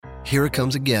here it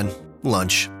comes again.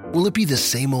 Lunch. Will it be the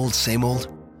same old, same old?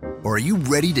 Or are you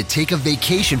ready to take a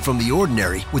vacation from the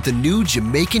ordinary with the new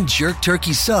Jamaican Jerk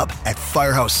Turkey Sub at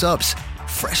Firehouse Subs?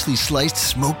 Freshly sliced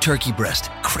smoked turkey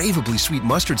breast, craveably sweet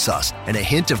mustard sauce, and a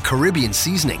hint of Caribbean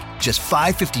seasoning. Just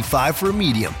 $5.55 for a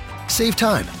medium. Save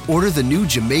time. Order the new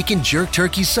Jamaican Jerk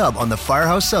Turkey Sub on the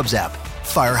Firehouse Subs app.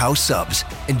 Firehouse Subs.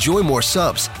 Enjoy more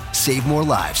subs. Save more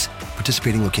lives.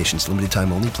 Participating locations. Limited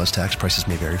time only, plus tax. Prices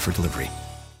may vary for delivery.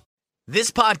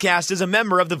 This podcast is a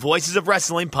member of the Voices of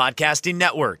Wrestling Podcasting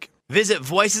Network. Visit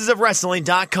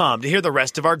voicesofwrestling.com to hear the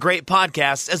rest of our great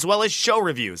podcasts, as well as show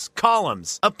reviews,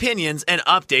 columns, opinions, and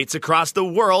updates across the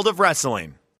world of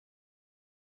wrestling.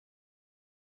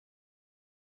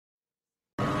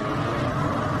 Attention.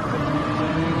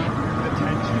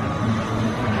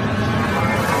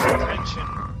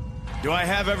 Do I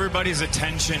have everybody's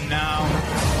attention now?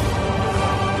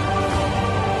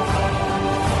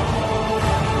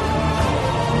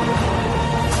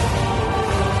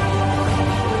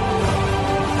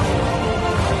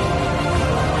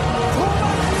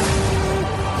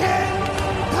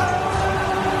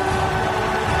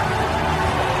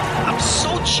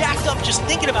 Jacked up just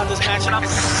thinking about this match, and I'm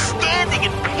standing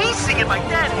and pacing in my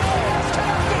bed.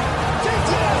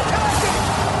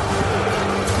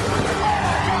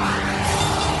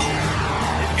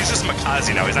 He's just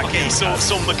Makazi now. He's not okay, so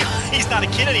he's not a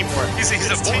kid anymore. He's a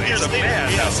boy. He's a man.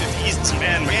 He's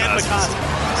man Makazi.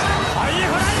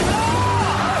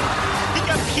 He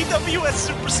got PWS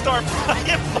superstar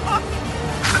Brian Fox.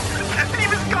 And he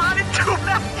was gone in 2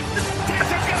 minutes.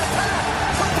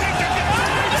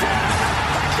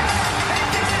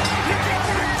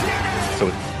 So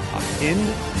it's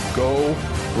Ingo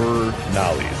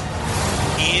Bernalis.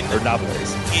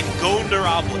 Bernables.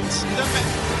 Ingobernables. And nothing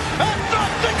about.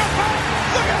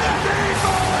 Look at that knee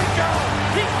falling down.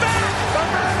 He's back. The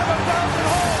man of 1,000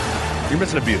 holes. You're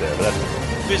missing a B there, but that's...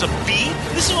 There's a B?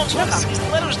 This is what I'm talking about. These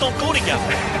letters don't go together.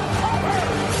 We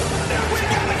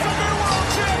got a world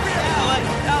champion. Yeah, like,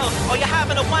 oh, you're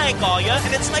having a wank, are you?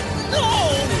 And it's like,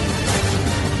 no.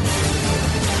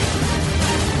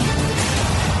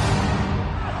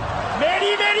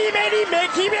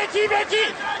 Meki, Pishi.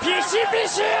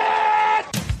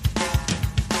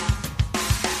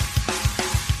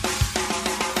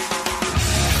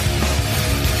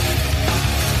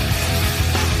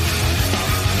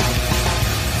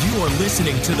 You are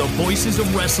listening to the Voices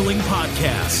of Wrestling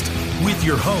podcast with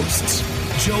your hosts,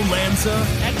 Joe Lanza.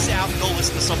 X out, go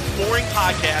listen to some boring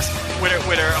podcast where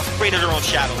they're afraid of their own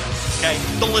shadow. Okay?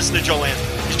 Don't listen to Joe Lanza,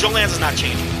 because Joe Lanza's not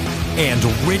changing. And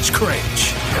Rich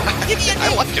Craich.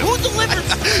 I like him. Who delivers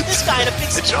this guy in a big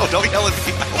spot? Joe, don't yell at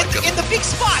me. I like him. In the big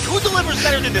spot, who delivers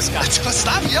better than this guy?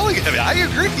 Stop yelling at me. I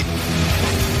agree.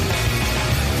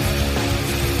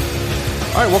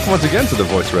 All right, welcome once again to the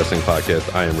Voice Wrestling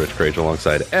Podcast. I am Rich Craich,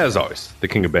 alongside, as always, the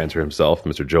king of banter himself,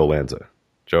 Mr. Joe Lanza.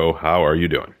 Joe, how are you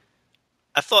doing?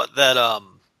 I thought that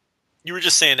you were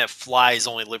just saying that flies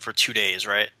only live for 2 days,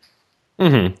 right?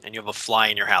 Mm-hmm. And you have a fly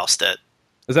in your house that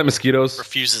is that mosquitoes?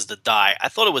 Refuses to die. I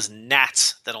thought it was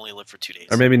gnats that only live for 2 days.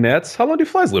 Or maybe gnats? How long do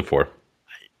flies live for?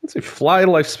 Let's see, fly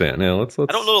lifespan. Yeah, let's. I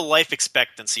don't know the life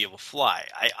expectancy of a fly.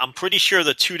 I'm pretty sure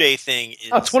the 2 day thing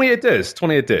is 28 days.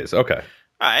 28 days. Okay.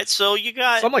 All right, so you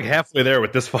got. So I'm like halfway there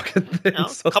with this fucking thing.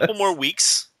 So a couple more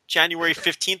weeks. January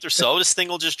 15th or so, this thing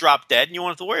will just drop dead, and you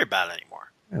won't have to worry about it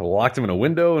anymore. I locked him in a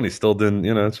window, and he still didn't.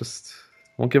 It's just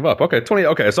won't give up. Okay, 20.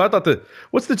 Okay, so I thought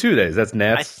what's the 2 days? That's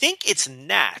gnats. I think it's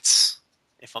gnats,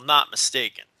 if I'm not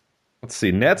mistaken. Let's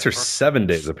see. Gnats are 7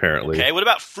 days apparently. Okay, what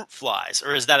about fruit flies,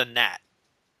 or is that a gnat?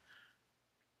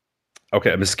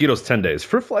 Okay, mosquitoes 10 days.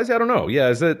 Fruit flies, I don't know. Yeah,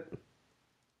 is it?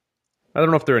 I don't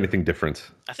know if they're anything different.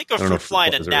 I think a fruit fly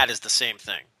and a gnat is the same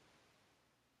thing.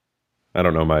 I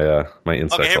don't know my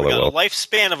insights. Okay, here we go. Well. The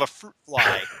lifespan of a fruit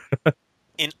fly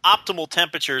in optimal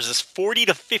temperatures is 40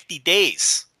 to 50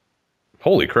 days.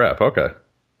 Holy crap! Okay,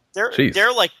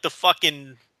 they're like the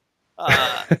fucking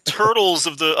turtles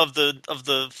of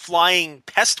the flying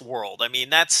pest world. I mean,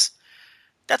 that's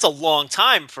a long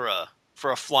time for a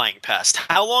flying pest.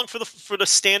 How long for the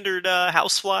standard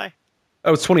house fly?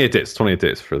 Oh, it's 28 days. 28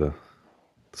 days for the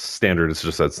standard. It's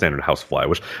just a standard house fly.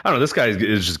 Which I don't know. This guy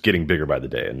is just getting bigger by the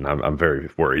day, and I'm very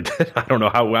worried. I don't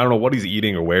know what he's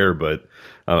eating or where, but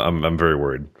I'm very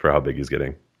worried for how big he's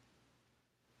getting.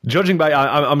 Judging by,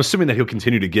 I'm assuming that he'll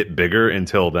continue to get bigger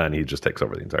until then he just takes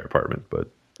over the entire apartment. But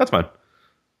that's fine.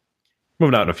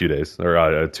 Moving out in a few days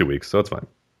or 2 weeks, so it's fine.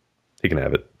 He can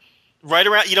have it. Right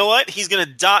around. You know what? He's gonna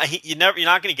die. You're not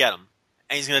gonna get him,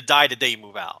 and he's gonna die the day you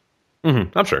move out.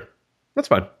 Mm-hmm, I'm sure. That's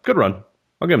fine. Good run.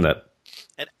 I'll give him that.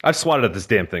 I've swatted at this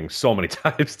damn thing so many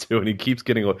times too, and he keeps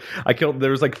getting. I killed.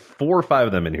 There was like 4 or 5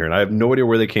 of them in here, and I have no idea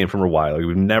where they came from or why. Like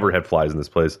we've never had flies in this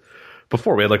place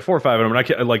before. We had like 4 or 5 of them, and I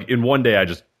can't, like in one day I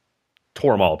just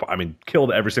tore them all apart. I mean,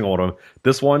 killed every single one of them.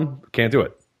 This one can't do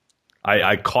it.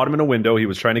 I caught him in a window. He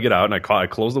was trying to get out, and I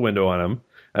closed the window on him.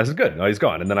 I said, good. No, he's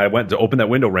gone. And then I went to open that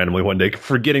window randomly one day,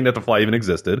 forgetting that the fly even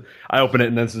existed. I opened it,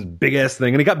 and then it's this big-ass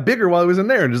thing. And he got bigger while he was in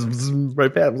there and just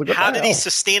right past. I was like, how did he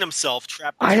sustain himself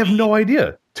trapped? I have no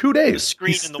idea. 2 days. The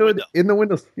screen he in the stood window. in the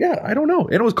windows. Yeah, I don't know.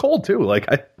 And it was cold, too. Like,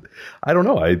 I don't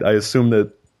know. I assumed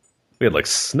that we had, like,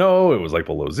 snow. It was, like,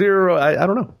 below zero. I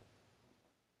don't know.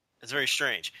 It's very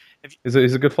strange. He's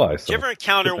a good fly. So. Did you ever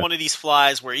encounter one of these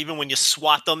flies where even when you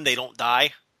swat them, they don't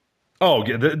die? Oh,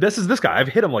 yeah, this is this guy. I've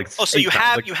hit him like. Oh, so you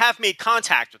have made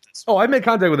contact with this? Oh, I've made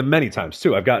contact with him many times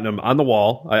too. I've gotten him on the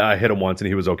wall. I hit him once and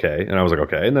he was okay, and I was like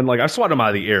okay. And then like I swatted him out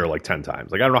of the air like 10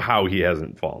 times. Like I don't know how he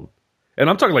hasn't fallen.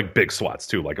 And I'm talking like big swats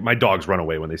too. Like my dogs run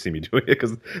away when they see me doing it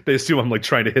because they assume I'm like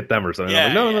trying to hit them or something. Yeah,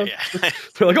 I'm like, no. Yeah.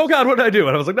 They're like, oh god, what did I do?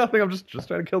 And I was like, nothing. I'm just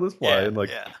trying to kill this fly. And like,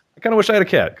 I kind of wish I had a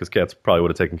cat because cats probably would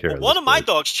have taken care of. One of my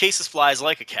dogs chases flies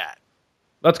like a cat.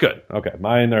 That's good. Okay,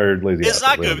 mine are lazy. It's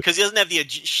not good because she doesn't have the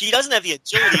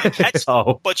agility to catch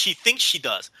them, but she thinks she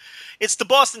does. It's the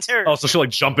Boston Terrier. Oh, so she'll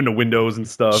like jump into windows and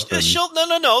stuff. No.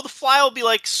 The fly will be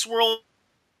like swirling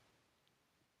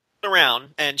around,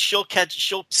 and she'll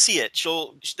see it.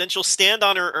 She'll stand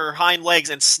on her hind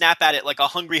legs and snap at it like a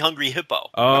hungry hippo.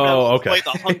 Oh, okay. Like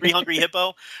the hungry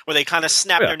hippo, where they kind of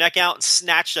snap their neck out and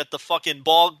snatch at the fucking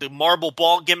ball, the marble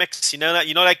ball gimmicks. You know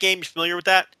that game? You familiar with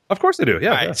that? Of course I do.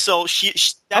 Yeah. Right. Yeah. So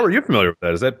how are you familiar with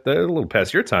that? Is that a little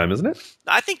past your time, isn't it?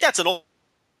 I think that's an old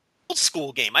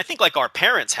school game. I think like our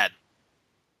parents had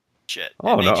shit.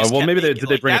 Oh no! Well, maybe did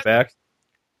they bring it back?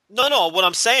 No. What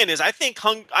I'm saying is, I think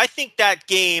that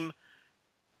game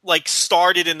like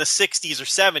started in the 60s or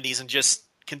 70s and just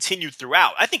continued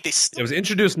throughout. I think it was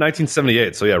introduced in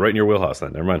 1978. So yeah, right in your wheelhouse.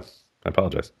 Then never mind. I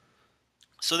apologize.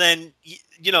 So then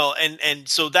and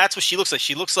so that's what she looks like.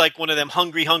 She looks like one of them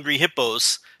hungry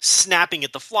hippos snapping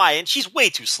at the fly, and she's way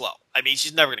too slow. I mean,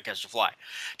 she's never going to catch a fly.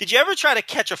 Did you ever try to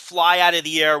catch a fly out of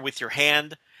the air with your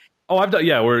hand? Oh, I've done.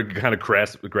 Yeah, we're kind of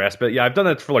grasp it. Yeah, I've done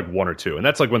that for like 1 or 2, and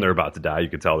that's like when they're about to die. You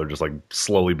can tell they're just like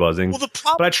slowly buzzing. Well, the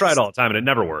problem, but I try it all the time, and it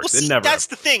never works. Well, see, that's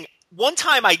the thing. One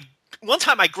time I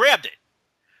grabbed it.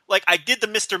 Like I did the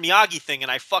Mr. Miyagi thing,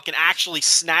 and I fucking actually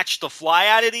snatched the fly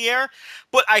out of the air.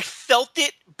 But I felt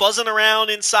it buzzing around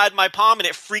inside my palm, and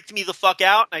it freaked me the fuck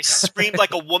out. And I screamed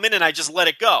like a woman, and I just let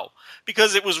it go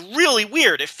because it was really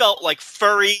weird. It felt like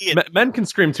furry. And... Men can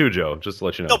scream too, Joe. Just to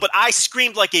let you know. No, but I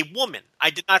screamed like a woman. I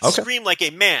did not scream like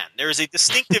a man. There is a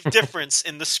distinctive difference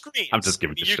in the screams. I'm just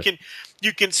giving you shit.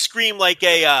 You can scream like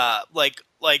a like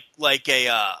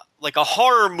a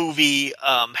horror movie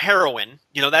heroine.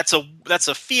 You know, that's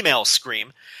a female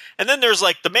scream. And then there's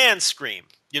like the man scream.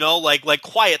 You know, like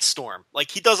Quiet Storm. Like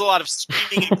he does a lot of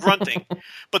screaming and grunting,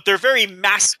 but they're very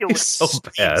masculine. He's so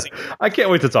bad. I can't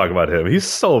wait to talk about him. He's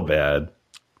so bad.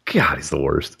 God, he's the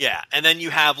worst. Yeah, and then you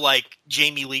have like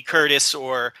Jamie Lee Curtis,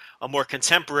 or a more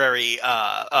contemporary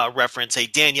reference, a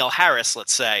Danielle Harris,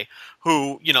 let's say,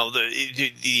 who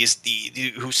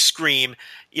who scream,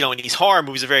 in these horror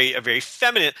movies, a very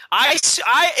feminine.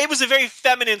 It was a very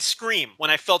feminine scream when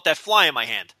I felt that fly in my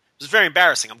hand. It was very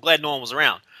embarrassing. I'm glad no one was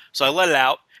around. So I let it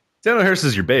out. Danielle Harris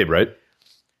is your babe, right?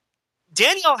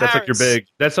 Danielle Harris.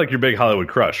 That's like your big Hollywood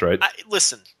crush, right?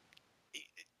 Listen,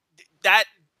 that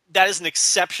is an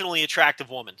exceptionally attractive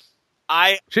woman.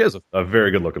 She is a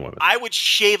very good looking woman. I would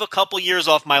shave a couple years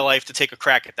off my life to take a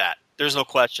crack at that. There's no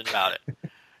question about it.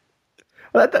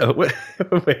 Wait.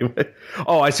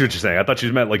 Oh, I see what you're saying. I thought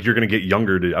you meant like you're going to get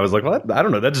younger. I was like, well, I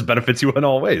don't know. That just benefits you in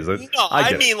all ways. No,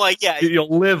 I mean, like, yeah. You'll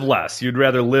live less. You'd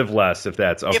rather live less if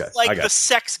that's okay. If like the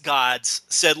sex gods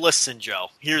said, listen, Joe,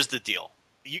 here's the deal.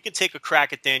 You can take a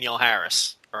crack at Danielle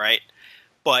Harris, all right?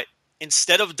 But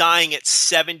instead of dying at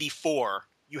 74,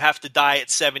 you have to die at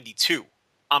 72.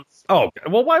 Well,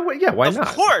 why? Yeah, why not?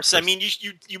 Of course. I mean,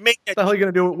 you make that. What the hell are you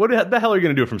going to do? What the hell are you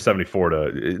going to do from 74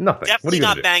 to nothing? Definitely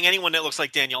not bang anyone that looks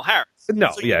like Danielle Harris.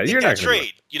 No, so you're not going to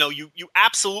trade. You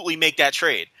absolutely make that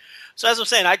trade. So as I'm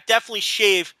saying, I definitely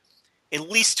shave at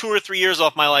least 2 or 3 years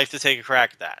off my life to take a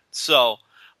crack at that. So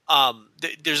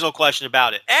there's no question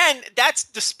about it. And that's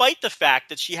despite the fact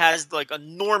that she has like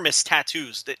enormous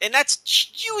tattoos. And that's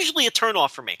usually a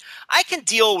turnoff for me. I can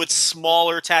deal with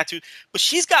smaller tattoos, but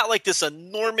she's got like this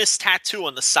enormous tattoo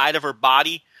on the side of her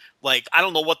body. Like, I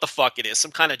don't know what the fuck it is.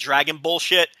 Some kind of dragon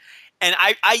bullshit. And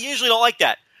I usually don't like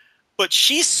that. but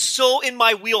she's so in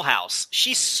my wheelhouse.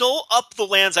 She's so up the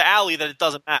Lanza alley that it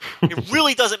doesn't matter. It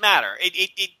really doesn't matter.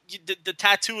 The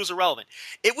tattoo is irrelevant.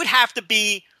 It would have to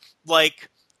be like,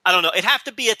 I don't know. It'd have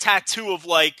to be a tattoo of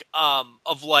let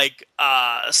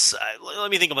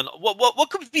me think of what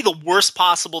could be the worst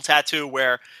possible tattoo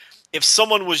where if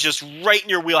someone was just right in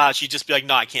your wheelhouse, you'd just be like,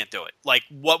 no, I can't do it. Like,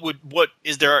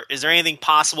 is there anything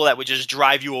possible that would just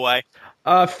drive you away?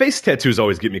 Face tattoos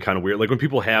always get me kind of weird. Like when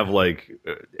people have like,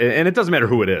 and it doesn't matter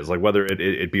who it is, like whether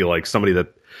it be like somebody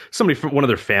from one of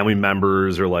their family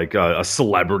members or like a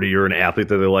celebrity or an athlete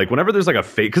that they're like, whenever there's like a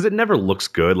fake, because it never looks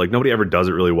good. Like nobody ever does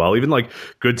it really well. Even like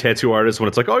good tattoo artists, when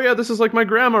it's like, oh yeah, this is like my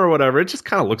grandma or whatever, it just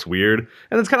kind of looks weird.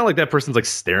 And it's kind of like that person's like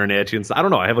staring at you. And I don't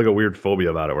know. I have like a weird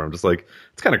phobia about it where I'm just like,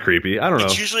 it's kind of creepy. I don't know.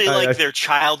 It's usually like their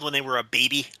child when they were a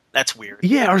baby. That's weird.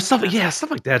 Yeah, or stuff. Yeah,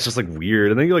 stuff like that's just like weird.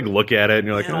 And then you like look at it and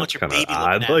you're like, oh, it's kind of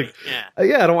odd. Like, yeah,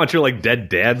 I don't want your like dead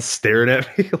dad staring at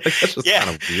me. Like that's just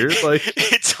kind of weird.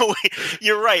 Like,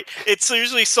 you're right. It's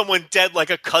usually someone dead, like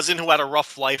a cousin who had a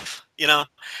rough life. You know,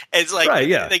 it's like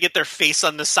they get their face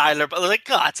on the side of their, but like,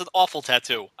 God, it's an awful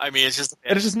tattoo. I mean, and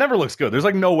it just never looks good. There's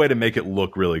like no way to make it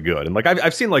look really good. And like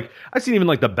I've seen even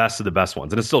like the best of the best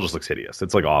ones, and it still just looks hideous.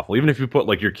 It's like awful. Even if you put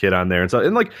like your kid on there and stuff,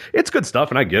 and like it's good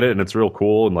stuff, and I get it, and it's real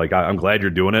cool, and like I'm glad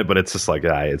you're doing it, but it's just like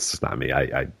it's just not me.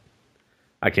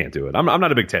 I can't do it. I'm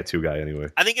not a big tattoo guy anyway.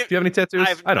 I think do you have any tattoos?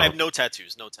 I have no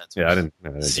tattoos. No tattoos. Yeah, I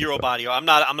didn't Zero body. I'm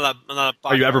not a body.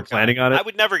 Are you ever planning on it? I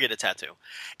would never get a tattoo.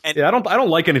 And yeah, I don't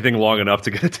like anything long enough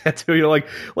to get a tattoo. You know, like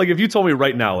if you told me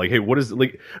right now, like, hey, what is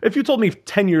like? If you told me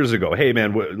 10 years ago, hey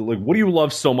man, what do you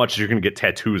love so much that you're gonna get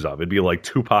tattoos of? It'd be like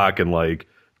Tupac and like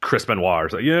Chris Benoit or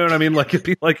something. You know what I mean? Like it'd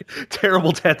be like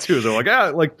terrible tattoos. Or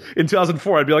like in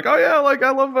 2004, I'd be like, oh yeah, like I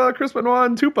love Chris Benoit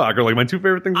and Tupac are like my two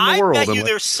favorite things in the world. I bet you like,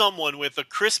 there's someone with a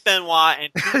Chris Benoit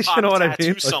and Tupac you know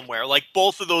tattoo somewhere, like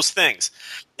both of those things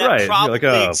that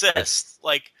probably exist.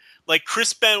 Like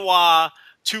Chris Benoit,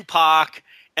 Tupac,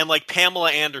 and like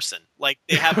Pamela Anderson. Like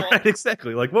they have right,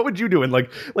 exactly. Like what would you do in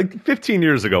like 15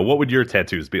 years ago? What would your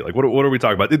tattoos be? Like what are we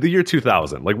talking about? The year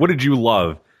 2000. Like what did you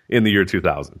love in the year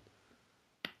 2000?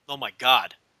 Oh my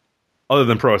God! Other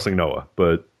than Pro Wrestling Noah,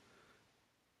 but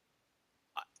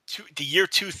the year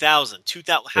 2000.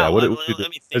 2000. Yeah, let me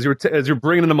think. As you're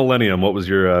bringing in the millennium, what was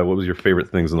your favorite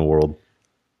things in the world?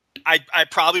 I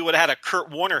probably would have had a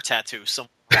Kurt Warner tattoo. Well,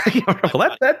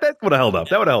 that would have held up.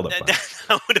 That would have held up.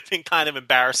 That would have been kind of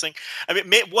embarrassing. I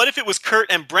mean, what if it was Kurt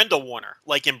and Brenda Warner,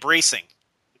 like embracing?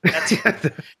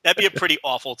 That'd be a pretty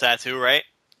awful tattoo, right?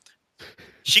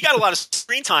 She got a lot of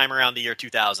screen time around the year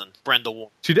 2000, Brenda Warner.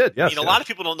 She did, yes. I mean, a lot of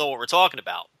people don't know what we're talking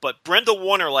about, but Brenda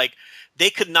Warner, like, they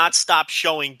could not stop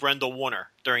showing Brenda Warner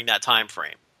during that time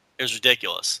frame. It was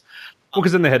ridiculous. Well,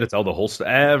 because then they had to tell the whole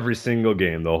every single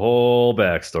game, the whole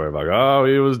backstory about, oh,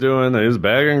 he was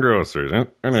bagging groceries, like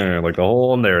the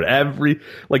whole narrative.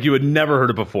 Like you had never heard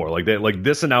it before. Like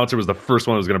this announcer was the first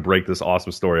one who was going to break this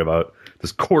awesome story about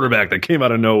this quarterback that came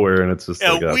out of nowhere, and it's just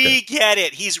we get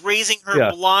it. He's raising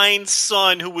her blind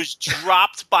son who was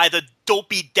dropped by the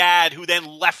dopey dad who then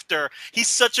left her. He's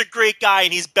such a great guy,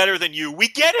 and he's better than you. We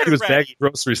get it. He was bagging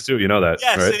groceries too. You know that?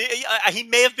 Yes, right? He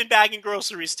may have been bagging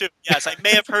groceries too. Yes, I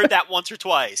may have heard that once or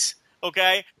twice.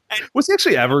 Okay. And was he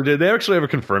actually ever? Did they actually ever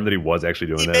confirm that he was actually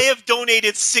doing that? He may have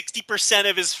donated 60%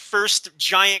 of his first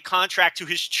giant contract to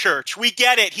his church. We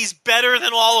get it. He's better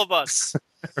than all of us.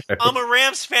 Right. I'm a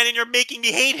Rams fan, and you're making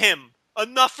me hate him.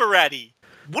 Enough already.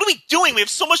 What are we doing? We have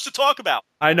so much to talk about.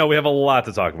 I know we have a lot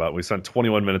to talk about. We spent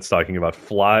 21 minutes talking about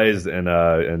flies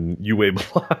and UA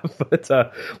Blah.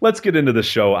 But let's get into the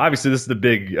show. Obviously, this is the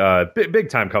big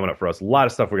time coming up for us. A lot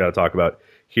of stuff we got to talk about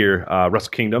here.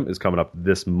 Wrestle Kingdom is coming up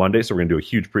this Monday, so we're going to do a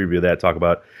huge preview of that, talk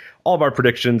about all of our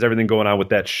predictions, everything going on with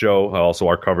that show, also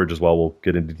our coverage as well. We'll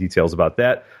get into details about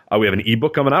that. We have an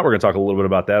ebook coming out. We're going to talk a little bit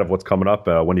about that, of what's coming up,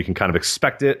 when you can kind of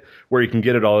expect it, where you can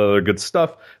get it, all the other good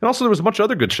stuff. And also there was a bunch of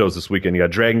other good shows this weekend. You got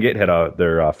Dragon Gate had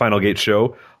their Final Gate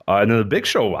show. And then the big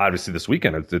show, obviously, this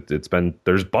weekend,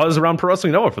 there's buzz around Pro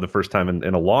Wrestling Noah for the first time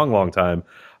in a long, long time.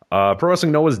 Pro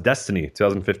Wrestling Noah's Destiny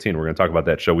 2015. We're going to talk about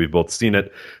that show. We've both seen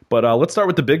it. But let's start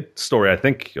with the big story, I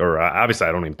think, or obviously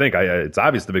I don't even think. It's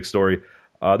obvious the big story.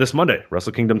 This Monday,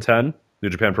 Wrestle Kingdom 10, New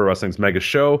Japan Pro Wrestling's mega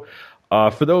show.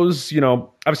 For those,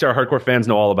 obviously our hardcore fans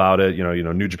know all about it.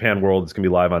 New Japan World is going to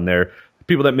be live on there.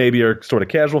 People that maybe are sort of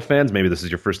casual fans, maybe this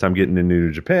is your first time getting into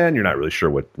New Japan, you're not really sure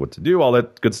what to do, all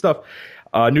that good stuff.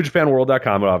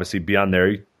 NewJapanWorld.com would obviously be on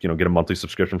there. Get a monthly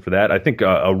subscription for that. I think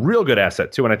a real good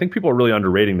asset too, and I think people are really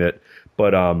underrating it.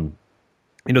 But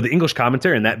the English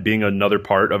commentary and that being another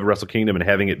part of Wrestle Kingdom and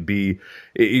having it be,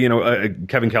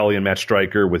 Kevin Kelly and Matt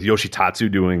Stryker with Yoshitatsu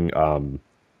doing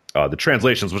the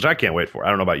translations, which I can't wait for. I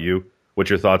don't know about you, what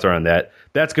your thoughts are on that.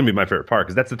 That's going to be my favorite part,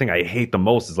 because that's the thing I hate the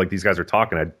most is like these guys are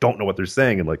talking, I don't know what they're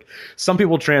saying, and like some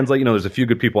people translate, there's a few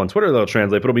good people on Twitter that'll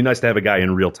translate, but it'll be nice to have a guy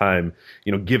in real time,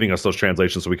 giving us those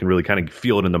translations so we can really kind of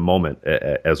feel it in the moment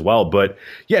as well. But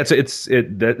yeah,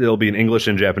 it'll be an English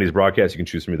and Japanese broadcast. You can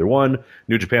choose from either one.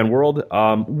 New Japan World.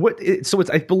 I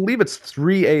believe it's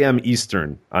 3 a.m.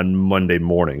 Eastern on Monday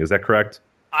morning. Is that correct?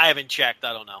 I haven't checked.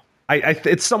 I don't know.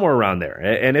 It's somewhere around there,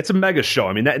 and it's a mega show.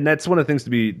 I mean, that's one of the things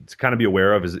to kind of be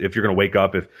aware of is if you're going to wake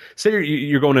up. If say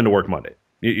you're going into work Monday,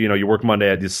 you work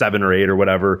Monday at 7 or 8 or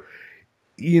whatever.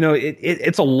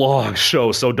 It's a long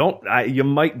show, so you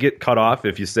might get cut off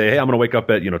if you say, hey, I'm going to wake up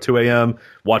at 2 a.m.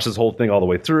 watch this whole thing all the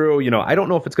way through. I don't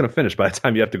know if it's going to finish by the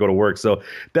time you have to go to work. So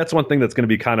that's one thing that's going to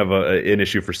be kind of an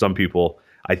issue for some people,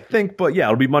 I think. But yeah,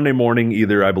 it'll be Monday morning,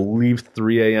 either I believe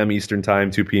 3 a.m. Eastern time,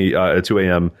 2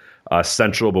 a.m.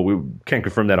 Central, but we can't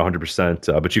confirm that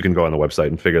 100%. But you can go on the website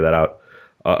and figure that out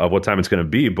of what time it's going to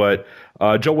be. But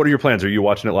Joe, what are your plans? Are you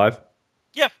watching it live?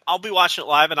 Yeah, I'll be watching it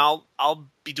live, and I'll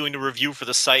be doing the review for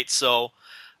the site. So,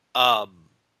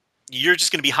 you're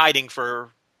just going to be hiding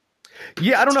for.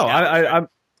 Yeah, I don't know.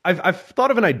 I've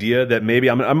thought of an idea that maybe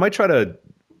I might try to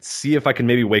see if I can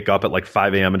maybe wake up at like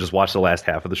 5 a.m. and just watch the last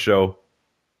half of the show.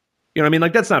 You know what I mean?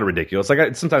 Like, that's not ridiculous.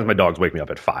 Like, sometimes my dogs wake me up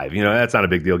at 5. That's not a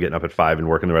big deal, getting up at 5 and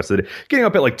working the rest of the day. Getting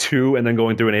up at like 2 and then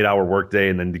going through an 8-hour workday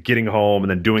and then getting home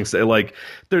and then doing like,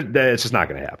 it's just not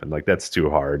going to happen. Like, that's too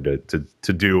hard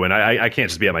to do. And I can't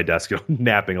just be at my desk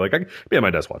napping. Like, I can be at my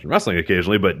desk watching wrestling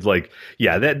occasionally, but like,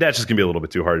 yeah, that's just going to be a little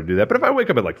bit too hard to do that. But if I wake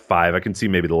up at like 5, I can see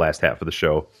maybe the last half of the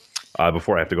show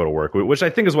before I have to go to work, which I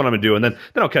think is what I'm going to do. And then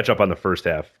I'll catch up on the first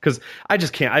half, because I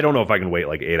just can't. I don't know if I can wait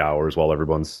like 8 hours while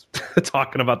everyone's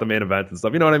talking about the main event and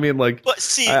stuff. You know what I mean? Like, but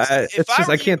see, I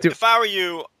can't do. If I were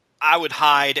you, I would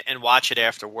hide and watch it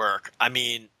after work. I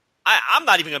mean, I'm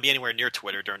not even going to be anywhere near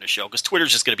Twitter during the show, because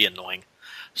Twitter's just going to be annoying.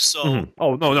 So,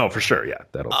 oh no, for sure, yeah,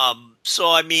 that'll.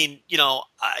 So I mean, you're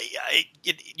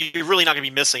really not going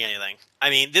to be missing anything. I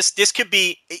mean, this could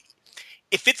be,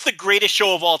 if it's the greatest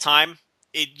show of all time,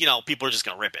 people are just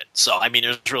going to rip it. So, I mean,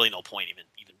 there's really no point even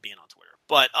being on Twitter.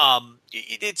 But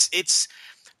it's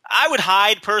I would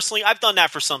hide personally. I've done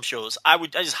that for some shows. I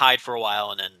just hide for a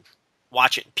while and then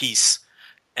watch it in peace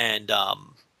and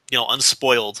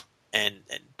unspoiled.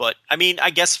 But I mean, I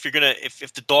guess if you're gonna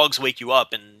if the dogs wake you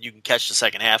up and you can catch the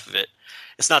second half of it,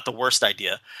 it's not the worst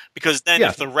idea, because then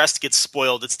if the rest gets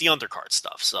spoiled, it's the undercard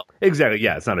stuff. So exactly,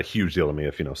 yeah, it's not a huge deal to me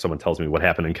if someone tells me what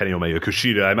happened in Kenny Omega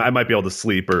Kushida. I might be able to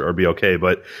sleep or be okay.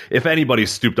 But if anybody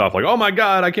stooped off like, oh my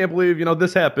god, I can't believe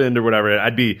this happened or whatever,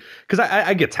 I'd be, because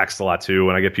I get texts a lot too,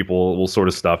 and I get people all sort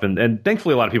of stuff, and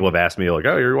thankfully a lot of people have asked me like,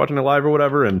 oh, you're watching it live or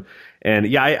whatever, and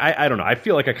yeah, I don't know. I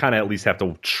feel like I kind of at least have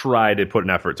to try to put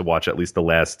an effort to watch at least the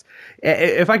last.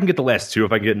 If I can get the last two,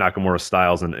 if I can get Nakamura,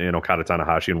 Styles, and Okada,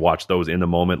 Tanahashi, and watch those in the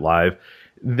moment live,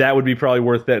 that would be probably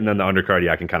worth it. And then the undercard,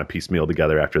 yeah, I can kind of piecemeal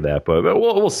together after that. But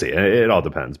we'll see. It all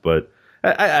depends. But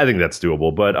I think that's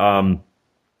doable. But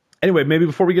anyway, maybe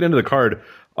before we get into the card,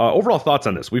 overall thoughts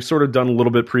on this. We've sort of done a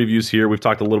little bit previews here. We've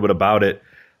talked a little bit about it.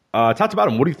 Talked about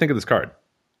them. What do you think of this card?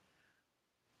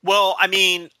 Well, I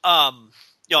mean,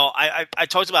 I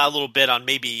talked about it a little bit on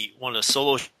maybe one of the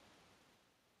solo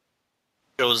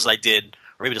shows I did,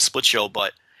 or maybe the split show,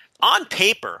 but on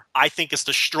paper, I think it's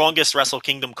the strongest Wrestle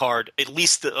Kingdom card, at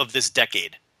least of this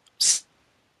decade. It's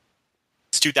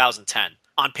 2010,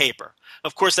 on paper.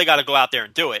 Of course, they got to go out there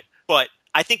and do it, but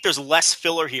I think there's less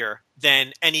filler here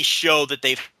than any show that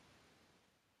they've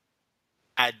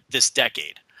had this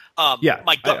decade.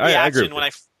 My gut reaction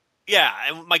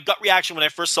my gut reaction when I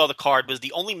first saw the card was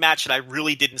the only match that I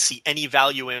really didn't see any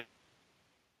value in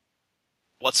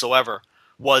whatsoever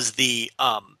was the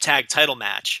tag title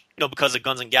match, because of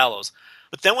Guns and Gallows.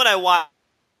 But then when I watched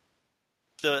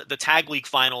the tag league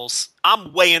finals,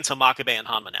 I'm way into Makabe and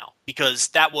Hanma now, because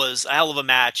that was a hell of a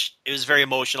match. It was very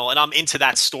emotional, and I'm into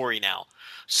that story now.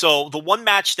 So the one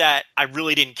match that I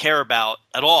really didn't care about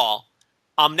at all,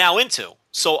 I'm now into.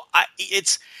 So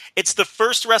it's the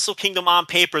first Wrestle Kingdom on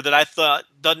paper that I thought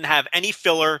doesn't have any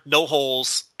filler, no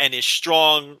holes, and is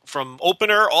strong from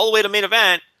opener all the way to main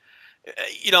event.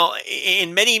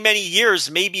 In many, many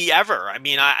years, maybe ever. I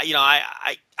mean,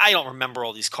 I don't remember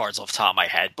all these cards off the top of my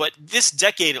head, but this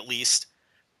decade at least,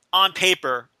 on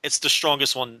paper, it's the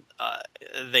strongest one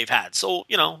they've had. So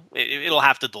it'll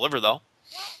have to deliver though.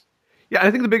 Yeah, I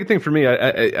think the big thing for me,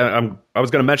 I was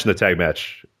going to mention the tag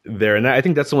match there, and I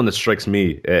think that's the one that strikes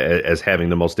me as having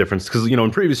the most difference, because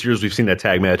in previous years we've seen that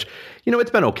tag match,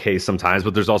 it's been okay sometimes,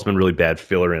 but there's also been really bad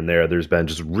filler in there. There's been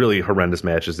just really horrendous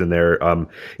matches in there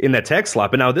in that tag slot.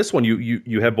 But now this one,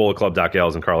 you have Bullet Club, Doc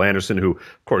Gallows, and Carl Anderson, who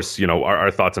of course our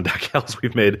thoughts on Doc Gallows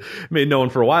we've made known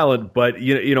for a while, but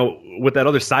with that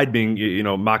other side being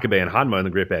Makabe and Hanma in the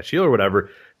Great Bad Shield or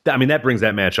whatever. I mean, that brings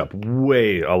that match up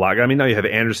way a lot. I mean, now you have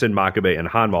Anderson, Makabe, and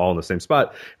Hanma all in the same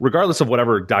spot, regardless of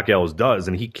whatever Doc Gallows does.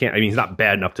 And he's not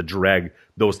bad enough to drag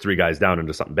those three guys down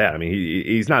into something bad. I mean,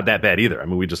 he's not that bad either. I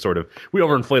mean, we just we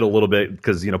overinflate a little bit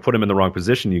because, put him in the wrong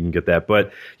position, you can get that.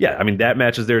 But yeah, I mean, that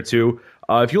match is there too.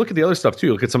 If you look at the other stuff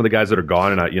too, look at some of the guys that are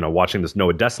gone, and watching this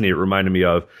Noah Destiny, it reminded me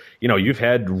of, you've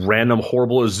had random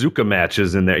horrible Azuka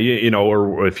matches in there,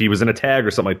 or if he was in a tag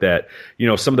or something like that.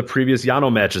 Some of the previous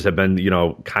Yano matches have been,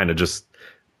 kind of just,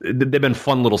 they've been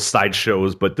fun little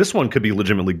sideshows, but this one could be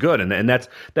legitimately good, and that's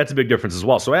a big difference as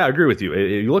well. So yeah, I agree with you.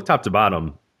 If you look top to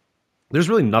bottom, there's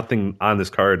really nothing on this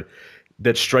card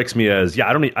that strikes me as,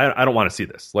 I don't want to see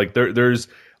this. Like there's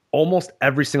almost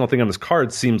every single thing on this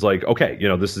card seems like, okay,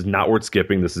 this is not worth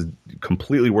skipping. This is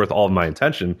completely worth all of my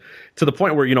attention, to the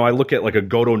point where, I look at like a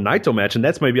Goto Naito match, and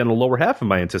that's maybe on the lower half of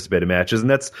my anticipated matches. And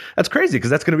that's crazy, because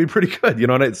that's going to be pretty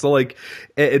good. So like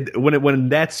when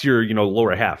that's your,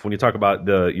 lower half, when you talk about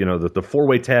the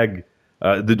four-way tag,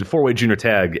 the four-way junior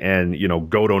tag, and,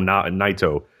 Goto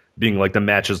Naito being like the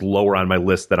matches lower on my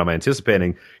list that I'm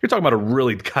anticipating, you're talking about a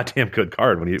really goddamn good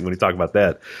card when you talk about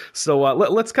that. So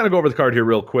let's kind of go over the card here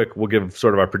real quick. We'll give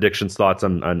sort of our predictions, thoughts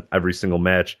on every single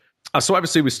match. So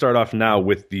obviously we start off now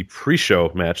with the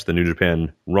pre-show match, the New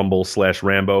Japan Rumble /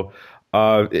 Rambo.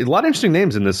 A lot of interesting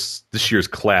names in this year's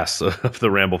class of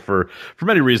the Ramble for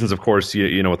many reasons. Of course,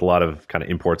 with a lot of kind of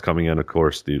imports coming in. Of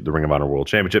course, the Ring of Honor World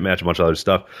Championship match, a bunch of other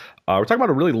stuff. We're talking about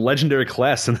a really legendary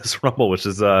class in this Rumble, which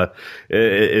is kind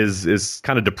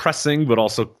of depressing, but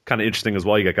also kind of interesting as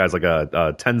well. You got guys like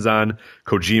Tenzan,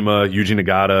 Kojima, Yuji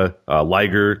Nagata,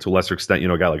 Liger, to a lesser extent.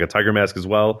 A guy like a Tiger Mask as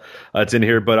well. It's in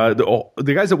here, but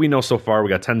the guys that we know so far, we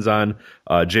got Tenzan,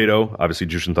 Jado, obviously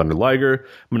Jushin Thunder Liger,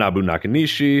 Manabu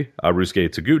Nakanishi, Ryusuke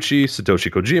Taguchi, Satoshi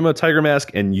Kojima, Tiger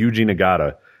Mask, and Yuji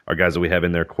Nagata are guys that we have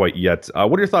in there quite yet.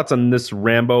 What are your thoughts on this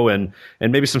Rambo, and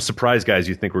maybe some surprise guys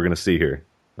you think we're going to see here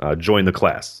join the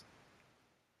class?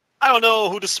 I don't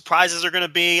know who the surprises are going to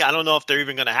be. I don't know if they're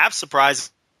even going to have surprises.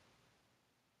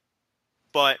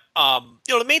 But,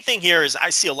 the main thing here is I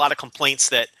see a lot of complaints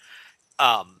that,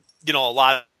 a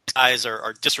lot of guys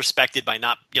are disrespected by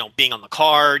not, being on the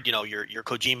card. Your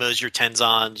Kojimas, your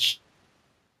Tenzans,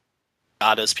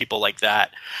 people like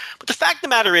that. But the fact of the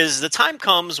matter is, the time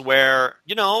comes where,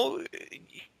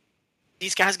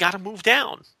 these guys got to move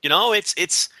down.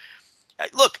 It's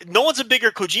look, no one's a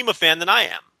bigger Kojima fan than I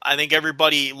am. I think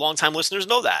everybody, longtime listeners,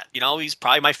 know that. He's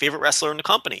probably my favorite wrestler in the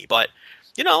company. But,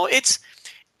 it's...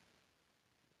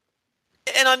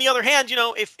 And on the other hand,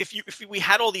 if we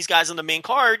had all these guys on the main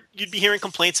card, you'd be hearing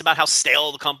complaints about how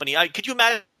stale the company. Could you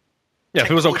imagine? Yeah,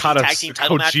 if it was Okada,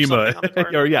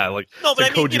 Kojima, or yeah, like no,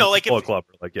 but I mean, like if, club,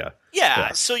 like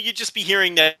yeah. So you'd just be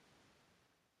hearing that.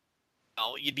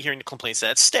 You'd be hearing the complaints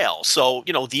that it's stale. So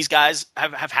these guys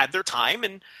have had their time,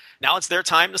 and now it's their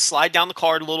time to slide down the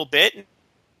card a little bit. And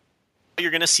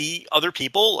you're going to see other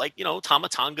people like Tama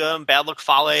Tonga and Bad Luck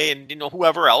Fale and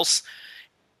whoever else.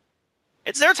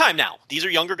 It's their time now. These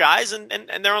are younger guys, and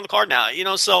they're on the card now.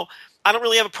 So I don't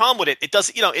really have a problem with it. It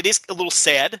does, it is a little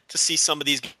sad to see some of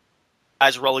these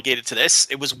guys relegated to this.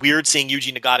 It was weird seeing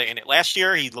Yuji Nagata in it last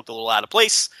year. He looked a little out of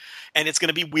place. And it's going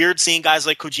to be weird seeing guys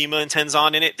like Kojima and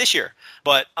Tenzan in it this year.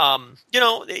 But,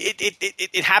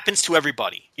 it happens to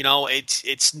everybody.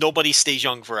 It's nobody stays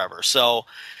young forever. So,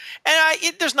 and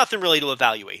there's nothing really to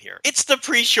evaluate here. It's the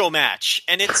pre-show match,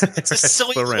 and it's a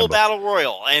silly little battle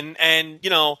royal. And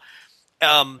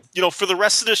for the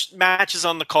rest of the matches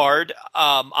on the card,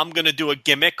 I'm going to do a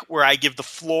gimmick where I give the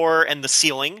floor and the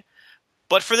ceiling.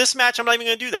 But for this match, I'm not even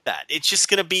going to do that. It's just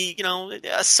going to be,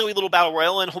 a silly little battle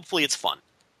royal, and hopefully it's fun.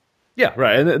 Yeah,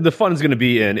 right. And the fun is going to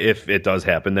be in, if it does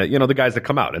happen, that, the guys that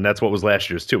come out. And that's what was last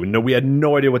year's, too. We had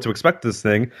no idea what to expect this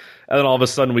thing. And then all of a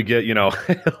sudden we get, just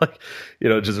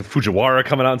Fujiwara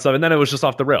coming out and stuff. And then it was just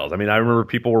off the rails. I mean, I remember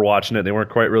people were watching it. They weren't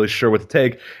quite really sure what to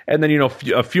take. And then,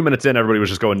 a few minutes in, everybody was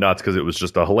just going nuts because it was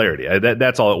just a hilarity.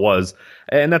 That's all it was.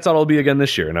 And that's all it'll be again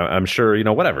this year. And I'm sure,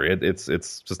 whatever. It's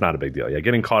just not a big deal. Yeah,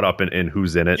 getting caught up in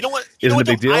who's in it isn't a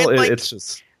big deal. It's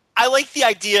just... I like the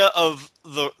idea of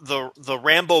the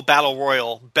Rambo Battle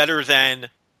Royal better than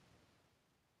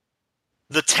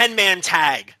the 10-man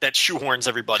tag that shoehorns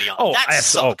everybody on. Oh, that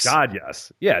sucks. God,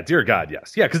 yes. Yeah, dear God,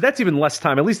 yes. Yeah, because that's even less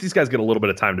time. At least these guys get a little bit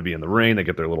of time to be in the ring. They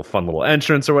get their little fun little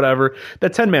entrance or whatever.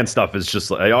 That 10-man stuff is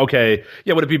just like, okay,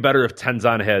 yeah, would it be better if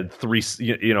Tenzan had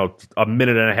a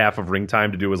minute and a half of ring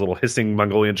time to do his little hissing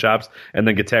Mongolian chops and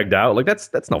then get tagged out? Like,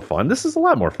 that's no fun. This is a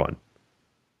lot more fun.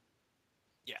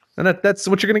 Yeah. And that's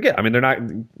what you're going to get. I mean, they're not...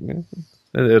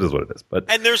 It is what it is. But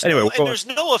there's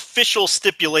no official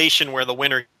stipulation where the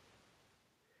winner...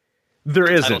 There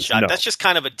isn't. Shot. No. That's just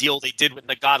kind of a deal they did with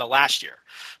Nagata last year.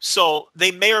 So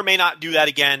they may or may not do that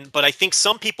again, but I think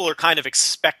some people are kind of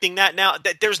expecting that now.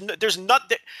 That there's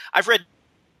not. I've read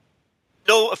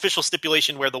no official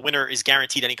stipulation where the winner is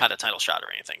guaranteed any kind of title shot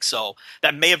or anything. So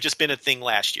that may have just been a thing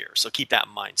last year. So keep that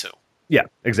in mind too. Yeah,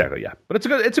 exactly. Yeah, but it's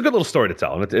a good little story to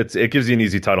tell, and it gives you an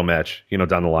easy title match,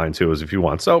 down the line too, as if you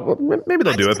want. So maybe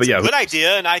they'll do it. But yeah, good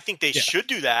idea, and I think they should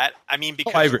do that. I mean,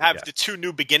 because you have the 2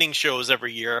 new beginning shows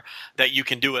every year that you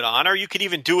can do it on, or you could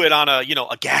even do it on a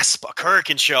Gasp, a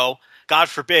Kurikan show. God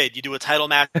forbid you do a title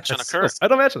match on a Kurikan.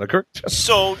 Title match on a Kurikan.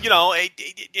 So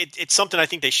it's something I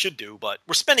think they should do, but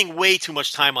we're spending way too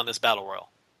much time on this battle royal.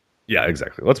 Yeah,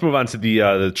 exactly. Let's move on to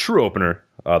the true opener,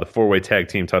 the 4-way tag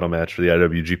team title match for the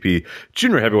IWGP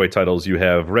Junior Heavyweight titles. You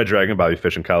have Red Dragon, Bobby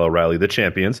Fish, and Kyle O'Reilly, the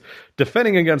champions,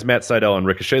 defending against Matt Sydal and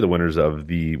Ricochet, the winners of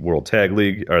the World Tag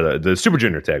League, or the Super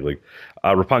Junior Tag League.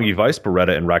 Roppongi Vice,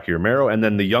 Beretta, and Rocky Romero, and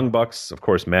then the Young Bucks, of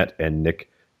course, Matt and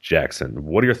Nick Jackson.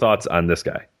 What are your thoughts on this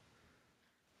guy?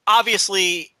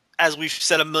 Obviously, as we've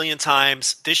said a million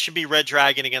times, this should be Red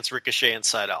Dragon against Ricochet and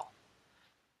Sydal.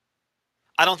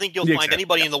 I don't think you'll find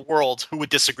anybody in the world who would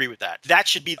disagree with that. That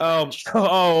should be the match.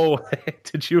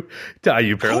 Did you?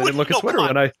 You apparently didn't look at Twitter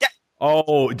when I... Yeah.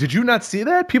 Oh, did you not see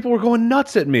that? People were going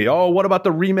nuts at me. Oh, what about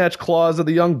the rematch clause of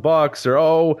the Young Bucks?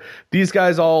 Or, these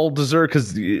guys all deserve...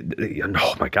 Because,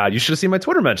 oh my God, you should have seen my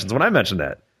Twitter mentions when I mentioned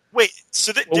that. Wait,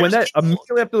 so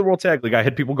immediately after the World Tag League, I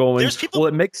had people going, well,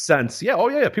 it makes sense. Yeah,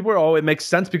 yeah. People are, it makes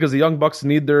sense because the Young Bucks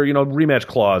need their, rematch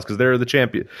clause because they're the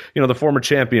champion, the former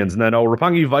champions. And then,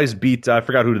 Roppongi Vice beat, I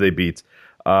forgot who they beat,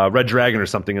 Red Dragon or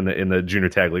something in the Junior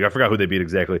Tag League. I forgot who they beat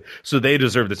exactly. So they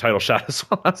deserve the title shot as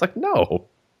well. I was like, no.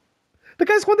 The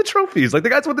guys won the trophies. Like, the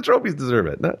guys won the trophies deserve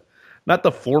it. Not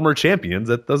the former champions.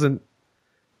 That doesn't...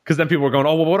 Because then people were going,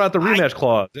 oh, well, what about the rematch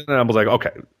clause? And I was like,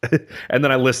 okay. And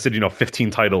then I listed,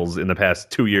 15 titles in the past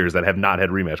 2 years that have not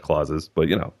had rematch clauses. But,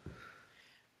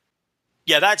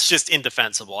 Yeah, that's just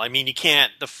indefensible. I mean, you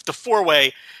can't... The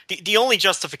 4-way... The only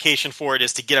justification for it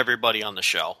is to get everybody on the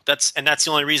show. That's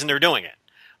the only reason they're doing it.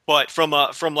 But from a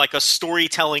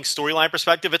storyline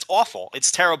perspective, it's awful.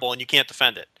 It's terrible, and you can't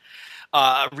defend it.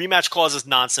 Rematch clause is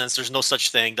nonsense. There's no such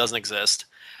thing. Doesn't exist.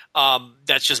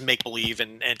 That's just make believe,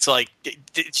 and it's like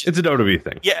it's a WWE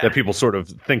thing. Yeah, that people sort of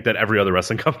think that every other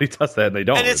wrestling company does that, and they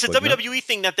don't. And it's a WWE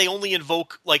thing that they only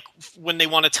invoke like when they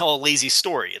want to tell a lazy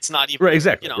story. It's not even right,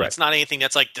 exactly. It's not anything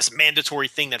that's like this mandatory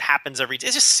thing that happens every day.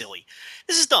 It's just silly.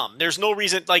 This is dumb. There's no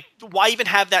reason. Like, why even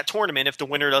have that tournament if the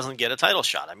winner doesn't get a title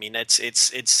shot? I mean, it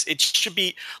should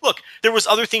be. Look, there was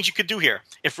other things you could do here.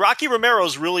 If Rocky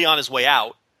Romero's really on his way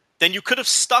out, then you could have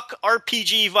stuck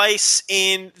RPG Vice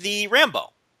in the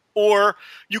Rambo. Or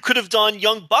you could have done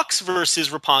Young Bucks versus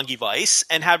Roppongi Vice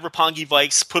and had Roppongi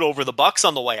Vice put over the Bucks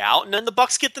on the way out, and then the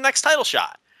Bucks get the next title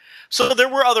shot. So there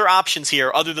were other options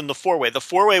here other than the 4-way. The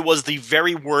 4-way was the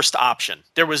very worst option.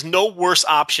 There was no worse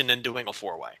option than doing a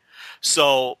 4-way.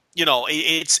 So,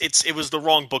 it was the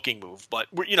wrong booking move, but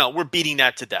we're beating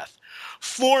that to death.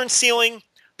 Floor and ceiling,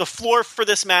 the floor for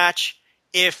this match,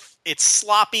 if it's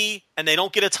sloppy and they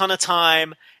don't get a ton of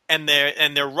time, and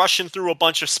they're rushing through a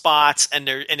bunch of spots,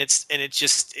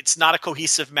 it's not a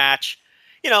cohesive match.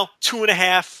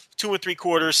 2.5, 2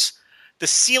 3/4. The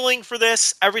ceiling for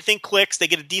this, everything clicks. They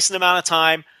get a decent amount of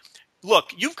time.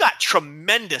 Look, you've got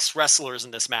tremendous wrestlers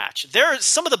in this match.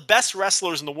 Some of the best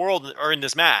wrestlers in the world are in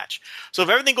this match. So if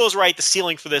everything goes right, the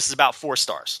ceiling for this is about 4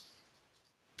 stars.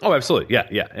 Oh, absolutely.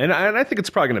 Yeah. And I think it's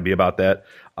probably going to be about that.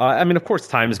 I mean, of course,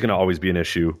 time is going to always be an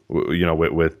issue,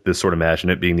 with this sort of match and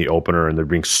it being the opener and there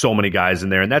being so many guys in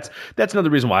there. And that's another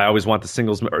reason why I always want the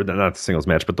singles, or not the singles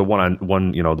match, but the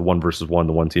one-on-one, the 1 versus 1,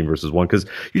 the 1 team versus 1, because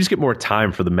you just get more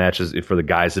time for the matches, for the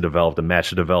guys to develop, the match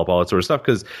to develop, all that sort of stuff.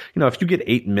 Because, if you get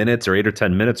 8 minutes or 8 or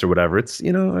 10 minutes or whatever, it's,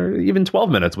 or even 12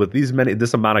 minutes with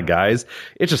this amount of guys,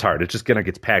 it's just hard. It just kind of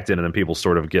gets packed in and then people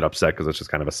sort of get upset because it's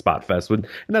just kind of a spot fest. And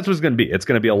that's what it's going to be. It's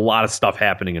going to be a lot of stuff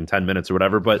happening in 10 minutes or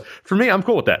whatever. But for me, I'm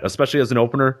cool with that, especially as an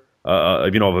opener,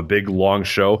 of a big, long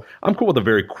show. I'm cool with a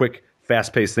very quick,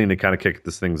 fast-paced thing to kind of kick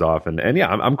this things off. And yeah,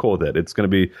 I'm cool with it. It's going to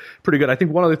be pretty good. I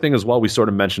think one other thing as well, we sort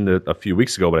of mentioned it a few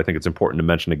weeks ago, but I think it's important to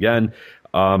mention again.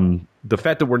 the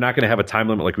fact that we're not going to have a time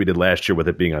limit like we did last year with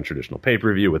it being on traditional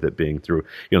pay-per-view, with it being through,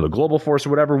 the Global Force or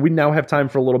whatever, we now have time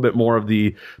for a little bit more of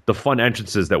the fun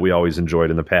entrances that we always enjoyed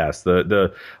in the past.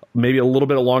 The maybe a little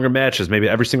bit of longer matches. Maybe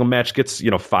every single match gets,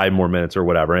 5 more minutes or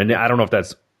whatever. And I don't know if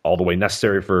that's all the way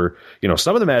necessary for,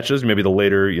 some of the matches. Maybe the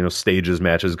later, stages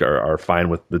matches are fine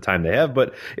with the time they have,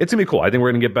 but it's gonna be cool. I think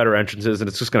we're gonna get better entrances, and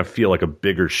it's just gonna feel like a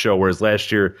bigger show. Whereas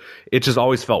last year, it just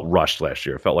always felt rushed. Last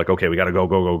year, it felt like, okay, we gotta go.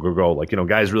 Like,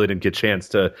 guys really didn't get a chance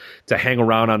to hang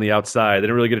around on the outside. They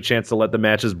didn't really get a chance to let the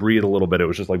matches breathe a little bit. It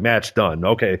was just like, match done.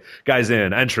 Okay, guys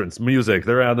in, entrance, music,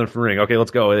 they're out in the ring. Okay,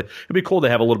 let's go. It'd be cool to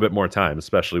have a little bit more time,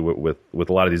 especially with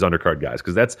a lot of these undercard guys,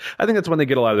 because I think that's when they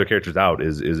get a lot of their characters out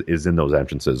is in those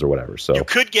entrances or whatever. So you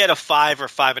could get a 5 or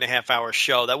 5.5 hour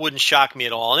show. That wouldn't shock me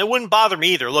at all, and it wouldn't bother me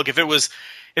either. Look, if it was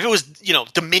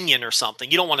Dominion or something,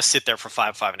 you don't want to sit there for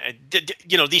 5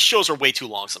 and these shows are way too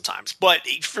long sometimes. But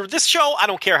for this show, I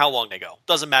don't care how long they go.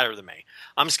 Doesn't matter to me.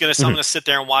 I'm gonna sit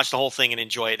there and watch the whole thing and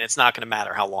enjoy it, and it's not gonna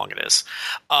matter how long it is.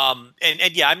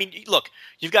 And yeah, I mean, look,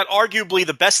 you've got arguably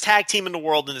the best tag team in the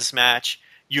world in this match.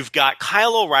 You've got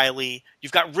Kyle O'Reilly,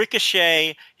 you've got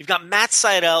Ricochet, you've got Matt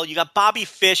Sydal, you got Bobby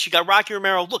Fish, you got Rocky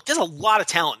Romero. Look, there's a lot of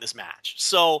talent in this match.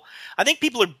 So I think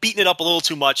people are beating it up a little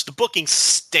too much. The booking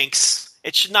stinks.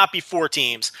 It should not be 4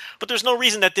 teams, but there's no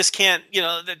reason that this can't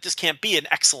be an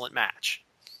excellent match.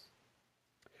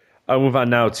 I'll move on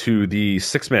now to the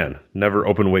 6-man, never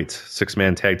open weight,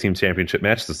 6-man tag team championship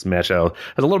match. This match has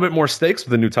a little bit more stakes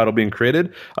with the new title being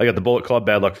created. I got the Bullet Club,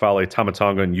 Bad Luck Fale, Tama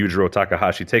Tonga, and Yujiro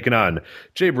Takahashi taking on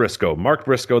Jay Briscoe, Mark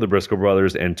Briscoe, the Briscoe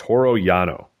brothers, and Toru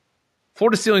Yano.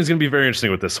 Floor to ceiling is going to be very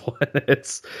interesting with this one.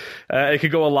 It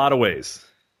could go a lot of ways.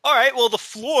 All right, well, the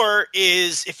floor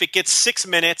is, if it gets 6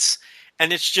 minutes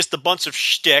and it's just a bunch of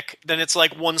shtick, then it's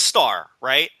like 1 star,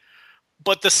 right?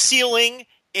 But the ceiling,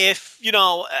 if,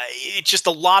 it's just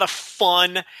a lot of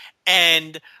fun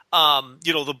and,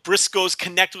 the Briscoes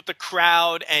connect with the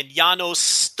crowd and Yano's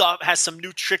stuff has some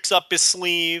new tricks up his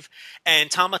sleeve and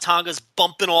Tama Tonga's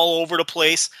bumping all over the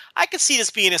place, I could see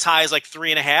this being as high as like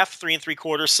 3.5, 3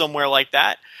 3/4, somewhere like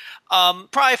that.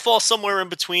 Probably fall somewhere in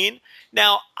between.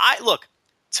 Now,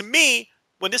 to me,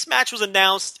 when this match was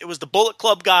announced, it was the Bullet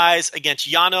Club guys against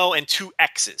Yano and 2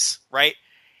 X's, right?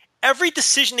 Every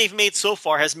decision they've made so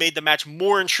far has made the match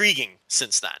more intriguing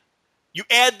since then. You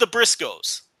add the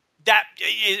Briscoes. That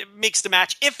it makes the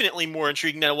match infinitely more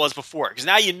intriguing than it was before. Because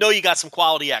now you got some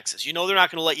quality X's. They're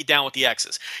not going to let you down with the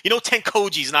X's.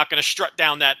 Tenkoji's not going to strut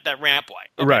down that rampway.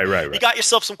 Okay? Right. You got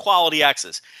yourself some quality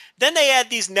X's. Then they add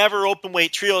these never open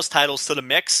weight trios titles to the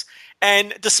mix.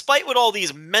 And despite what all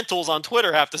these mentals on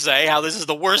Twitter have to say, how this is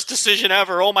the worst decision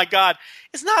ever, oh my God,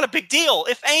 it's not a big deal.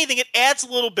 If anything, it adds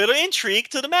a little bit of intrigue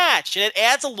to the match. And it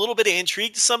adds a little bit of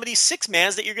intrigue to some of these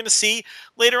 6-mans that you're going to see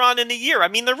later on in the year. I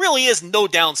mean, there really is no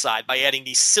downside by adding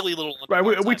these silly little... Right,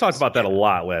 we talked about that a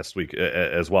lot last week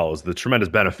as well, as the tremendous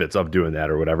benefits of doing that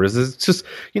or whatever. It's just,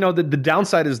 the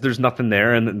downside is there's nothing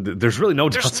there, and there's really no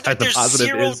downside. There's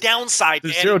zero downside.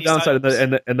 There's zero downside,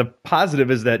 and the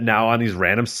positive is that now on these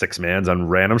random 6-mans, on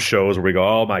random shows where we go,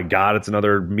 oh my God, it's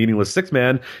another meaningless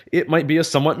 6-man, it might be a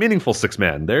somewhat meaningful 6-man.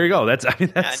 There you go. That's now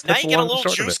you get a little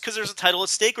juice because there's a title at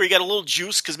stake, or you get a little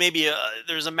juice because maybe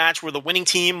there's a match where the winning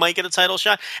team might get a title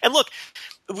shot. And look,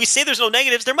 we say there's no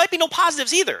negatives. There might be no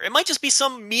positives either. It might just be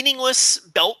some meaningless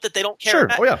belt that they don't care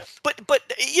about. Oh yeah. But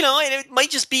it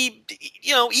might just be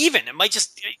even. It might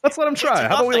just let's let them try.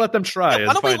 How about we let them try? Yeah,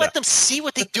 why don't we let them see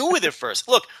what they do with it first?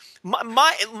 Look.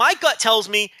 My gut tells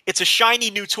me it's a shiny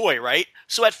new toy, right?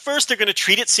 So at first they're going to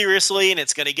treat it seriously and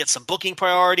it's going to get some booking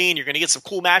priority and you're going to get some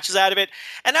cool matches out of it.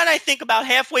 And then I think about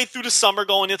halfway through the summer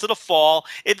going into the fall,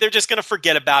 they're just going to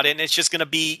forget about it and it's just going to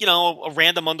be, a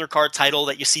random undercard title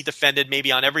that you see defended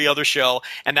maybe on every other show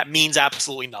and that means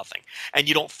absolutely nothing. And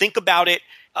you don't think about it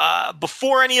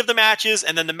before any of the matches,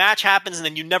 and then the match happens, and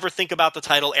then you never think about the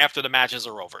title after the matches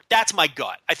are over. That's my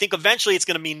gut. I think eventually it's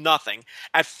going to mean nothing.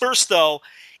 At first, though,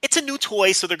 it's a new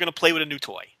toy, so they're going to play with a new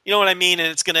toy. You know what I mean?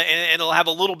 And it'll have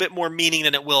a little bit more meaning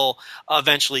than it will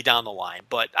eventually down the line.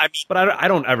 But I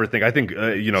don't ever think. I think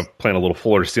playing a little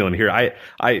floor to ceiling here.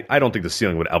 I don't think the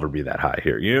ceiling would ever be that high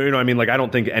here. You know what I mean? Like I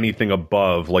don't think anything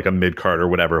above like a mid card or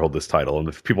whatever hold this title. And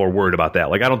if people are worried about that,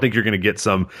 like I don't think you're going to get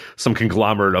some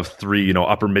conglomerate of 3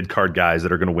 upper mid card guys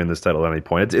that are going to win this title at any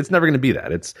point. It's never going to be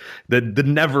that. It's the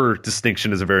never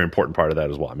distinction is a very important part of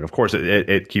that as well. I mean, of course,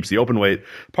 it keeps the open weight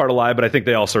part alive, but I think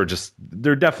they also are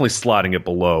they're definitely slotting it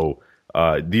below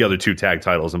the other 2 tag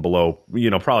titles and below,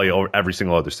 probably every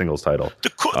single other singles title. The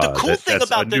cool thing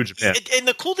about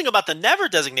the cool thing about the never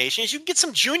designation is you can get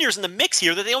some juniors in the mix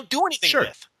here that they don't do anything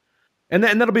with. And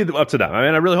that'll be up to them. I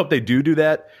mean, I really hope they do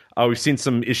that. We've seen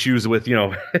some issues with,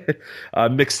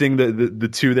 mixing the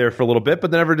two there for a little bit,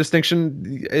 but the never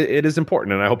distinction, it is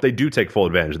important. And I hope they do take full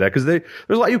advantage of that, because there's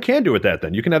a lot you can do with that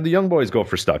then. You can have the young boys go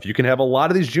for stuff. You can have a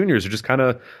lot of these juniors who just kind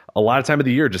of a lot of time of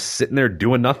the year just sitting there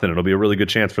doing nothing. It'll be a really good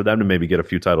chance for them to maybe get a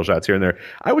few title shots here and there.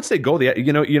 I would say go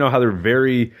you know how they're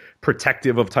very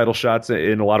protective of title shots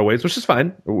in a lot of ways, which is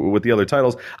fine with the other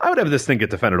titles. I would have this thing get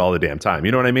defended all the damn time.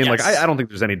 You know what I mean? Yes. Like, I don't think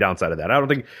there's any downside of that. I don't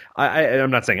think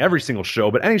I'm not saying every single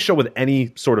show, but any show with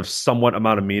any sort of somewhat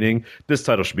amount of meaning, this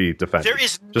title should be defended. There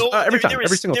is every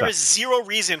single time. There is zero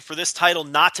reason for this title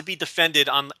not to be defended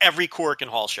on every Korakuen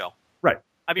Hall show. Right.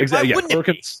 I mean, exactly. why wouldn't it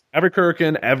be? Every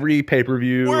Korakuen, every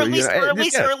pay-per-view, or at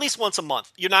least once a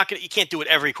month. You can't do it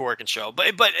every Korakuen show, but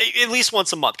at least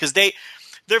once a month, because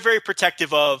they're very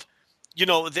protective of.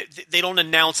 They don't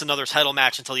announce another title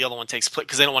match until the other one takes place,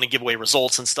 because they don't want to give away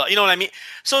results and stuff. You know what I mean?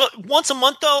 So once a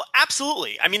month, though,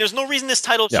 absolutely. I mean, there's no reason this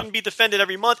title shouldn't be defended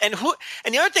every month. And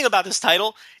the other thing about this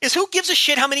title is, who gives a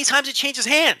shit how many times it changes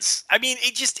hands? I mean,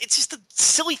 it's just a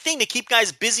silly thing to keep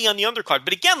guys busy on the undercard.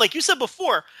 But again, like you said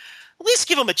before, at least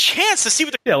give them a chance to see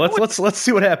what they're doing. Let's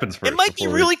see what happens first. It might be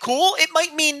really cool. It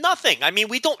might mean nothing. I mean,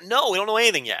 we don't know. We don't know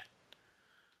anything yet.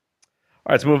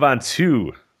 All right, let's move on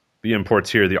to the imports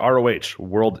here. The ROH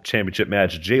World Championship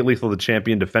match. Jay Lethal, the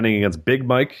champion, defending against Big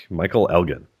Mike, Michael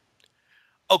Elgin.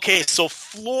 Okay, so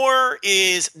floor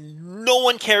is no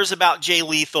one cares about Jay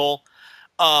Lethal.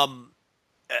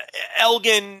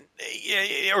 Elgin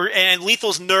and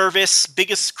Lethal's nervous.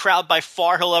 Biggest crowd by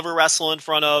far he'll ever wrestle in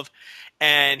front of.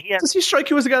 And does he strike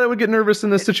you as a guy that would get nervous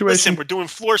in this situation? Listen, we're doing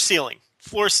floor ceiling.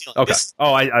 Okay.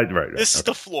 Right. This is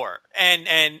the floor,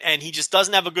 and he just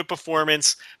doesn't have a good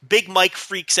performance. Big Mike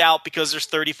freaks out because there's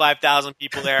 35,000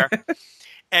 people there,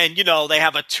 and they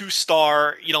have a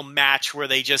 2-star match where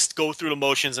they just go through the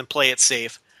motions and play it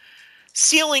safe.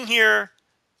 Ceiling here,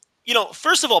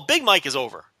 first of all, Big Mike is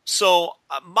over. So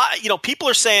people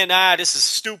are saying, this is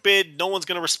stupid. No one's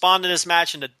going to respond to this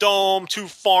match in the Dome. 2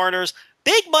 foreigners.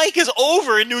 Big Mike is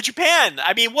over in New Japan.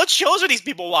 I mean, what shows are these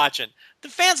people watching? The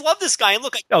fans love this guy. And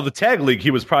look, the tag league, he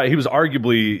was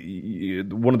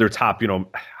arguably one of their top,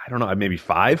 I don't know, maybe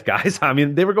 5 guys. I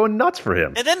mean, they were going nuts for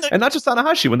him. And not just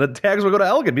Tanahashi. When the tags would go to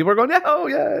Elgin, people were going, yeah.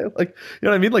 Like, you know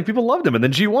what I mean? Like, people loved him. And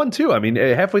then G1 too. I mean,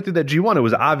 halfway through that G1, it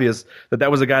was obvious that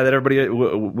was a guy that everybody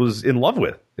was in love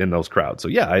with in those crowds. So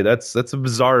yeah, that's a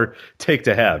bizarre take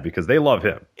to have, because they love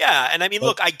him. Yeah. And I mean,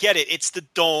 look, I get it. It's the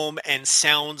Dome, and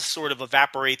sound sort of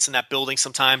evaporates in that building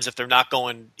sometimes if they're not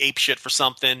going apeshit for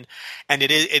something. And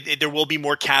there will be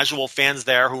more casual fans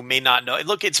there who may not know.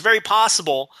 Look, it's very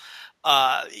possible.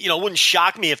 It wouldn't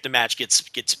shock me if the match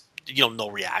gets no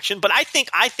reaction. But I think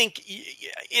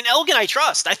in Elgin, I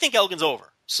trust. I think Elgin's over.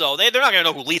 So they're not going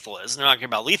to know who Lethal is. They're not going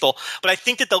to about Lethal. But I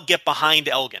think that they'll get behind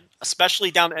Elgin,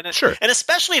 especially and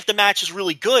especially if the match is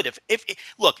really good.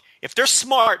 If they're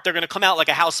smart, they're going to come out like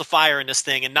a house of fire in this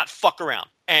thing and not fuck around.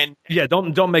 And yeah,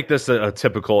 don't make this a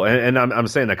typical. And I'm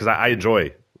saying that because I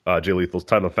enjoy Jay Lethal's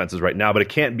title defenses right now, but it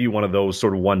can't be one of those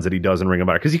sort of ones that he does in Ring of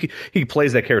Honor, because he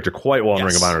plays that character quite well in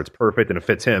Ring of Honor. It's perfect and it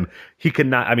fits him. He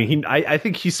cannot. I mean, I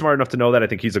think he's smart enough to know that. I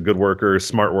think he's a good worker,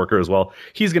 smart worker as well.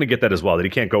 He's going to get that as well. That he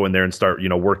can't go in there and start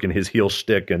working his heel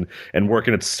shtick and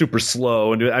working it super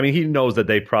slow. And I mean, he knows that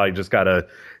they probably just gotta.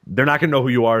 They're not going to know who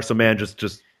you are. So man, just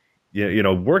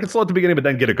work it slow at the beginning, but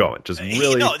then get it going. Just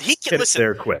really hit it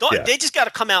there quick. They just got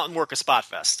to come out and work a spot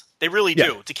fest. They really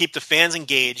do, to keep the fans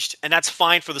engaged, and that's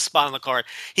fine for the spot on the card.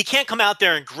 He can't come out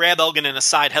there and grab Elgin in a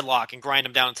side headlock and grind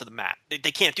him down into the mat.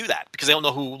 They can't do that because they don't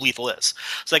know who Lethal is.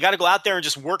 So they got to go out there and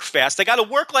just work fast. They got to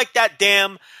work like that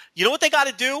damn. You know what they got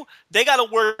to do? They got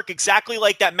to work exactly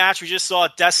like that match we just saw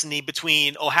at Destiny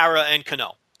between O'Hara and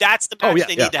Kano. That's the match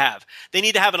they need to have. They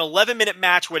need to have an 11-minute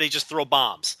match where they just throw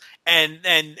bombs, and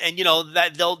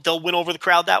that they'll win over the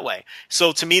crowd that way.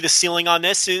 So to me, the ceiling on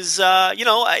this is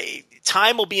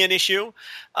time will be an issue.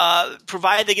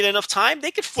 Provided they get enough time, they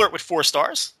could flirt with 4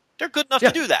 stars. They're good enough to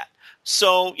do that.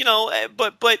 So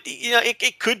but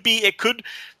it could be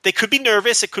they could be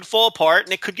nervous. It could fall apart,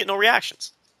 and it could get no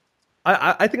reactions.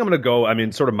 I think I'm going to go. I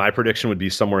mean, sort of my prediction would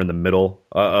be somewhere in the middle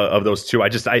of those two.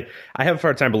 I have a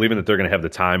hard time believing that they're going to have the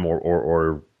time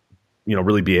or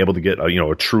really be able to get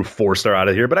a true 4-star out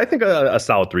of here. But I think a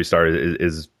solid 3-star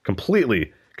is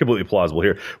completely plausible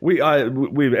here. We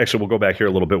actually we'll go back here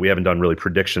a little bit. We haven't done really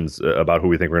predictions about who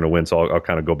we think we're going to win, so I'll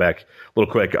kind of go back a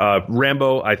little quick.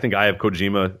 Rambo, I think I have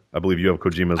Kojima. I believe you have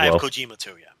Kojima as well. I have Kojima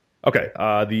too. Yeah. Okay.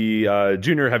 The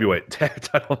junior heavyweight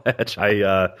title match.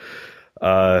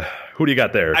 Who do you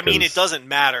got there? I mean, it doesn't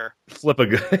matter. Flip a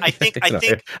good. I think I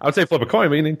would say flip a coin,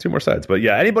 but you need 2 more sides. But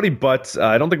yeah, anybody but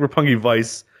I don't think Roppongi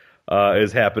Vice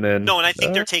is happening. No, and I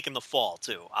think they're taking the fall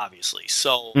too, obviously.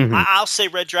 So Mhm. I'll say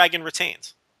Red Dragon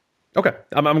retains. Okay,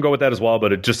 I'm going to go with that as well,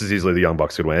 but just as easily the Young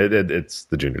Bucks could win. It's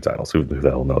the junior titles. Who the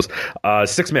hell knows?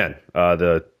 6-man,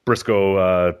 the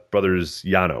Briscoe brothers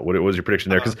Yano. What was your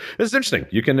prediction there? Because this is interesting.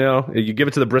 You can you give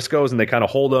it to the Briscoes and they kind of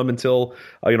hold them until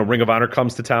Ring of Honor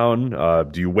comes to town.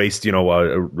 Do you waste the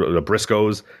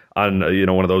Briscoes on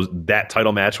one of those that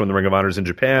title match when the Ring of Honor is in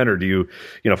Japan, or do you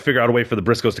figure out a way for the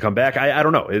Briscoes to come back? I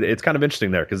don't know. It's kind of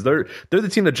interesting there because they're the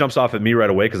team that jumps off at me right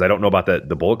away because I don't know about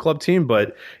the Bullet Club team,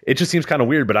 but it just seems kind of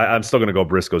weird. But I'm still going to go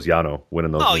Briscoes Yano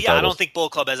winning those. Oh yeah, titles. I don't think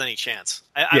Bullet Club has any chance.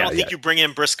 I don't think you bring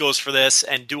in Briscoes for this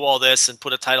and do all this and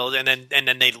put a title and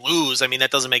then they lose. I mean,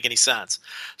 that doesn't make any sense.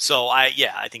 So I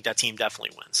think that team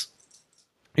definitely wins.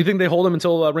 You think they hold them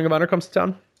until Ring of Honor comes to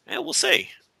town? Yeah, we'll see.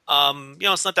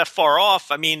 It's not that far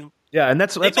off. I mean, yeah, and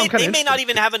that's they may not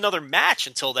even have another match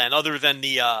until then, other than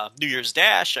the New Year's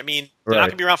Dash. I mean, they're not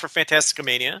going to be around for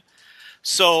Fantasticomania.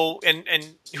 So, and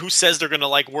who says they're going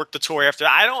to work the tour after?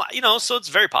 I don't. So it's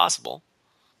very possible.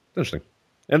 Interesting.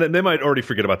 And then they might already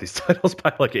forget about these titles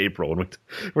by April. When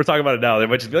we're talking about it now, they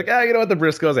might just be like, you know what, the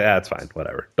Briscoes, it's fine,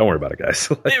 whatever. Don't worry about it, guys.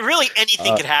 Really,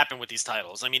 anything could happen with these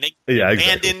titles. I mean, they could be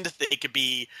abandoned. Exactly. They could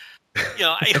be,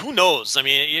 who knows? I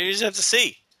mean, you just have to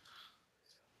see.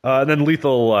 And then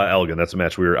Lethal Elgin, that's a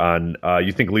match we were on.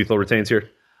 You think Lethal retains here?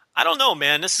 I don't know,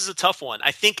 man. This is a tough one.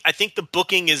 I think the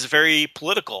booking is very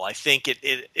political. I think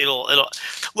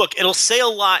it'll say a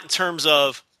lot in terms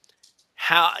of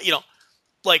how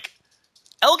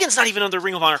Elgin's not even under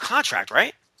Ring of Honor contract,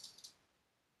 right?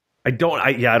 I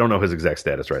don't know his exact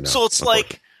status right now. So it's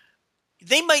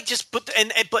they might just put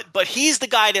but he's the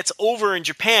guy that's over in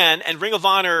Japan, and Ring of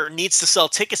Honor needs to sell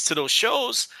tickets to those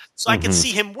shows. So I can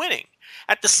see him winning.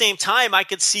 At the same time, I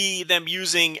could see them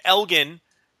using Elgin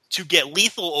to get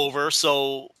Lethal over,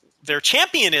 so their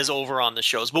champion is over on the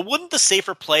shows. But wouldn't the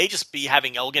safer play just be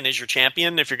having Elgin as your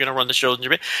champion if you're going to run the shows in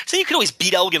Japan? So you could always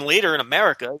beat Elgin later in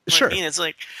America. You know sure. What I mean? It's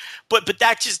but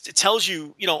that just tells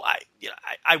you,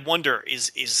 I wonder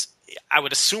is I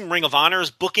would assume Ring of Honor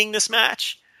is booking this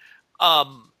match.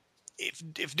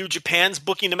 If New Japan's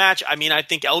booking the match, I mean, I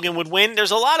think Elgin would win. There's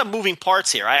a lot of moving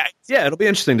parts here. Yeah, it'll be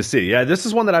interesting to see. Yeah, this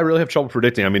is one that I really have trouble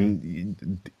predicting. I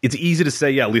mean, it's easy to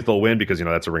say, Lethal will win because,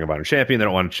 that's a Ring of Honor champion. They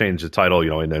don't want to change the title,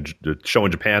 in a show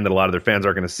in Japan that a lot of their fans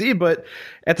aren't going to see. But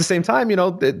at the same time,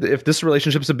 if this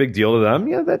relationship's a big deal to them,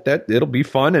 that it'll be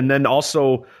fun. And then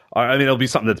also, it'll be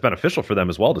something that's beneficial for them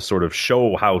as well to sort of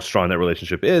show how strong that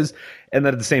relationship is. And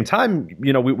then at the same time,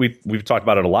 we've talked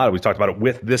about it a lot. We've talked about it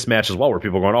with this match as well, where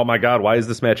people are going, oh my God, why is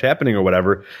this match happening or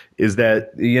whatever, is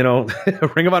that,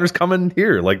 Ring of Honor's coming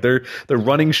here. They're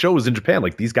running shows in Japan.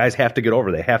 These guys have to get over.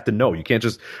 They have to know. You can't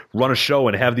just run a show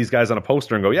and have these guys on a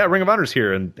poster and go, yeah, Ring of Honor's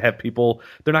here, and have people,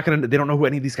 they don't know who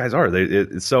any of these guys are.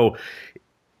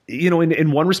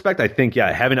 In one respect, I think,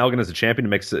 having Elgin as a champion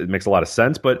makes a lot of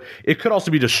sense, but it could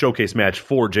also be just a showcase match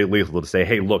for Jay Lethal to say,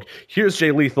 hey, look, here's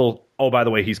Jay Lethal. Oh, by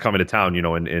the way, he's coming to town,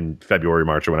 in February,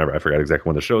 March, or whenever. I forgot exactly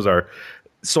when the shows are.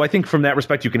 So I think from that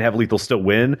respect, you can have Lethal still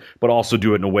win, but also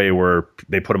do it in a way where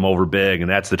they put him over big, and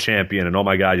that's the champion, and oh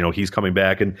my God, he's coming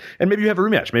back, and maybe you have a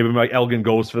rematch. Maybe Elgin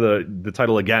goes for the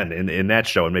title again in that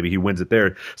show, and maybe he wins it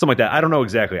there, something like that. I don't know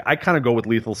exactly. I kind of go with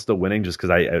Lethal still winning just because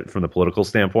from the political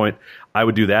standpoint, I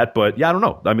would do that. But I don't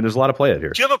know. I mean, there's a lot of play out here.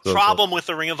 Do you have a problem with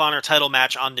the Ring of Honor title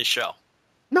match on this show?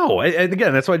 No, and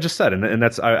again, that's what I just said, and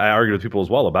that's I argued with people as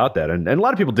well about that, and a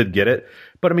lot of people did get it,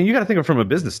 but I mean, you got to think of it from a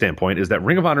business standpoint, is that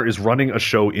Ring of Honor is running a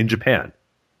show in Japan.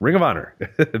 Ring of Honor,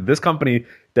 this company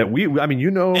that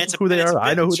who they are,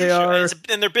 I know who they are,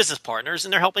 and they're business partners,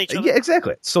 and they're helping each other. Yeah,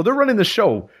 exactly. So they're running the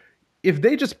show. If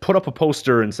they just put up a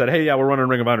poster and said, hey, we're running a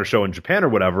Ring of Honor show in Japan or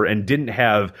whatever, and didn't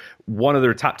have one of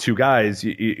their top two guys,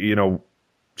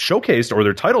 showcased or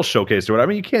their title showcased or whatever. I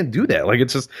mean, you can't do that.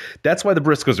 It's just, that's why the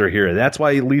Briscoes are here. That's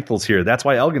why Lethal's here. That's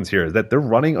why Elgin's here, is that they're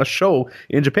running a show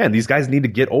in Japan. These guys need to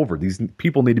get over. These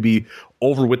people need to be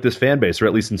over with this fan base, or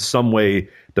at least in some way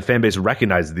the fan base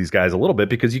recognizes these guys a little bit,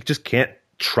 because you just can't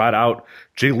trot out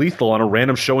Jay Lethal on a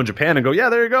random show in Japan and go, yeah,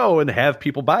 there you go, and have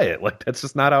people buy it. That's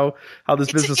just not how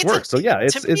this business works. So yeah,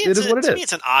 it is what it is. To me,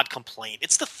 it's an odd complaint.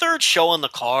 It's the third show on the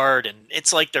card, and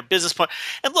it's their business part.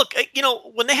 And look,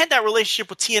 when they had that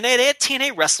relationship with TNA, they had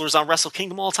TNA wrestlers on Wrestle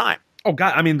Kingdom all the time. Oh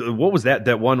God, I mean, what was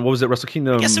that one? What was it, Wrestle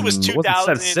Kingdom? I guess it was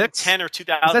 2010 or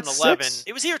 2011.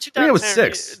 It was either 2010. It was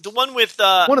 6. The one with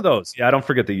one of those. Yeah, I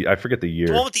forget the year.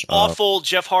 The one with the awful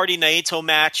Jeff Hardy Naito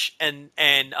match, and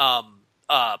half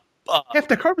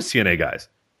the card was TNA guys.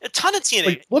 A ton of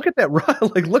TNA. Look at that!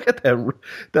 Look at that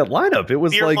lineup. It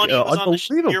was Beer Money was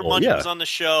unbelievable. Beer Money was on the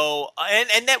show, and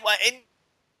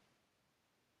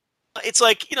it's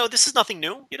like, this is nothing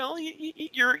new.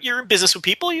 You're in business with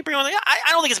people. You bring on. I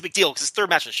don't think it's a big deal because it's third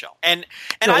match of the show. And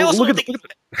I also don't think.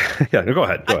 Yeah, go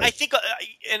ahead. I think,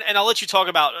 and I'll let you talk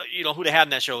about who they had in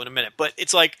that show in a minute. But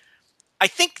it's like, I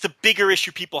think the bigger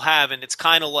issue people have, and it's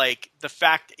kind of like the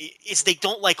fact is they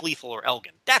don't like Lethal or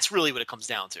Elgin. That's really what it comes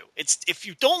down to. It's if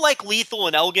you don't like Lethal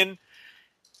and Elgin,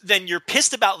 then you're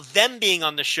pissed about them being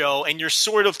on the show, and you're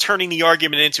sort of turning the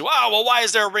argument into, why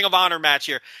is there a Ring of Honor match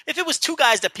here? If it was two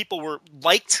guys that people were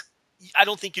liked, I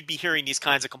don't think you'd be hearing these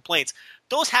kinds of complaints.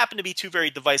 Those happen to be two very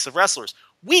divisive wrestlers.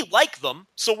 We like them,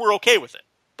 so we're okay with it.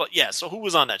 But yeah, so who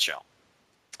was on that show?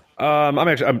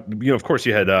 Of course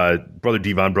you had Brother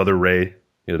Devon, Brother Ray.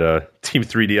 You had Team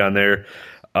 3D on there.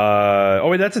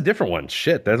 Wait, that's a different one.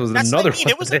 Shit, that was another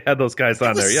one. They had those guys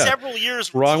on there. Yeah, several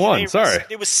years. Wrong TNA one. Sorry.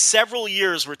 It was several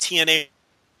years where TNA.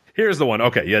 Here's the one.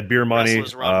 Okay, you had Beer Money.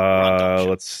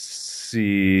 Let's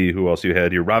see who else you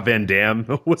had here. Rob Van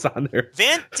Dam was on there.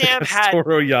 Van Dam had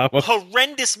a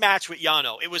horrendous match with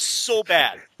Yano. It was so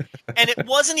bad, and it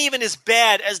wasn't even as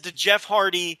bad as the Jeff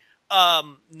Hardy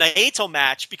Naito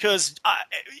match because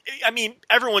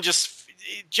everyone just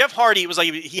Jeff Hardy was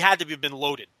like he had to have been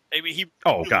loaded. He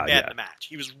was bad in the match.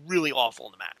 He was really awful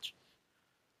in the match.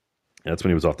 That's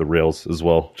when he was off the rails as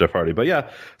well, Jeff Hardy. But yeah,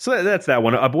 so that's that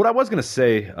one. But what I was going to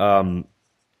say, to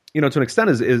an extent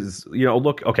is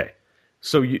look, okay,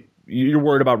 so you're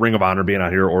worried about Ring of Honor being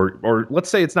out here, or let's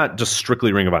say it's not just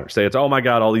strictly Ring of Honor. Say it's, oh my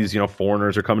God, all these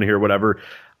foreigners are coming here, whatever.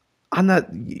 On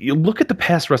that, you look at the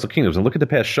past Wrestle Kingdoms and look at the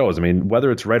past shows. I mean, whether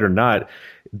it's right or not,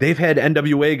 they've had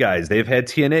NWA guys, they've had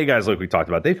TNA guys, like we talked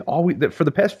about. They've always, for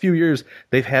the past few years,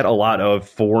 they've had a lot of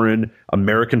foreign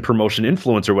American promotion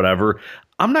influence or whatever.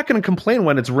 I'm not going to complain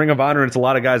when it's Ring of Honor and it's a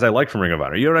lot of guys I like from Ring of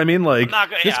Honor. You know what I mean? Like,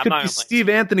 this could be Steve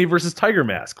Anthony versus Tiger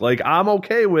Mask. Like, I'm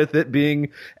okay with it being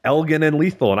Elgin and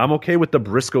Lethal, and I'm okay with the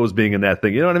Briscoes being in that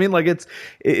thing. You know what I mean? Like,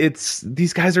 it's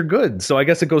these guys are good. So I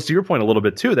guess it goes to your point a little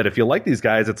bit too, that if you like these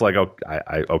guys, it's like,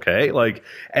 okay, like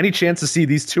any chance to see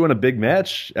these two in a big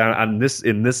match in this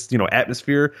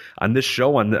atmosphere on this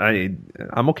show,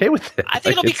 I'm okay with it. I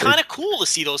think it'll be kind of cool to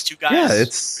see those two guys. Yeah,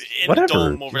 it's in whatever. The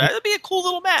dome over there. It'll be a cool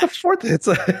little match. It's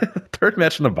a third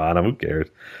match from the bottom. Who cares?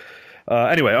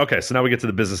 Anyway, okay, so now we get to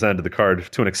the business end of the card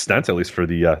to an extent, at least for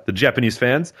the Japanese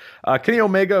fans. Kenny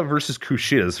Omega versus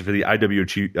Kushida for the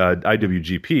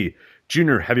IWGP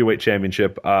Junior Heavyweight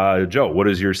Championship. Joe, what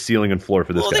is your ceiling and floor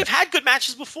for this guy? They've had good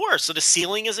matches before, so the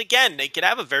ceiling is, again, they could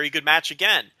have a very good match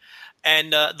again.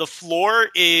 And the floor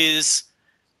is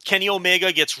Kenny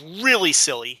Omega gets really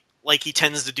silly, like he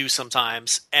tends to do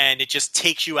sometimes, and it just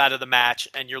takes you out of the match,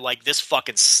 and you're like, this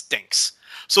fucking stinks.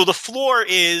 So the floor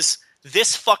is,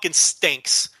 this fucking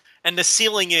stinks, and the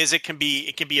ceiling is, it can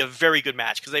be a very good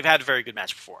match, because they've had a very good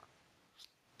match before.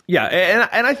 Yeah,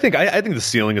 and I think the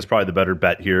ceiling is probably the better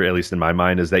bet here, at least in my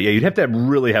mind, is that, you'd have to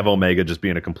really have Omega just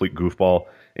being a complete goofball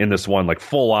in this one, like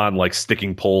full on, like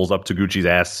sticking poles up Taguchi's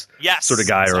ass, sort of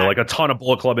guy, exactly. Or like a ton of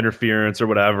Bullet Club interference or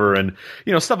whatever, and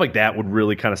stuff like that would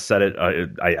really kind of set it,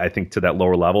 I think, to that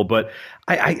lower level. But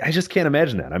I just can't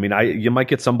imagine that. I mean, you might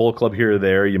get some Bullet Club here or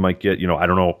there. You might get, I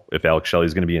don't know if Alex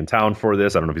Shelley's going to be in town for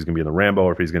this. I don't know if he's going to be in the Rambo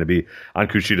or if he's going to be on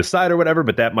Kushida's side or whatever.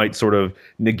 But that might sort of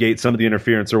negate some of the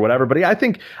interference or whatever. But yeah, I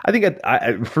think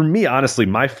for me, honestly,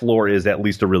 my floor is at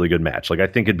least a really good match. Like, I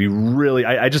think it'd be really.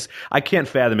 I can't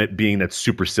fathom it being that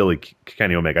super silly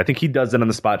Kenny Omega. I think he does it on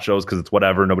the spot shows because it's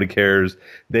whatever. Nobody cares.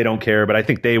 They don't care. But I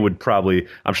think they would probably.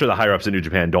 I'm sure the higher ups in New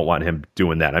Japan don't want him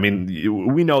doing that. I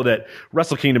mean, we know that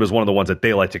Wrestle Kingdom is one of the ones that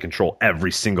they like to control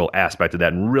every single aspect of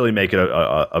that and really make it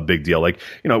a big deal. Like,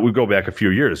 we go back a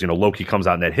few years, Loki comes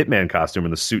out in that Hitman costume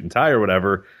and the suit and tie or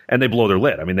whatever, and they blow their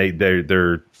lid. I mean,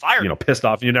 they're fired, pissed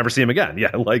off, and you never see him again.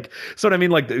 Yeah, like, so what I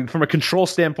mean, like, from a control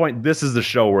standpoint, this is the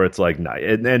show where it's like, nah,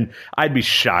 and I'd be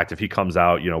shocked if he comes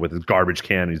out, with his garbage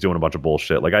can and he's doing a bunch of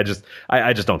bullshit. Like, I just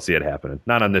don't see it happening.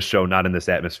 Not on this show, not in this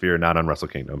atmosphere, not on Wrestle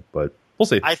Kingdom, but we'll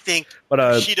see. I think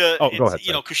Kushida, go ahead,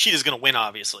 Kushida's going to win,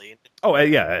 obviously. Oh,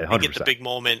 yeah, 100%. They get the big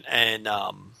moment, and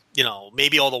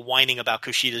maybe all the whining about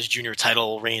Kushida's junior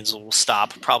title reigns will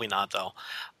stop. Probably not, though.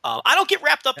 I don't get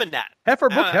wrapped up in that. Half her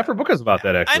book is about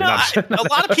that, actually. I know. A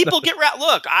lot of people get wrapped.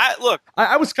 Look.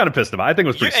 I was kind of pissed about it. I think it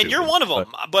was pretty stupid. And you're one of them.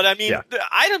 But I mean,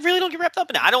 I really don't get wrapped up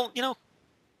in it. I don't,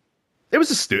 It was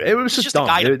just stupid. It was just dumb.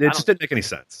 It just didn't make any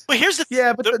sense. But here's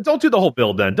the but don't do the whole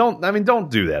build then. Don't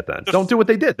do that then. Don't do what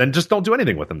they did. Then just don't do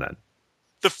anything with them then.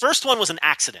 The first one was an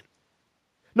accident.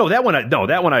 No, that one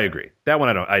I agree. That one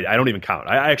I don't even count.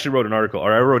 I actually wrote an article,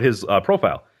 or I wrote his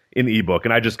profile in the ebook,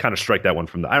 and I just kind of strike that one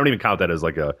from I don't even count that as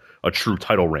like a true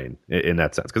title reign in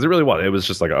that sense, because it really was. It was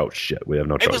just like, oh shit, we have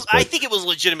no choice. I think it was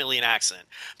legitimately an accident,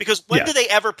 because when did they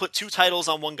ever put two titles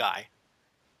on one guy?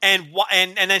 and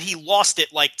then he lost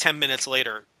it like 10 minutes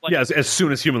later. Like, yeah, as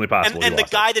soon as humanly possible. And the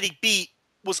guy that he beat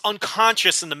was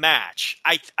unconscious in the match.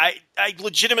 I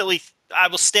legitimately, I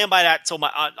will stand by that until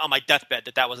on my deathbed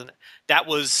that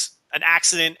was an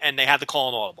accident, and they had to call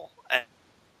an audible.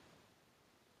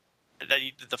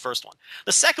 The first one.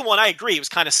 The second one, I agree, it was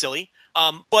kind of silly.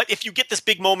 But if you get this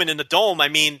big moment in the Dome, I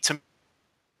mean, to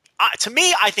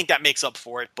me, I think that makes up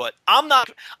for it. But I'm not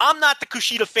the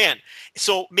Kushida fan,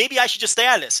 so maybe I should just stay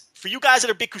out of this. For you guys that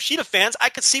are big Kushida fans, I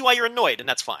could see why you're annoyed, and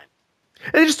that's fine.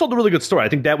 And they just told a really good story. I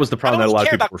think that was the problem that a lot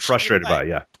of people were frustrated by.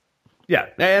 Yeah. Yeah,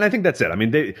 and I think that's it. I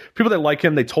mean, people that like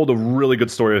him, they told a really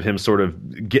good story of him sort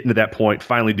of getting to that point,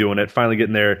 finally doing it, finally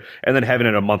getting there, and then having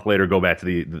it a month later go back to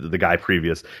the guy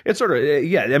previous. It's sort of,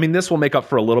 yeah, I mean, this will make up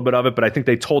for a little bit of it, but I think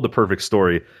they told the perfect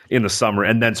story in the summer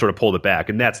and then sort of pulled it back,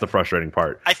 and that's the frustrating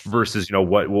part versus,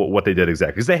 what they did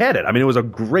exactly. Because they had it. I mean, it was a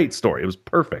great story. It was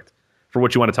perfect for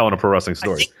what you want to tell in a pro wrestling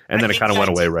story. And then it kind of went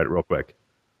away real quick.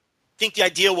 I think the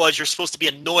idea was you're supposed to be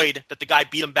annoyed that the guy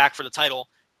beat him back for the title,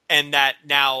 and that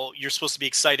now you're supposed to be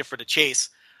excited for the chase.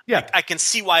 Yeah, I can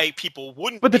see why people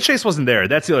wouldn't. But the chase wasn't there.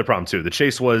 That's the other problem too. The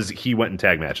chase was he went in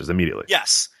tag matches immediately.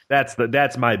 Yes,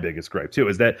 that's my biggest gripe too.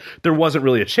 Is that there wasn't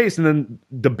really a chase, and then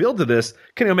the build to this,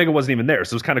 Kenny Omega wasn't even there.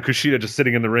 So it was kind of Kushida just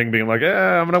sitting in the ring, being like,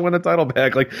 I'm gonna win the title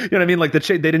back. Like, you know what I mean? Like the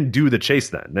chase, they didn't do the chase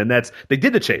then. And they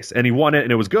did the chase, and he won it,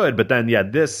 and it was good. But then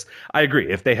this, I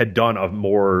agree. If they had done a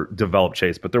more developed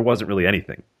chase, but there wasn't really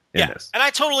anything. And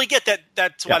I totally get that.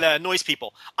 That's why that annoys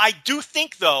people. I do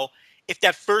think, though, if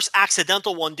that first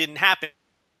accidental one didn't happen,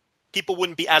 people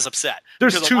wouldn't be as upset.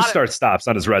 There's 2 start-stops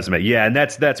on his resume. Yeah, and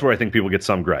that's where I think people get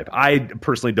some gripe. I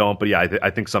personally don't, but yeah, I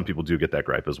think some people do get that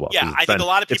gripe as well. Yeah, I think a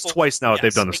lot of people. It's twice now that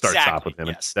they've done the start-stop with him.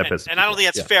 Yes. And I don't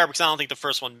think that's fair because I don't think the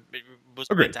first one was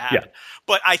meant to happen. Yeah.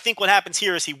 But I think what happens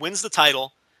here is he wins the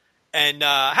title. And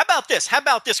how about this?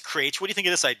 Creech? What do you think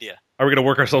of this idea? Are we going to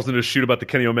work ourselves into a shoot about the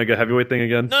Kenny Omega heavyweight thing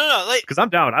again? No. Because I'm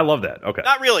down. I love that. Okay.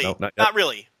 Not really. No, not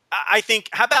really. I think,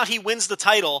 how about he wins the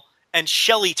title and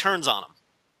Shelley turns on him?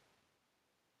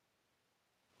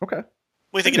 Okay. What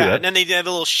do you think of that? And then they have a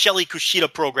little Shelley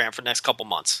Kushida program for the next couple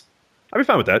months. I'd be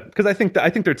fine with that because I think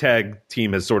their tag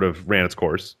team has sort of ran its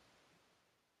course.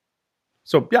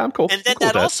 So, yeah, I'm cool. And then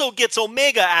that also gets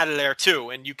Omega out of there,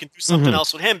 too, and you can do something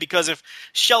else with him, because if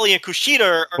Shelley and Kushida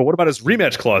are... But what about his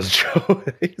rematch clause, Joe?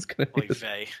 He's gonna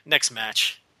next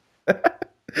match.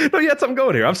 No, you had something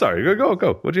going here. I'm sorry. Go.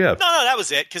 What'd you have? No, that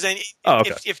was it. Because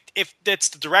if that's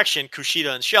the direction,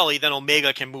 Kushida and Shelley, then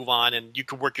Omega can move on, and you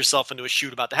can work yourself into a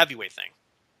shoot about the heavyweight thing.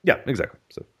 Yeah, exactly.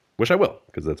 So, which I will,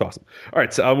 because that's awesome. All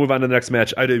right, so I'll move on to the next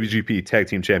match, IWGP Tag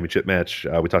Team Championship match.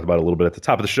 We talked about it a little bit at the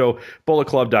top of the show. Bullet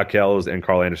Club, Doc Gallows, and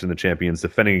Carl Anderson, the champions,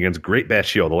 defending against Great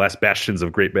Bash Heel, the last bastions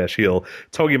of Great Bash Heel,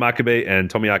 Togi Makabe and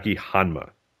Tomoaki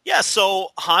Hanma. Yeah, so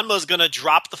Hanma's going to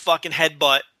drop the fucking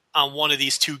headbutt on one of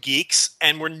these two geeks,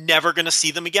 and we're never going to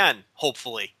see them again,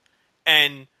 hopefully.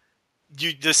 And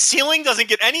the ceiling doesn't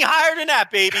get any higher than that,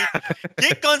 baby.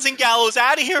 Get Guns and Gallows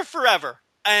out of here forever.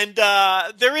 And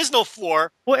there is no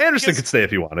floor. Well, Anderson could stay if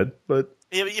he wanted, but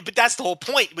that's the whole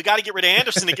point. We got to get rid of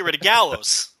Anderson to get rid of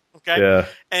Gallows. Okay. Yeah.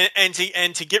 And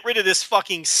to get rid of this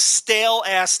fucking stale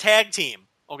ass tag team.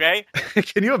 Okay.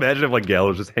 Can you imagine if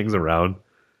Gallows just hangs around?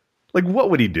 Like,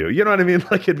 what would he do? You know what I mean?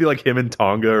 Like, it'd be like him and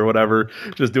Tonga or whatever,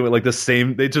 just doing like the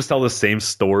same. They just tell the same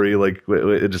story. Like,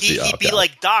 it just he'd be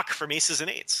like Doc from Aces and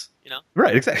Eights. You know.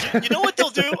 Right. Exactly. You know what they'll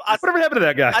do? Whatever happened to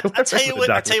that guy? I'll tell you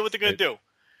what they're going to do.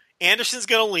 Anderson's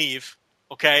going to leave,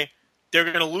 okay? They're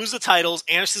going to lose the titles.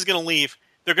 Anderson's going to leave.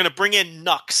 They're going to bring in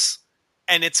Nux,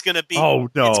 and it's going to be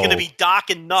It's going to be Doc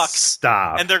and Nux.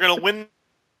 Stop. And they're going to win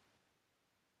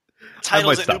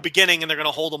titles at New Beginning, and they're going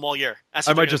to hold them all year. That's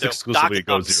what I might just exclusively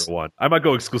go 0-1. I might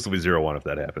go exclusively 0-1 if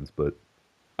that happens, but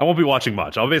I won't be watching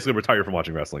much. I'll basically retire from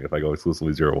watching wrestling if I go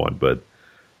exclusively 0-1. But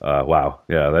wow,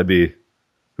 yeah, that'd be.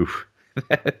 Oof.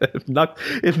 if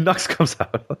Nux comes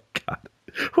out, oh God.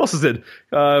 Who else is it?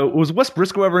 Was Wes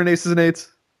Briscoe ever in Aces and Eights?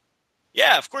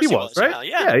 Yeah, of course he was. Right?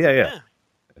 Yeah.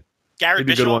 Garrett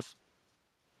Bischoff.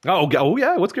 Oh,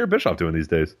 yeah. What's Garrett Bischoff doing these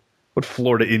days? What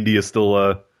Florida India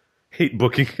still hate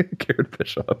booking Garrett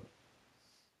Bischoff?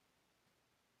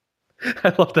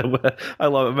 I love that. I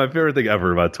love it. My favorite thing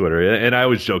ever about Twitter, and I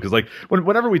always joke, is like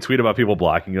whenever we tweet about people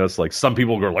blocking us, like some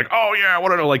people go like, "Oh yeah,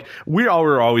 what?" Like we're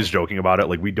always joking about it.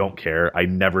 Like we don't care. I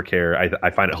never care. I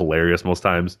find it hilarious most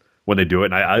times when they do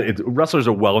it. And wrestlers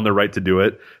are well in their right to do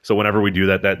it. So whenever we do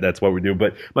that's what we do.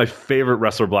 But my favorite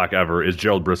wrestler block ever is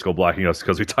Gerald Briscoe blocking us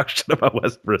because we talk shit about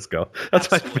Wes Briscoe.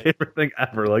 That's Absolutely. My favorite thing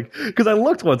ever. Like, because I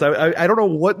looked once, I don't know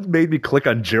what made me click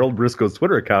on Gerald Briscoe's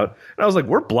Twitter account, and I was like,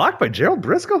 we're blocked by Gerald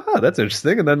Briscoe? Huh, that's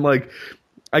interesting. And then like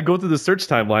I go through the search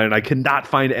timeline and I cannot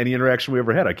find any interaction we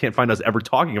ever had. I can't find us ever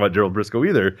talking about Gerald Briscoe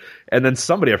either. And then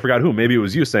somebody, I forgot who, maybe it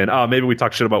was you, saying, "Oh, maybe we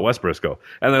talked shit about Wes Briscoe."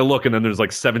 And I look, and then there's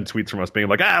like 7 tweets from us being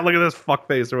like, "Ah, look at this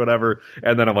fuckface," or whatever.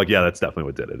 And then I'm like, yeah, that's definitely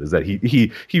what did it. Is that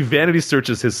he vanity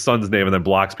searches his son's name and then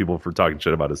blocks people for talking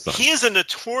shit about his son. He is a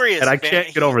notorious, and I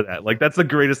can't get over that. Like, that's the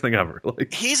greatest thing ever.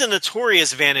 Like, he's a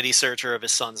notorious vanity searcher of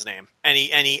his son's name, and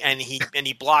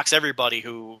he blocks everybody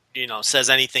who says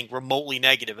anything remotely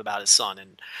negative about his son.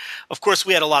 And of course,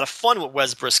 we had a lot of fun with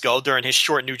Wes Briscoe during his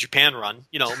short New Japan run.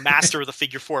 Master of the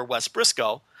figure 4 Wes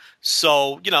Briscoe.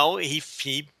 So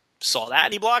he saw that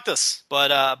and he blocked us.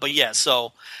 But yeah,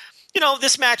 so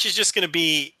this match is just going to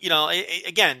be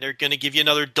again, they're going to give you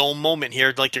another dome moment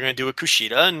here, like they're going to do with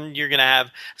Kushida, and there's going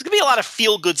to be a lot of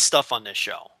feel good stuff on this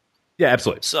show. Yeah,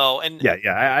 absolutely. So and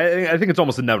I think it's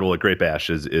almost inevitable that Great Bash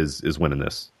is winning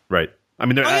this, right? I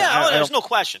mean, there's no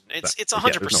question. It's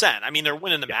 100%. No. I mean, they're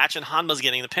winning the match, and Hanma's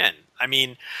getting the pin. I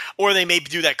mean, or they may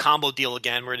do that combo deal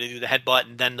again, where they do the headbutt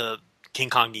and then the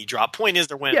King Kong knee drop. Point is,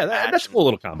 they're winning. Yeah, that's a cool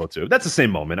little combo too. That's the same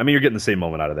moment. I mean, you're getting the same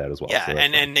moment out of that as well. Yeah, so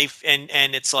and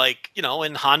it's like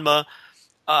and Hanma,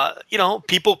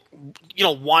 people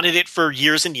wanted it for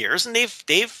years and years, and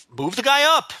they've moved the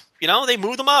guy up. They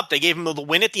moved him up. They gave him the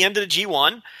win at the end of the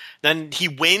G1. Then he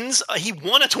wins. He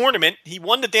won a tournament. He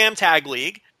won the damn tag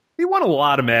league. He won a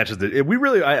lot of matches. We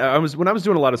really, I was when I was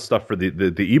doing a lot of stuff for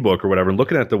the ebook or whatever, and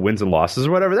looking at the wins and losses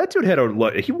or whatever. That dude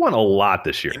he won a lot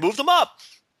this year. He moved them up.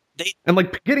 And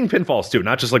like getting pinfalls too,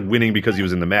 not just like winning because he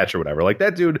was in the match or whatever. Like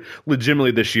that dude,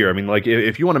 legitimately this year. I mean, like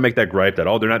if you want to make that gripe that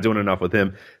they're not doing enough with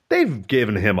him, they've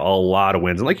given him a lot of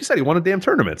wins. And like you said, he won a damn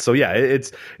tournament. So yeah,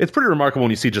 it's pretty remarkable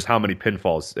when you see just how many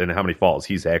pinfalls and how many falls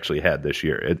he's actually had this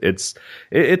year. It's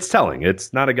telling.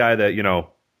 It's not a guy that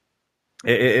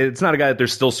It's not a guy that they're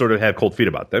still sort of have cold feet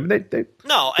about. They moved him,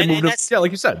 yeah,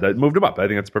 like you said, that moved him up. I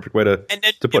think that's a perfect way to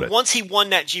put it. Once he won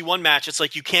that G1 match, it's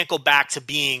like you can't go back to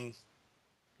being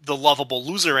the lovable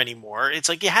loser anymore. It's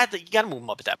like you got to move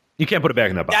him up at that point. You can't put it back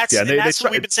in that box. That's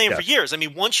what we've been saying for years. I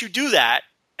mean, once you do that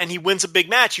and he wins a big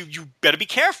match, you better be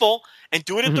careful and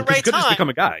do it at the right time. He could just become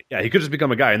a guy. Yeah, he could just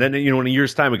become a guy. And then, in a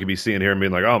year's time, we could be seeing here and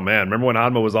being like, oh, man, remember when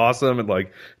Hanma was awesome? And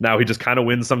like now he just kind of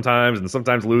wins sometimes and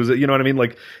sometimes loses. You know what I mean?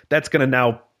 Like that's going to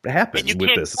now happen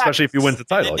with this, especially if he wins the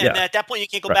title. And at that point, you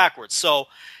can't go backwards. So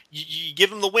you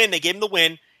give him the win. They gave him the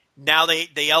win. Now they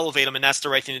elevate him, and that's the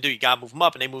right thing to do. You got to move him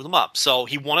up, and they moved him up. So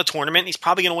he won a tournament, and he's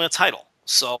probably going to win a title.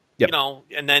 So,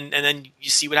 and then you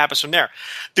see what happens from there.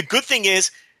 The good thing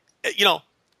is,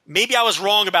 maybe I was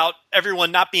wrong about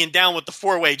everyone not being down with the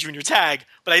 4-way junior tag,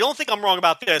 but I don't think I'm wrong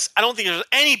about this. I don't think there's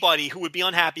anybody who would be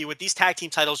unhappy with these tag team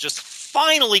titles just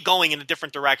finally going in a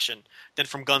different direction than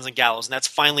from Guns and Gallows, and that's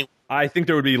finally... I think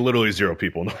there would be literally zero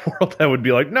people in the world that would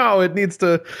be like, no, it needs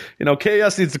to,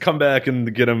 KS needs to come back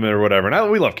and get him or whatever.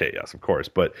 And we love KS, of course.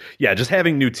 But yeah, just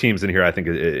having new teams in here, I think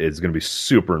is going to be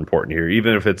super important here.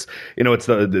 Even if it's, it's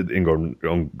the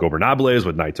Ingobernables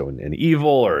with Naito and Evil,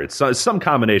 or it's some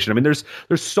combination. I mean, there's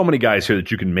so many guys here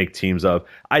that you can make teams of.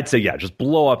 I'd say, yeah, just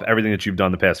blow up everything that you've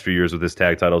done the past few years with this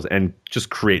tag titles and just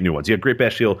create new ones. You have Great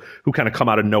Bash Heel who kind of come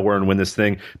out of nowhere and win this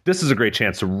thing. This is a great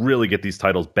chance to really get these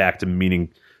titles back to meaning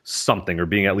something or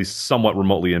being at least somewhat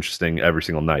remotely interesting every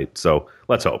single night. So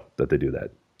let's hope that they do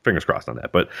that. Fingers crossed on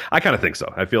that. But I kind of think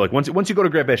so. I feel like once you go to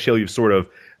Great Bash Hill, you've sort of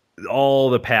all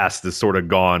the past is sort of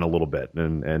gone a little bit,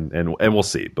 and we'll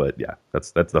see. But yeah,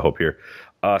 that's the hope here.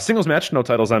 Singles match, no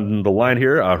titles on the line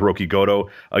here. Hiroki Goto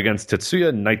against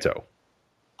Tetsuya Naito.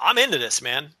 I'm into this,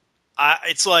 man.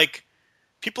 It's like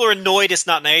people are annoyed it's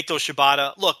not Naito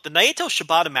Shibata. Look, the Naito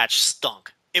Shibata match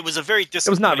stunk. It was a very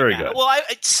disappointing. It was not very good. Well,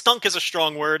 stunk is a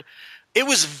strong word. It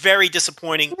was very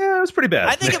disappointing. Yeah, it was pretty bad.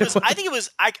 I think it was.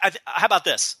 How about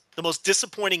this? The most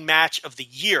disappointing match of the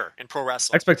year in pro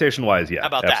wrestling. Expectation-wise, yeah. How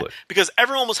about absolutely. that? Because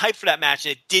everyone was hyped for that match,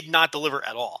 and it did not deliver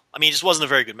at all. I mean, it just wasn't a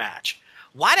very good match.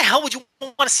 Why the hell would you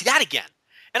want to see that again?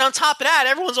 And on top of that,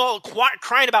 everyone's all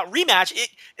crying about rematch.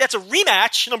 That's a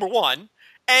rematch, number one,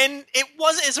 and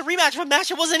it's a rematch of a match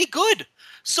that wasn't any good.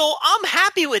 So I'm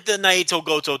happy with the Naito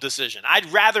Goto decision.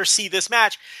 I'd rather see this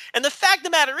match. And the fact of the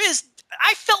matter is,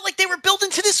 I felt like they were built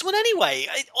into this one anyway.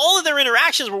 All of their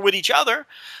interactions were with each other.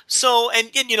 So,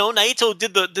 and Naito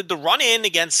did the run in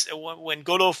against when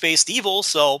Goto faced Evil.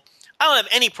 So I don't have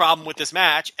any problem with this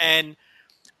match. And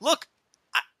look,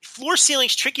 floor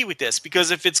ceiling's tricky with this because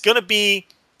if it's going to be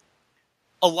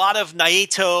a lot of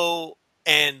Naito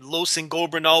and Los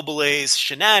Ingobernables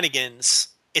shenanigans,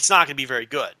 it's not going to be very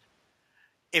good.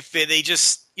 If they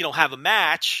just, have a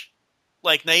match,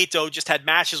 like Naito just had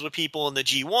matches with people in the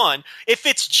G1, if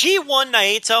it's G1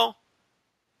 Naito,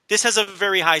 this has a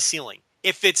very high ceiling.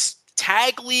 If it's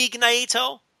Tag League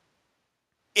Naito,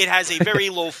 it has a very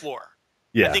low floor.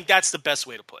 Yeah. I think that's the best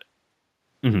way to put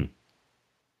it. Mm-hmm.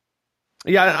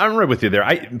 Yeah, I'm right with you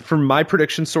there. For my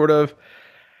prediction, sort of,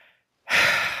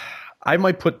 I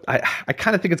might put. I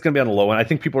kind of think it's going to be on the low end. I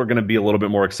think people are going to be a little bit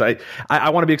more excited.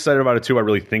 I want to be excited about it too. I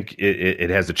really think it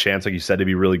has a chance, like you said, to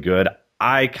be really good.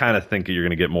 I kind of think you're going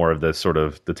to get more of the sort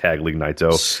of the tag league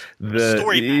Naito,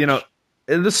 Story match.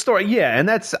 The story, yeah, and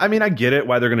that's, I mean, I get it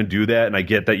why they're going to do that, and I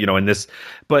get that, in this,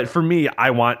 but for me,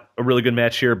 I want a really good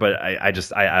match here, but I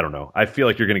don't know. I feel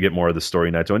like you're going to get more of the story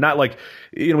Naito, and not like,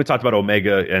 we talked about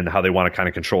Omega and how they want to kind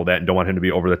of control that and don't want him to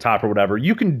be over the top or whatever.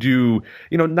 You can do,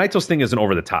 Naito's thing isn't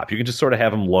over the top. You can just sort of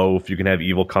have him loaf. You can have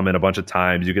Evil come in a bunch of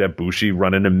times. You could have Bushi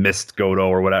run in and mist Goto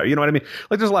or whatever. You know what I mean?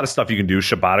 Like, there's a lot of stuff you can do.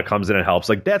 Shibata comes in and helps.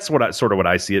 Like, that's what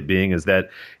I see it being, is that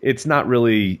it's not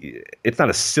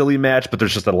a silly match, but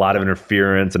there's just a lot of interference,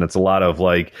 and it's a lot of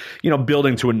like,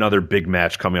 building to another big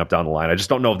match coming up down the line. I just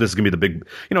don't know if this is going to be the big,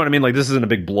 you know what I mean? Like, this isn't a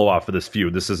big blow off for this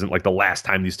feud. This isn't like the last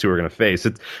time these two are going to face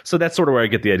it. So that's sort of where I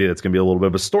get the idea that's going to be a little bit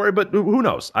of a story, but who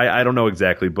knows? I don't know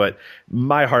exactly, but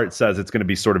my heart says it's going to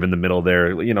be sort of in the middle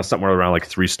there, somewhere around like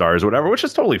 3 stars or whatever, which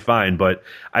is totally fine. But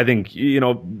I think,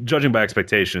 judging by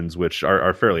expectations, which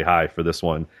are fairly high for this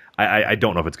one, I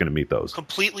don't know if it's going to meet those.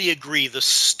 Completely agree. The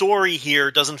story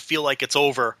here doesn't feel like it's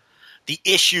over. The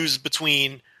issues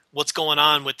between what's going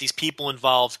on with these people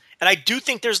involved. And I do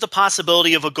think there's the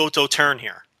possibility of a Goto turn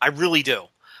here. I really do.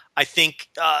 I think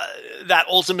that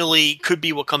ultimately could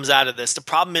be what comes out of this. The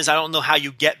problem is I don't know how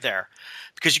you get there,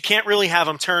 because you can't really have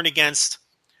him turn against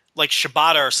like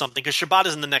Shibata or something, because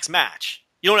Shibata's in the next match.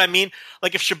 You know what I mean?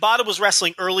 Like, if Shibata was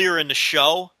wrestling earlier in the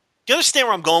show, do you understand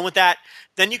where I'm going with that?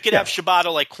 Then you could have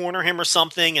Shibata like corner him or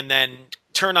something and then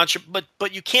turn on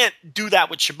but you can't do that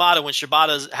with Shibata when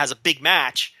Shibata has a big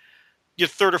match, your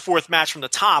third or fourth match from the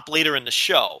top later in the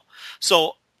show.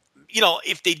 So,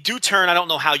 if they do turn, I don't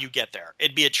know how you get there.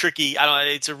 It'd be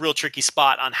it's a real tricky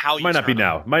spot on how you might not be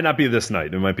now. Might not be this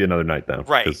night. It might be another night though.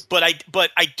 Right. But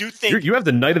I do think you have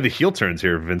the night of the heel turns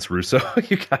here, Vince Russo.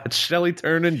 You got Shelley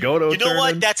turning, Goto. You know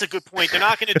what? That's a good point. They're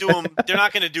not going to do them. They're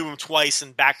not going to do them twice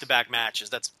in back-to-back matches.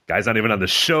 That's guys not even on the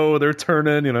show. They're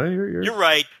turning. You're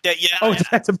right. Oh, it's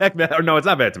back-to-back match. Or no, it's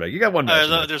not back-to-back. You got one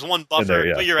match. There's one buffer,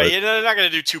 there, but you're right. They're not going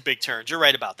to do 2 big turns. You're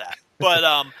right about that. But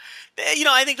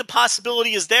I think the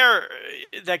possibility is there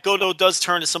that Goto does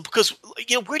turn to some, because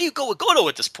where do you go with Goto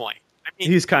at this point? I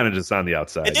mean, he's kind of just on the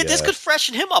outside. And this could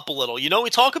freshen him up a little. We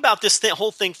talk about this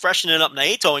whole thing freshening up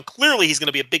Naito, and clearly he's going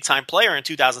to be a big time player in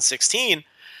 2016.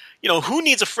 Who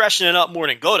needs a freshening up more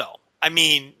than Goto? I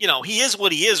mean, he is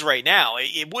what he is right now.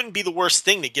 It wouldn't be the worst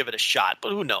thing to give it a shot,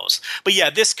 but who knows? But yeah,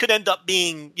 this could end up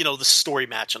being, the story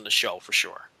match on the show for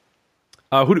sure.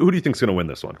 Who do you think's going to win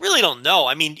this one? Really don't know.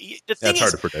 I mean, the thing is,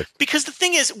 hard to predict. Because the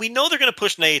thing is, we know they're going to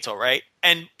push Naito, right?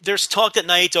 And there's talk that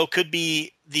Naito could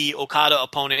be the Okada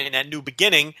opponent in that New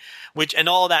Beginning, and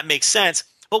all of that makes sense.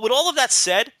 But with all of that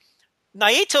said,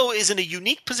 Naito is in a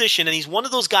unique position, and he's one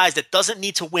of those guys that doesn't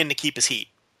need to win to keep his heat.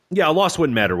 Yeah, a loss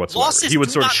wouldn't matter whatsoever. He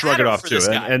would sort of shrug it off too,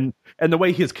 and the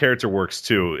way his character works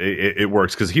too, it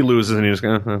works, because he loses and he's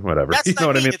just whatever. That's you know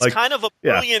what I mean? It's kind of a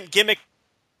brilliant gimmick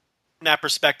from that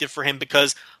perspective for him,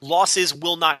 because losses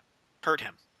will not hurt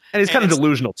him. And he's kind of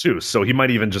delusional too, so he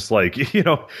might even just like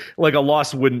a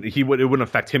loss it wouldn't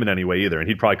affect him in any way either, and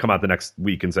he'd probably come out the next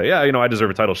week and say, yeah, I deserve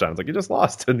a title shot. It's like, you just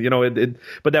lost, and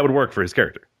but that would work for his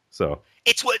character. So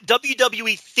it's what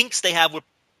WWE thinks they have with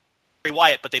Bray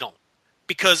Wyatt, but they don't,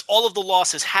 because all of the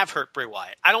losses have hurt Bray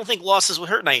Wyatt. I don't think losses would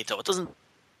hurt Naito. It doesn't,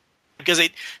 because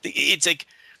it's like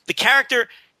the character.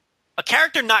 A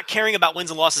character not caring about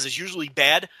wins and losses is usually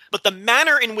bad, but the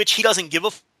manner in which he doesn't give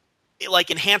it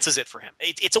enhances it for him.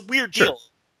 It's a weird deal. Sure.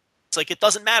 It's like, it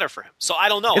doesn't matter for him. So I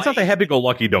don't know. It's not the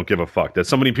happy-go-lucky don't give a fuck that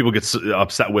so many people get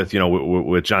upset with,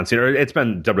 with John Cena. It's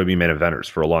been WWE main eventers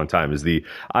for a long time. Is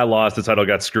I lost, the title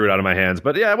got screwed out of my hands,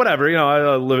 but yeah, whatever.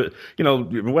 I live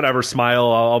it. Whatever. Smile.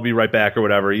 I'll be right back or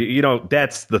whatever.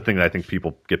 That's the thing that I think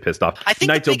people get pissed off. I think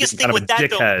Naito, the biggest thing with that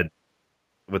dickhead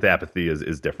with apathy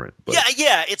is different. But.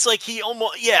 Yeah. It's like he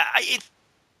almost it's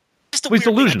just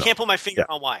a weird thing. I can't put my finger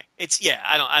on why.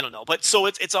 I don't know. But so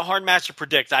it's a hard match to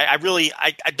predict. I really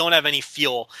don't have any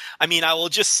feel. I mean, I will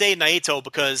just say Naito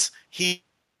because he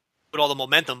with all the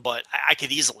momentum, but I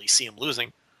could easily see him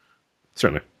losing.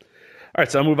 Certainly. All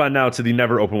right, so I'll move on now to the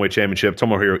Never Openweight Championship.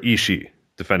 Tomohiro Ishii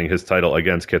defending his title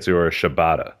against Katsuyori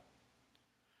Shibata.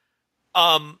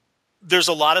 There's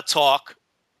a lot of talk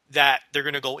that they're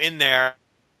going to go in there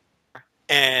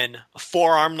and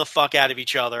forearm the fuck out of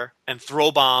each other and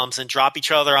throw bombs and drop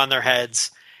each other on their heads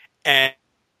and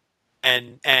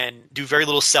do very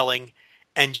little selling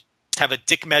and have a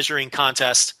dick measuring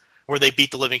contest where they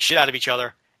beat the living shit out of each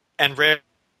other. And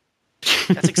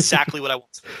That's exactly what I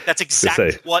want. That's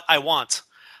exactly what I want.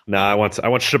 No, I want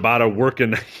Shibata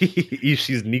working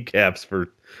Ishii's kneecaps for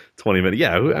 20 minutes.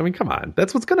 Yeah, I mean, come on.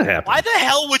 That's what's going to happen. Why the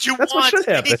hell would you want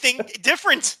anything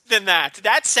different than that?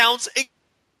 That sounds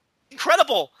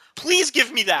incredible. Please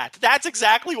give me that. That's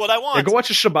exactly what I want. Yeah, go watch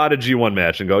a Shibata G1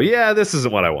 match and go, yeah, this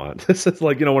isn't what I want. This is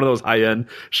like, one of those high-end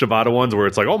Shibata ones where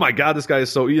it's like, oh my God, this guy is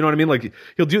so, you know what I mean? Like,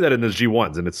 he'll do that in the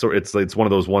G1s, and it's one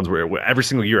of those ones where every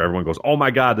single year everyone goes, oh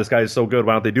my God, this guy is so good.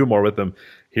 Why don't they do more with him?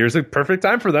 Here's a perfect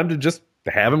time for them to just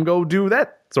have him go do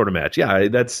that sort of match. Yeah,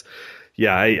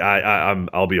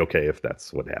 I'll be okay if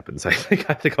that's what happens. I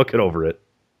think I'll get over it.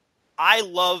 I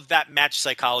love that match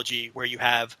psychology where you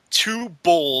have two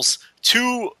bulls,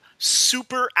 two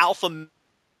super alpha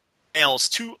males,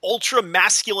 two ultra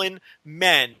masculine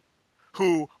men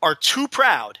who are too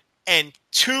proud and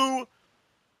too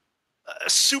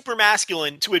super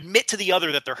masculine to admit to the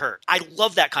other that they're hurt. I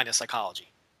love that kind of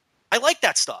psychology. I like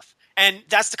that stuff. And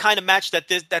that's the kind of match that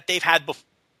they've had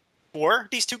before,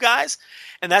 these two guys.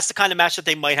 And that's the kind of match that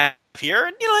they might have here.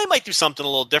 And, they might do something a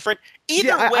little different.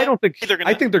 Either way, I don't think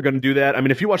I think they're going to do that. I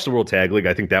mean, if you watch the World Tag League,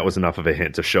 I think that was enough of a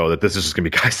hint to show that this is just going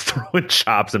to be guys throwing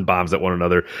chops and bombs at one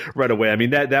another right away. I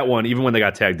mean, that one, even when they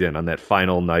got tagged in on that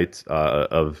final night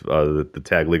of the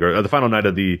Tag League, or the final night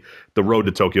of the road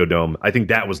to Tokyo Dome, I think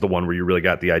that was the one where you really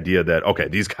got the idea that, okay,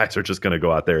 these guys are just going to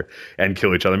go out there and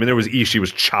kill each other. I mean, there was Ishii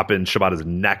was chopping Shibata's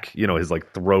neck, his like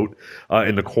throat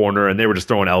in the corner, and they were just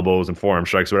throwing elbows and forearm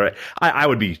strikes. Whatever. I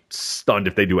would be stunned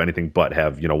if they do anything but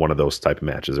have one of those type of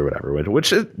matches or whatever.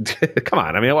 Which is, come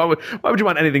on. I mean, why would you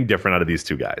want anything different out of these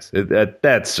two guys?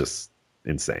 That's just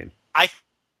insane. I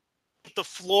think the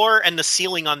floor and the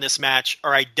ceiling on this match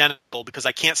are identical because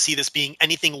I can't see this being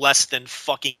anything less than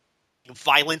fucking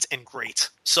violent and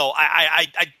great. So I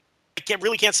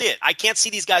really can't see it. I can't see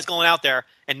these guys going out there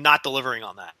and not delivering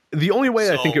on that. The only way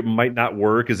I think it might not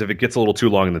work is if it gets a little too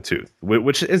long in the tooth,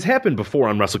 which has happened before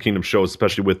on Wrestle Kingdom shows,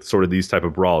 especially with sort of these type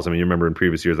of brawls. I mean, you remember in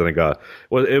previous years, I think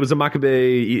it was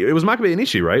Makabe and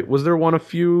Ishii, right? Was there one a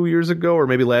few years ago or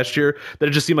maybe last year that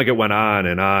it just seemed like it went on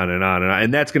and on and on and on?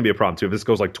 And that's going to be a problem too. If this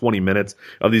goes like 20 minutes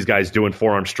of these guys doing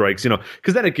forearm strikes,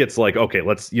 because then it gets like, okay,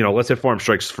 let's hit forearm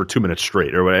strikes for 2 minutes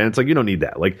straight or whatever. And it's like, you don't need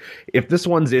that. Like if this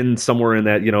one's in somewhere in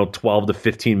that, 12 to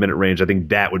 15 minute range, I think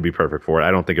that would be perfect for it.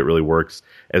 I don't think it really works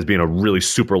as being a really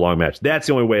super long match. That's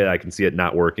the only way that I can see it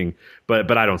not working.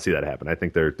 But I don't see that happen. I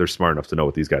think they're smart enough to know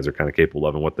what these guys are kind of capable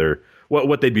of and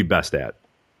what they'd be best at.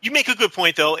 You make a good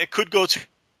point though. It could go too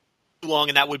long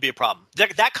and that would be a problem.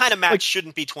 That kind of match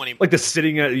shouldn't be 20 minutes. Like the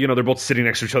sitting, they're both sitting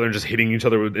next to each other and just hitting each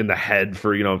other in the head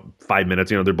for 5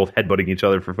 minutes. They're both headbutting each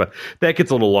other for 5. That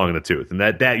gets a little long in the tooth, and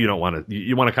that you don't want to.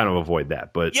 You want to kind of avoid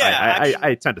that. But yeah,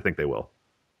 I tend to think they will.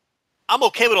 I'm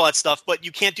okay with all that stuff, but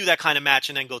you can't do that kind of match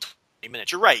and then go 20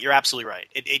 minutes. You're right. You're absolutely right.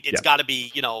 It's got to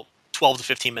be 12 to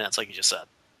 15 minutes, like you just said.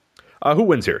 Who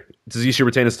wins here? Does Ishii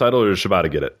retain his title, or does Shibata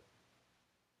get it?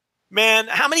 Man,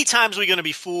 how many times are we going to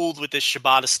be fooled with this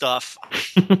Shibata stuff?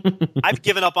 I've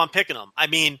given up on picking him. I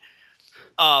mean,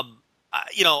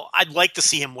 I'd like to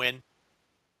see him win,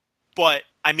 but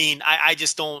I mean, I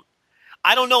just don't.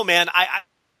 I don't know, man.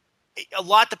 A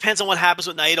lot depends on what happens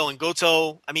with Naito and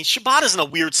Goto. I mean, Shibata's in a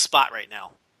weird spot right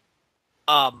now.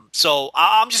 So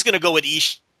I'm just going to go with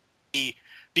Ishii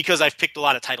because I've picked a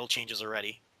lot of title changes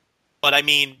already. But I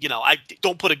mean, I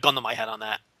don't put a gun to my head on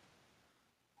that.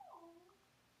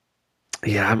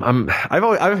 Yeah,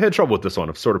 I've had trouble with this one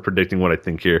of sort of predicting what I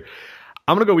think here.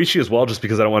 I'm going to go Ishii as well, just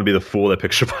because I don't want to be the fool that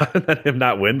picks Shibata and let him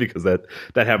not win, because that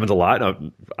happens a lot.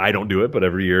 I don't do it, but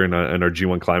every year in our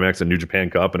G1 Climax and New Japan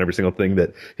Cup and every single thing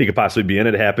that he could possibly be in,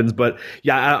 it happens. But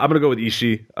yeah, I'm going to go with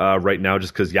Ishii right now,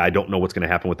 just because I don't know what's going to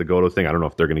happen with the Goto thing. I don't know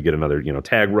if they're going to get another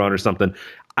tag run or something.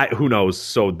 Who knows?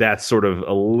 So that's sort of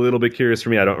a little bit curious for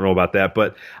me. I don't know about that,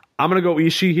 but I'm going to go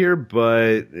Ishii here,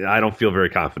 but I don't feel very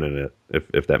confident in it,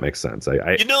 if that makes sense.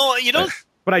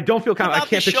 But I don't feel confident. I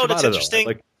can't pick Shibata,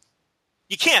 though.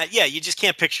 You can't. Yeah, you just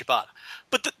can't pick Shibata.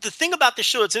 But the thing about this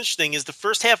show that's interesting is the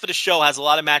first half of the show has a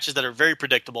lot of matches that are very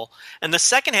predictable, and the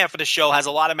second half of the show has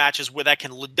a lot of matches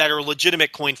that are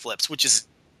legitimate coin flips, which is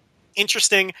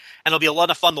interesting, and it'll be a lot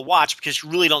of fun to watch because you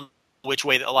really don't know which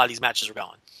way a lot of these matches are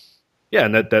going. Yeah,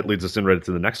 and that leads us in right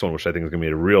to the next one, which I think is going to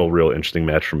be a real interesting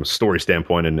match from a story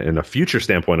standpoint and a future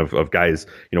standpoint of guys,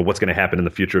 what's going to happen in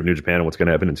the future of New Japan and what's going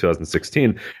to happen in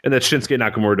 2016. And that's Shinsuke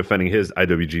Nakamura defending his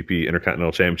IWGP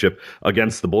Intercontinental Championship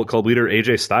against the Bullet Club leader,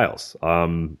 AJ Styles.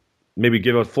 Maybe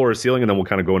give a floor or ceiling, and then we'll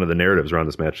kind of go into the narratives around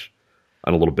this match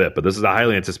in a little bit. But this is a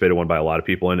highly anticipated one by a lot of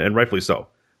people, and rightfully so.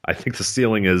 I think the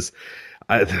ceiling is,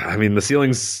 the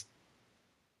ceiling's,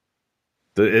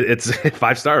 it's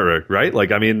 5-star, right?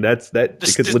 Like, I mean, it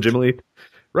could legitimately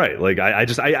Right. Like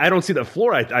I don't see the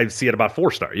floor. I see it about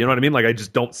 4-star. You know what I mean? Like I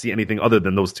just don't see anything other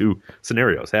than those two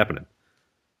scenarios happening.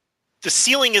 The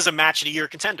ceiling is a match of the year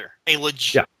contender, a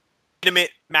legitimate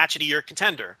match of the year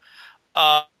contender.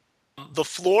 The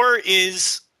floor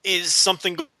is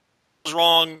something goes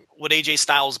wrong with AJ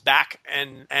Styles back,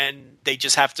 and they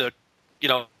just have to,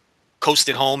 coast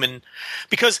it home. And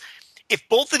because if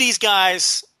both of these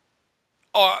guys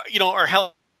are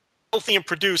healthy and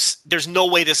produce, there's no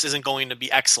way this isn't going to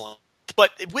be excellent.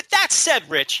 But with that said,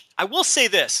 Rich, I will say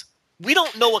this: we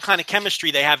don't know what kind of chemistry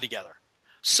they have together.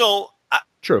 So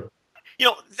true.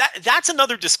 That's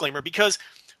another disclaimer, because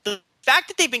the fact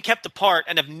that they've been kept apart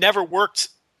and have never worked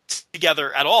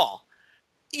together at all,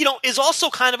 is also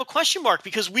kind of a question mark,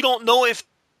 because we don't know if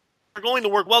they're going to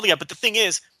work well together. But the thing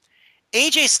is,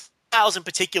 AJ Styles in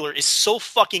particular is so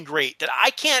fucking great that I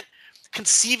can't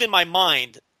conceive in my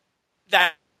mind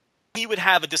that he would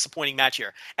have a disappointing match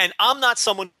here. And I'm not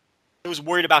someone who's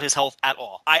worried about his health at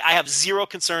all. I have zero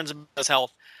concerns about his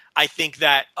health. I think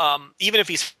that even if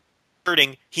he's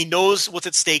hurting, he knows what's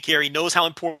at stake here. He knows how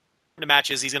important the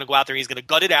match is. He's going to go out there, he's going to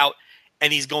gut it out,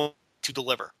 and he's going to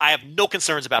deliver. I have no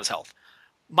concerns about his health.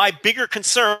 My bigger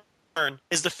concern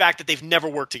is the fact that they've never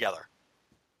worked together.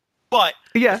 But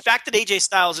the fact that AJ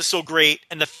Styles is so great,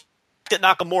 and the fact that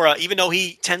Nakamura, even though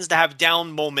he tends to have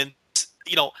down moments,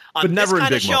 on this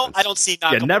kind of show, moments. I don't see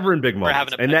Nakamura never in big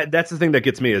moments. And that's the thing that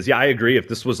gets me is, I agree. If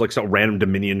this was like some random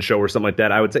Dominion show or something like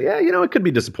that, I would say, it could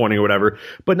be disappointing or whatever,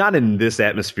 but not in this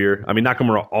atmosphere. I mean,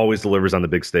 Nakamura always delivers on the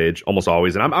big stage, almost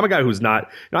always. And I'm a guy who's not,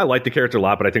 I like the character a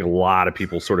lot, but I think a lot of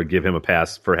people sort of give him a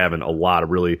pass for having a lot of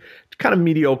really kind of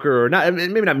mediocre, or not,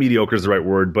 maybe not mediocre is the right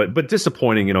word, but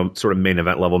disappointing, sort of main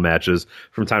event level matches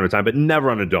from time to time, but never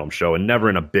on a dome show and never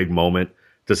in a big moment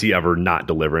does he ever not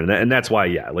deliver. And that's why,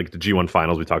 like the G1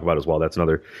 finals we talk about as well, that's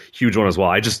another huge one as well.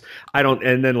 I don't,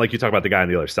 and then like you talk about the guy on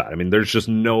the other side. I mean, there's just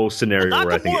no scenario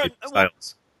where I think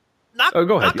Styles.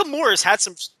 Go ahead. Nakamura's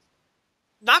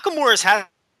had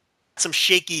some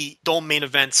shaky dome main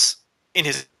events in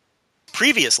his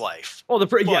previous life. Well, the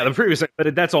previous,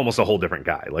 but that's almost a whole different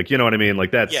guy. Like, you know what I mean?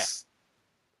 Like it's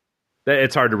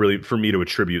hard to really, for me to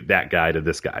attribute that guy to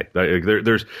this guy.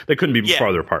 They couldn't be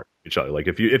farther apart from each other. Like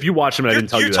if you watch him, and I didn't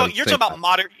tell you that. You're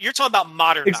talking about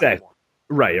modern. Exactly. Nakamura.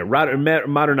 Right. Yeah.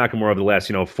 Modern Nakamura of the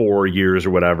last, 4 years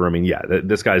or whatever. I mean,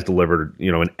 this guy's delivered,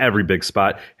 in every big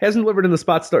spot. Hasn't delivered in the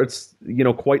spot starts,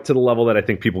 quite to the level that I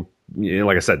think people,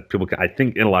 like I said, I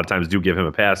think in a lot of times do give him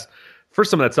a pass for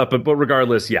some of that stuff. But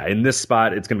regardless, in this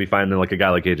spot, it's going to be fine. Then like a guy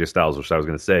like AJ Styles, which I was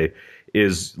going to say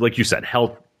is, like you said,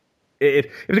 health. If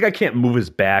the guy can't move his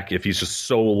back, if he's just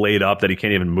so laid up that he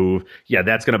can't even move,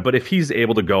 that's going to, but if he's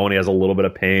able to go and he has a little bit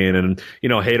of pain and,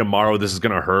 hey, tomorrow this is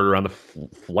going to hurt, or on the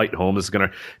flight home,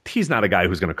 he's not a guy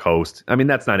who's going to coast. I mean,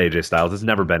 that's not AJ Styles. It's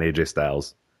never been AJ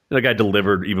Styles. The guy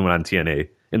delivered even when on TNA.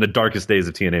 In the darkest days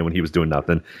of TNA when he was doing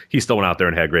nothing, he still went out there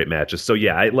and had great matches. So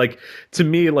to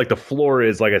me, like the floor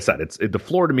is, like I said, the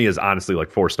floor to me is honestly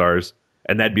like 4 stars.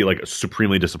 And that'd be like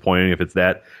supremely disappointing if it's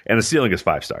that. And the ceiling is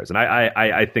 5 stars. And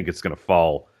I think it's going to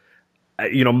fall.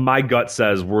 My gut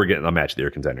says we're getting a match of the year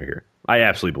contender here. I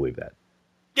absolutely believe that.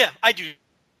 Yeah, I do.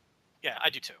 Yeah, I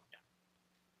do too.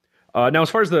 Yeah. Now, as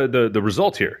far as the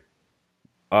result here,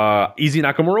 easy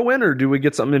Nakamura win, or do we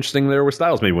get something interesting there where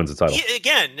Styles maybe wins the title?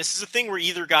 Again, this is a thing where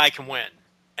either guy can win.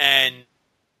 And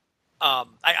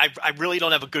I really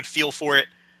don't have a good feel for it.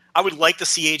 I would like to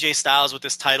see AJ Styles with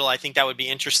this title. I think that would be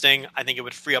interesting. I think it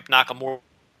would free up Nakamura to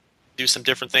do some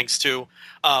different things too.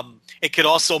 It could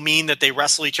also mean that they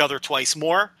wrestle each other twice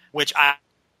more, which I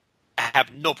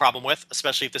have no problem with,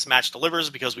 especially if this match delivers,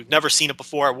 because we've never seen it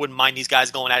before. I wouldn't mind these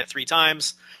guys going at it 3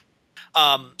 times.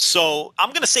 So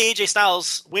I'm going to say AJ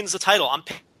Styles wins the title. I'm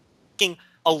picking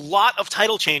a lot of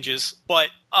title changes, but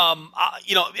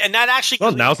and that actually.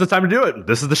 Well, now's the time to do it.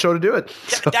 This is the show to do it.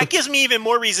 That gives me even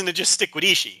more reason to just stick with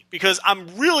Ishii, because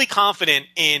I'm really confident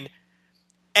in,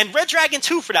 and Red Dragon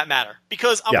too, for that matter,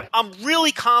 because I'm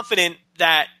really confident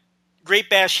that Great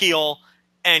Bash Heel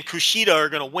and Kushida are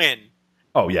going to win.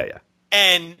 Oh yeah.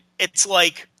 And it's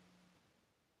like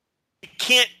you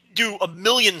can't do a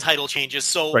million title changes.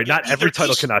 So right, not every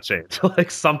title cannot change.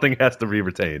 Like something has to be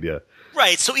retained. Yeah.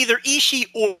 Right. So either Ishii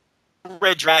or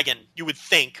Red Dragon, you would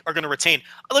think, are going to retain.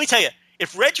 Let me tell you,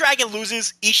 if Red Dragon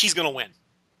loses, Ishii's going to win.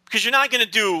 Because you're not going to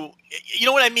do, you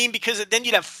know what I mean? Because then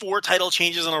you'd have 4 title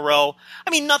changes in a row. I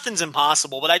mean, nothing's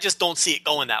impossible, but I just don't see it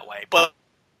going that way. But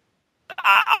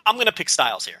I'm going to pick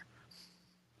Styles here.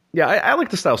 Yeah, I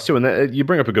like the Styles too, and you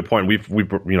bring up a good point. We've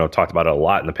talked about it a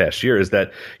lot in the past year. Is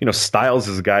that Styles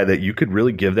is a guy that you could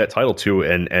really give that title to,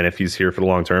 and if he's here for the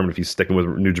long term, if he's sticking with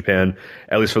New Japan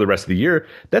at least for the rest of the year,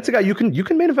 that's a guy you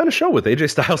can main event a show with. AJ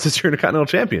Styles is your Intercontinental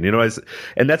Champion,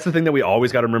 and that's the thing that we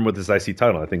always got to remember with this IC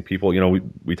title. I think people,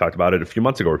 we talked about it a few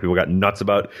months ago where people got nuts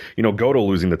about Goto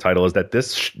losing the title. Is that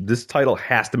this title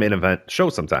has to main event show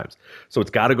sometimes, so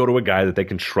it's got to go to a guy that they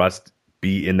can trust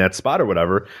be in that spot or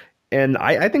whatever. And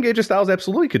I think AJ Styles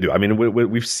absolutely could do. I mean,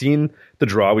 we've seen the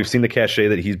draw. We've seen the cachet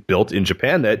that he's built in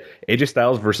Japan, that AJ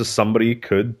Styles versus somebody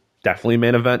could definitely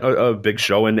main event a big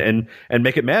show and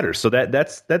make it matter. So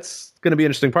that's going to be an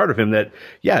interesting part of him. That,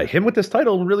 yeah, him with this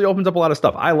title really opens up a lot of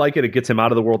stuff. I like it. It gets him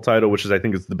out of the world title, which is, I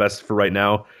think, is the best for right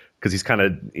now. Because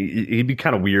he'd be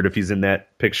kind of weird if he's in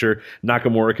that picture.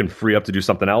 Nakamura can free up to do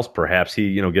something else. Perhaps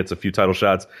he, gets a few title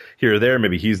shots here or there.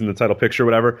 Maybe he's in the title picture,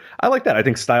 whatever. I like that. I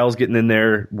think Styles getting in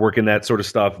there, working that sort of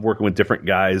stuff, working with different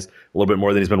guys a little bit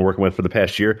more than he's been working with for the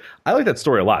past year. I like that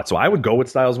story a lot. So I would go with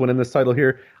Styles winning this title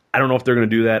here. I don't know if they're going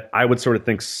to do that. I would sort of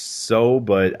think so,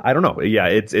 but I don't know. Yeah,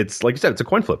 it's like you said, it's a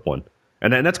coin flip one.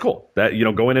 And that's cool. That,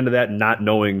 going into that not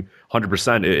knowing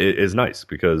 100% is nice,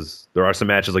 because there are some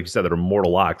matches, like you said, that are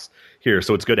mortal locks here.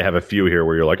 So it's good to have a few here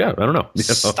where you're like, oh, I don't know.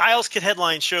 Styles could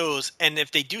headline shows, and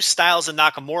if they do Styles and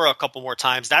Nakamura a couple more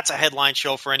times, that's a headline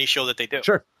show for any show that they do.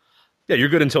 Sure. Yeah, you're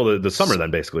good until the summer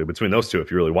then, basically, between those two, if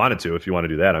you really wanted to. If you want to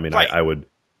do that, I mean, right. I would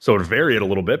sort of vary it a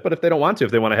little bit, but if they don't want to, if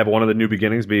they want to have one of the New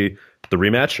Beginnings be the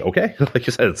rematch, okay. Like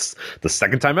you said, it's the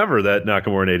second time ever that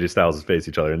Nakamura and AJ Styles face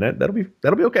each other, and that'll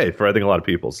be okay for, I think, a lot of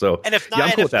people. So, and if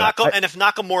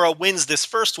Nakamura wins this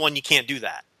first one, you can't do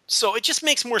that. So it just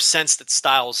makes more sense that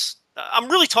Styles. I'm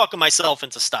really talking myself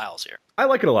into Styles here. I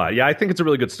like it a lot. Yeah, I think it's a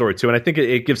really good story too, and I think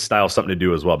it gives Styles something to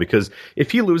do as well, because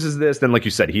if he loses this, then like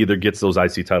you said, he either gets those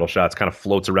IC title shots, kind of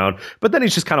floats around, but then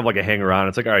he's just kind of like a hanger on.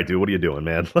 It's like, all right, dude, what are you doing,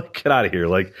 man? Like, get out of here.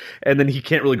 Like, and then he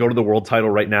can't really go to the world title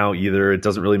right now either. It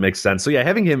doesn't really make sense. So yeah,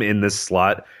 having him in this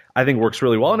slot, I think, works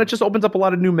really well, and it just opens up a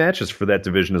lot of new matches for that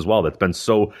division as well. That's been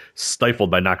so stifled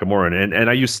by Nakamura, and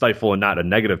I use stifle and not a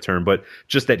negative term, but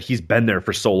just that he's been there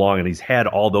for so long and he's had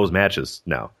all those matches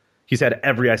now. He's had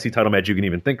every IC title match you can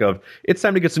even think of. It's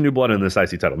time to get some new blood in this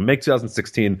IC title. Make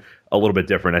 2016 a little bit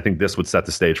different. I think this would set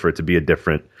the stage for it to be a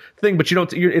different thing. But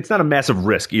it's not a massive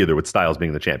risk either with Styles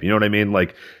being the champ. You know what I mean?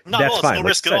 Like, that's fine. No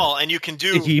risk at all. And you can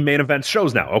do. He main events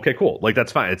shows now. Okay, cool. Like,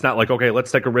 that's fine. It's not like, okay,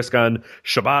 let's take a risk on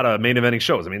Shibata main eventing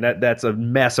shows. I mean, that's a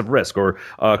massive risk. Or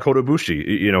Kota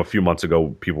Ibushi, a few months ago,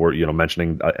 people were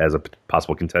mentioning as a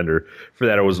possible contender for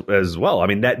that as well. I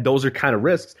mean, those are kind of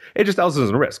risks. AJ Styles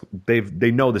isn't a risk.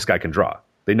 They know this guy can draw.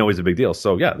 They know he's a big deal.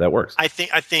 So yeah, that works. I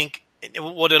think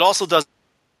what it also does,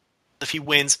 if he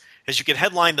wins, is you can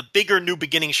headline the bigger New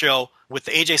Beginning show with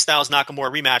the AJ Styles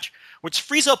Nakamura rematch, which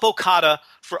frees up Okada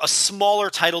for a smaller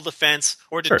title defense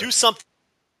or to do something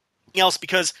else.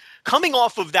 Because coming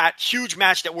off of that huge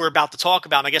match that we're about to talk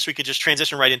about, and I guess we could just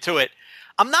transition right into it,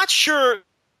 I'm not sure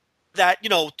that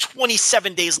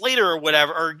 27 days later or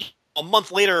whatever, or a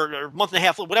month later or a month and a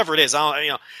half, whatever it is,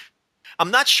 I'm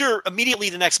not sure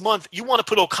immediately the next month you want to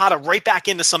put Okada right back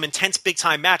into some intense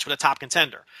big-time match with a top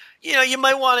contender. You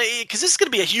might want to, because this is going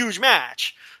to be a huge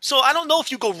match. So I don't know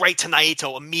if you go right to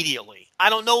Naito immediately.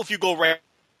 I don't know if you go right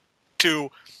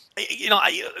to,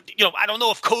 I don't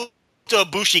know if Kota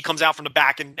Ibushi comes out from the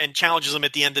back and challenges him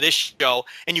at the end of this show,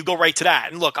 and you go right to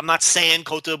that. And look, I'm not saying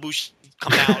Kota Ibushi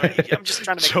come out. I'm just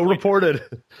trying to make so reported.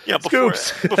 Yeah,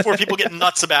 before people get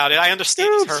nuts about it. I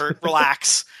understand he's hurt.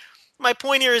 Relax. My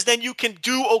point here is then you can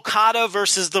do Okada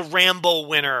versus the Rambo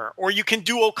winner, or you can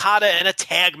do Okada in a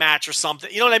tag match or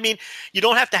something. You know what I mean? You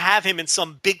don't have to have him in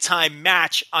some big-time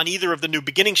match on either of the New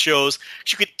Beginning shows.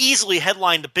 You could easily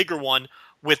headline the bigger one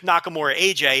with Nakamura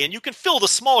AJ, and you can fill the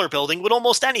smaller building with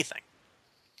almost anything.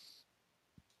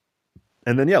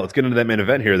 And then, let's get into that main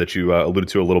event here that you alluded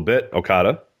to a little bit.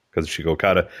 Okada, Kazuchika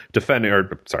Okada, defending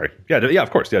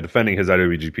his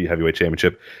IWGP Heavyweight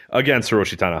Championship against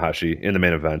Hiroshi Tanahashi in the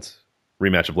main event.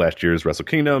 Rematch of last year's Wrestle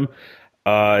Kingdom.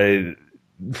 Floor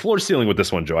to ceiling with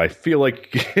this one, Joe. I feel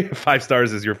like 5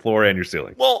 stars is your floor and your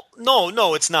ceiling. Well,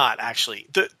 no, it's not actually.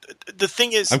 The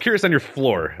thing is, I'm curious on your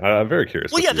floor. I'm very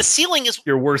curious. Well, the ceiling is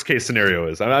your worst case scenario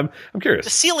is. I'm curious.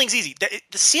 The ceiling's easy.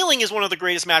 The ceiling is one of the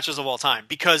greatest matches of all time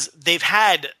because they've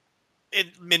had,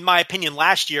 in my opinion,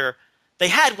 last year they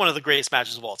had one of the greatest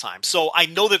matches of all time. So I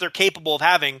know that they're capable of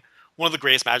having one of the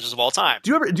greatest matches of all time.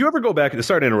 Do you ever go back?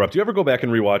 Sorry to interrupt. Do you ever go back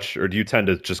and rewatch, or do you tend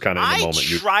to just kind of in the moment?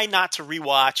 I try not to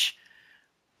rewatch.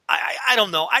 I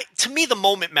don't know. To me, the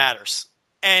moment matters,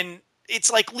 and it's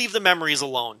like leave the memories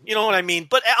alone. You know what I mean?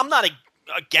 But I'm not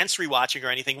against rewatching or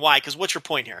anything. Why? Because what's your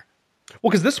point here? Well,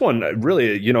 because this one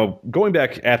really, going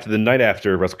back after the night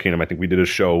after Wrestle Kingdom, I think we did a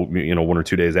show, 1 or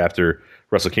 2 days after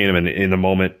Wrestle Kingdom, and in the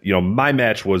moment, my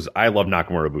match was I love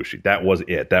Nakamura Ibushi. That was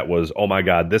it. That was, oh my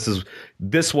god, this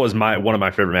was one of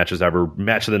my favorite matches ever,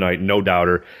 match of the night, no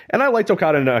doubter. And I liked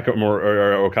Okada Nakamura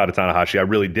or Okada Tanahashi. I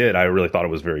really did. I really thought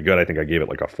it was very good. I think I gave it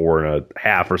like a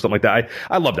 4.5 or something like that.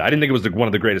 I loved it. I didn't think it was one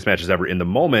of the greatest matches ever in the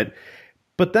moment.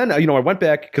 But then, I went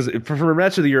back because for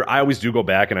match of the year, I always do go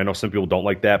back, and I know some people don't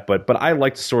like that, but I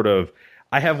like to sort of,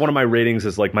 I have one of my ratings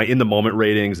as like my in the moment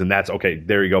ratings, and that's okay.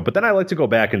 There you go. But then I like to go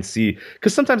back and see,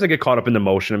 because sometimes I get caught up in the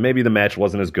motion, and maybe the match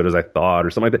wasn't as good as I thought,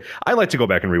 or something like that. I like to go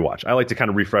back and rewatch. I like to kind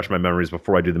of refresh my memories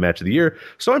before I do the match of the year.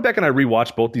 So I went back and I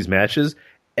rewatched both these matches.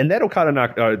 And that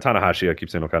Tanahashi, I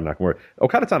keep saying Okada Nakamura.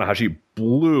 Okada Tanahashi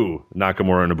blew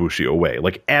Nakamura and Ibushi away,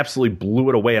 like absolutely blew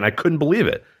it away, and I couldn't believe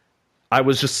it. I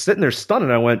was just sitting there stunned,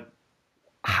 and I went,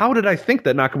 how did I think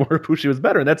that Nakamura Ibushi was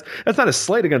better? And that's not a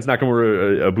slight against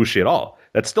Nakamura Ibushi at all.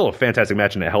 That's still a fantastic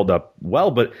match, and it held up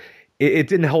well, but it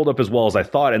didn't hold up as well as I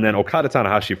thought. And then Okada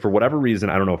Tanahashi, for whatever reason,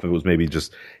 I don't know if it was maybe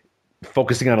just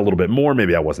focusing on a little bit more.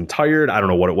 Maybe I wasn't tired. I don't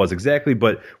know what it was exactly.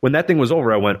 But when that thing was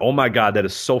over, I went, oh my God, that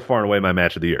is so far and away my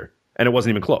match of the year. And it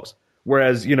wasn't even close.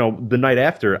 Whereas, the night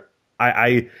after,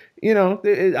 I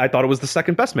thought it was the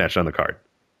second best match on the card.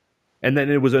 And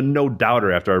then it was a no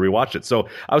doubter after I rewatched it. So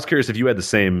I was curious if you had the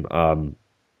same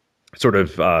sort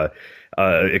of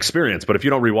experience. But if you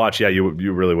don't rewatch,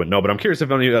 you really wouldn't know. But I'm curious if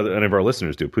any of our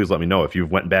listeners do. Please let me know if you've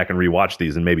went back and rewatched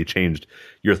these and maybe changed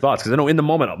your thoughts. Because I know in the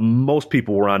moment, most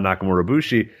people were on Nakamura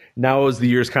Ibushi. Now as the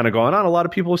years kind of gone on, a lot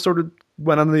of people sort of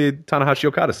went on the Tanahashi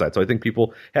Okada side. So I think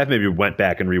people have maybe went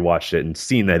back and rewatched it and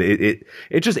seen that it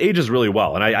just ages really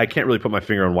well. And I can't really put my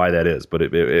finger on why that is, but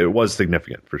it was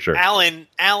significant for sure.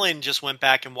 Alan just went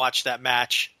back and watched that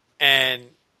match, and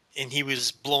he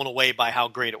was blown away by how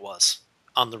great it was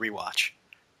on the rewatch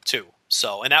too.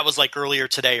 So, and that was like earlier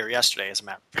today or yesterday, as a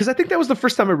matter. Because I think that was the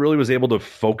first time I really was able to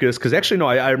focus. Because actually, no,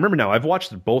 I remember now. I've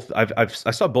watched both. I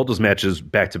saw both those matches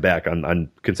back to back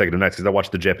on consecutive nights. Because I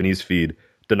watched the Japanese feed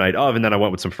the night of, and then I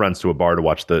went with some friends to a bar to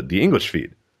watch the English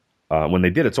feed when they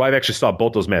did it. So I've actually saw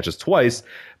both those matches twice.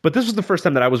 But this was the first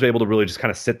time that I was able to really just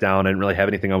kind of sit down. I didn't really have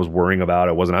anything I was worrying about.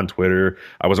 I wasn't on Twitter.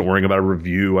 I wasn't worrying about a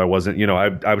review. I wasn't,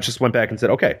 I just went back and said,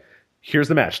 okay, here's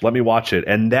the match. Let me watch it.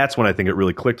 And that's when I think it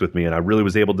really clicked with me. And I really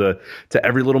was able to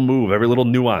every little move, every little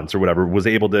nuance or whatever, was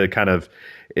able to kind of,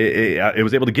 it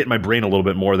was able to get in my brain a little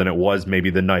bit more than it was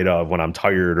maybe the night of when I'm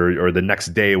tired or the next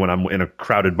day when I'm in a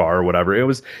crowded bar or whatever. It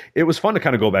was fun to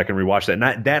kind of go back and rewatch that.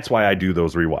 And that's why I do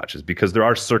those rewatches, because there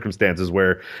are circumstances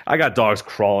where I got dogs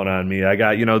crawling on me. I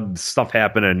got, stuff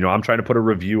happening. I'm trying to put a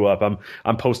review up.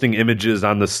 I'm posting images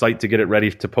on the site to get it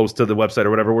ready to post to the website or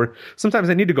whatever, where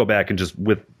sometimes I need to go back and just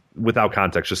without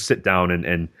context, just sit down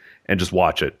and just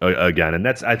watch it again. And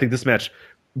I think this match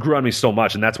grew on me so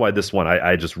much, and that's why this one,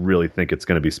 I just really think it's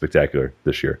going to be spectacular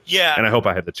this year. Yeah. And I hope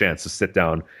I have the chance to sit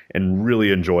down and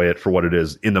really enjoy it for what it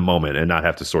is in the moment and not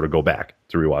have to sort of go back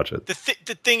to rewatch it.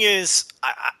 The thing is,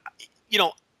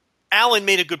 Alan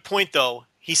made a good point, though.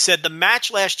 He said the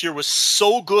match last year was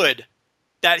so good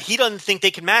that he doesn't think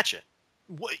they can match it.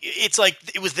 It's like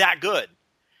it was that good.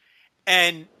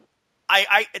 And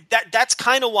that's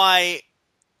kind of why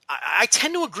I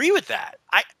tend to agree with that.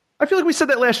 I feel like we said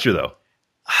that last year, though.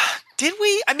 Did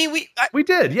we? I mean, we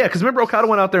did, yeah. Because remember, Okada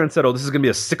went out there and said, "Oh, this is going to be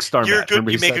a 6-star match." You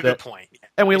make a good point.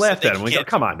 And we laughed at him. We go,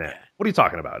 "Come on, man! Yeah. What are you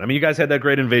talking about? I mean, you guys had that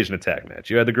great invasion attack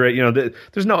match. You had the great,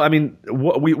 there's no. I mean,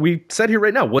 what we said here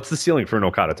right now. What's the ceiling for an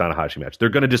Okada Tanahashi match? They're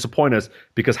going to disappoint us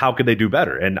because how could they do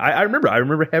better? And I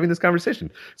remember having this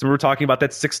conversation. So we were talking about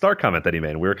that 6-star comment that he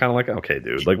made. And we were kind of like, okay,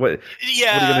 dude, like what?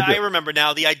 Yeah, what are you gonna do? I remember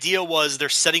now. The idea was they're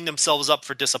setting themselves up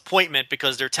for disappointment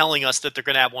because they're telling us that they're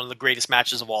going to have one of the greatest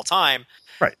matches of all time.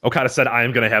 Right. Okada said, I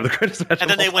am going to have the greatest match and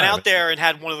then they went out there and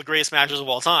had one of the greatest matches of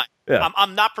all time. Yeah.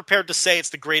 I'm not prepared to say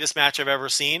it's the greatest match I've ever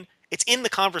seen. It's in the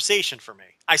conversation for me.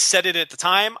 I said it at the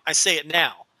time. I say it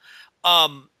now.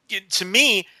 To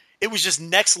me, it was just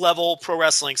next level pro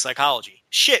wrestling psychology.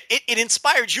 Shit, it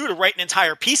inspired you to write an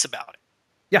entire piece about it.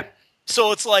 Yeah.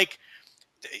 So it's like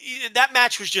that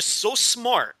match was just so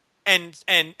smart and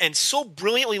so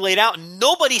brilliantly laid out.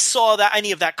 Nobody saw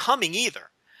any of that coming either.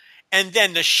 And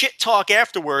then the shit talk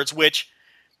afterwards, which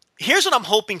here's what I'm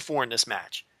hoping for in this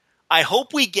match. I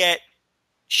hope we get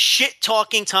shit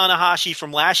talking Tanahashi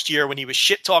from last year when he was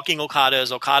shit talking Okada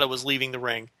as Okada was leaving the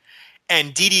ring,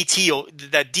 and DDT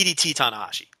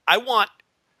Tanahashi. I want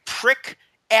prick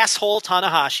asshole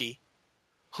Tanahashi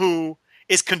who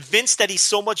is convinced that he's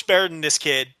so much better than this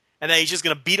kid and that he's just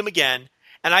going to beat him again.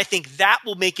 And I think that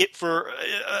will make it for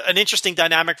an interesting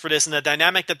dynamic for this, and a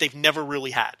dynamic that they've never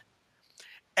really had.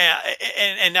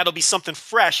 and that'll be something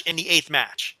fresh in the 8th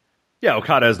match. Yeah,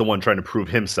 Okada is the one trying to prove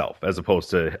himself as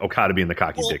opposed to Okada being the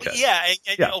cocky dickhead. Yeah,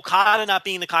 and Okada not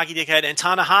being the cocky dickhead and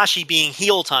Tanahashi being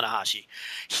heel Tanahashi.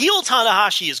 Heel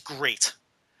Tanahashi is great.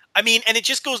 I mean, and it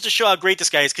just goes to show how great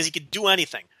this guy is because he could do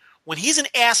anything. When he's an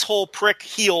asshole prick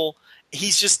heel,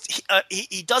 he's just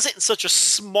he does it in such a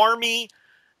smarmy,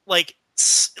 like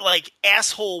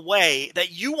asshole way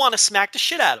that you want to smack the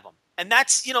shit out of him. And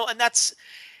that's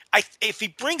if he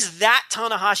brings that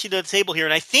Tanahashi to the table here,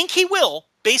 and I think he will,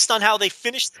 based on how they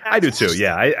finished. I do too.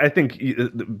 Yeah, I think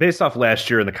based off last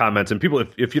year in the comments, and people,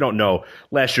 if you don't know,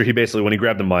 last year he basically, when he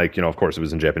grabbed the mic, of course it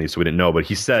was in Japanese, so we didn't know, but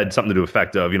he said something to the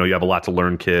effect of, you have a lot to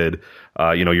learn, kid.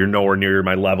 You're nowhere near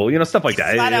my level. Stuff like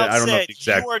that. I don't know the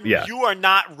exact. You are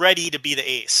not ready to be the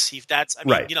ace.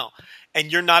 Right.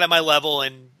 And you're not at my level.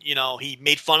 And he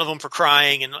made fun of him for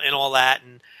crying and all that.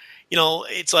 And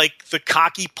it's like the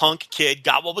cocky punk kid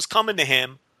got what was coming to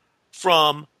him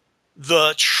from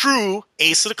the true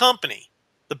ace of the company,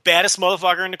 the baddest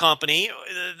motherfucker in the company,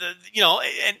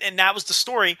 and that was the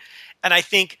story. And I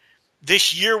think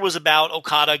this year was about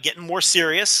Okada getting more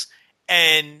serious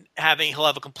and he'll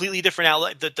have a completely different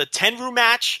outlet. The Tenru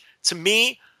match to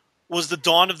me was the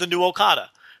dawn of the new Okada.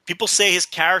 People say his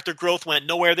character growth went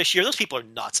nowhere this year. Those people are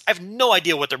nuts. I have no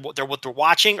idea what they're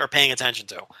watching or paying attention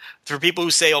to. For people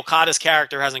who say Okada's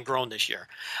character hasn't grown this year,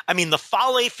 I mean the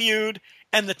Fale feud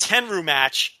and the Tenru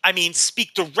match,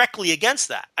 speak directly against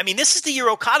that. This is the year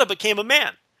Okada became a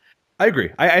man. I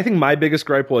agree. I think my biggest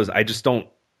gripe was I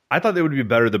thought they would be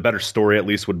better. The better story at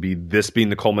least would be this being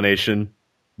the culmination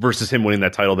versus him winning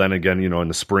that title then again, in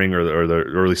the spring or the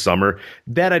early summer.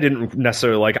 That I didn't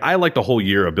necessarily like. I like the whole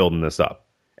year of building this up.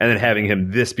 And then having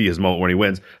him this be his moment when he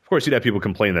wins. Of course, you'd have people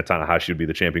complain that Tanahashi would be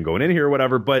the champion going in here or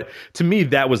whatever. But to me,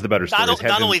 that was the better story.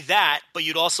 Not only that, but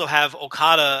you'd also have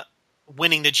Okada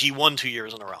winning the G1 2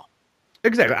 years in a row.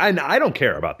 Exactly. I don't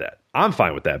care about that. I'm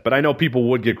fine with that. But I know people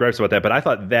would get gripes about that. But I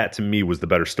thought that to me was the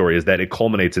better story, is that it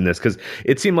culminates in this. Because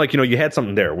it seemed like, you had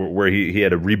something there where he had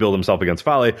to rebuild himself against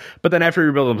Fale. But then after he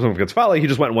rebuilt himself against Fale, he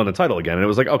just went and won the title again. And it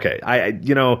was like, okay,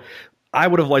 I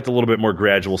would have liked a little bit more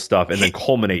gradual stuff and then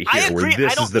culminate here where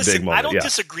this is the big moment. I don't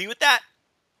disagree with that,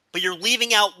 but you're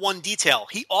leaving out one detail.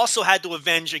 He also had to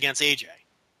avenge against AJ.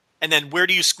 And then where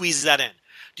do you squeeze that in?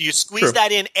 Do you squeeze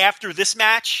that in after this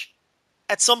match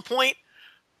at some point?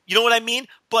 You know what I mean?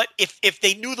 But if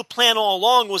they knew the plan all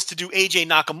along was to do AJ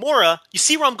Nakamura, you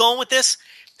see where I'm going with this?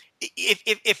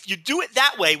 If you do it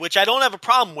that way, which I don't have a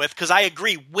problem with, because I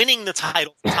agree, winning the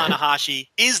title for Tanahashi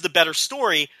is the better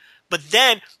story. But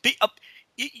then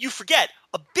you forget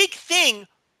a big thing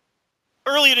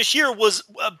earlier this year was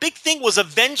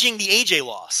avenging the AJ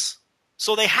loss.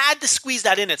 So they had to squeeze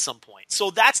that in at some point. So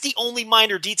that's the only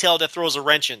minor detail that throws a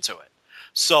wrench into it.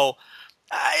 So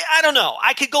I don't know.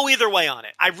 I could go either way on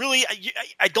it.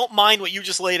 I don't mind what you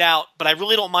just laid out, but I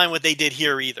really don't mind what they did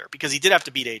here either, because he did have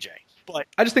to beat AJ. But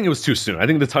I just think it was too soon. I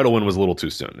think the title win was a little too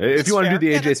soon. If you want to do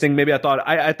the AJ thing, maybe I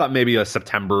thought maybe a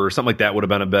September or something like that would have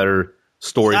been a better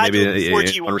story, maybe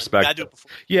in respect.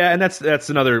 Yeah, and that's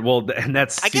another. Well, and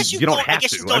that's I guess you don't have to. I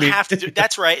guess you don't have to do.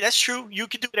 That's right. That's true. You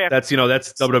could do it after.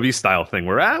 That's WWE style thing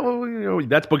where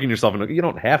that's booking yourself, and you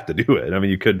don't have to do it.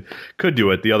 You could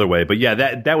do it the other way, but yeah,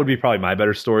 that would be probably my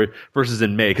better story versus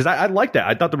in May, because I like that.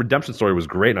 I thought the redemption story was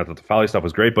great, and I thought the Fale stuff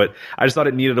was great, but I just thought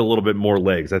it needed a little bit more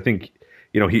legs. I think.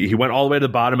 He went all the way to the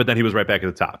bottom, but then he was right back at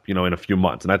the top, in a few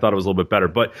months. And I thought it was a little bit better.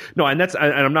 But no, and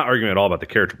I'm not arguing at all about the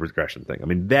character progression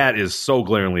thing. That is so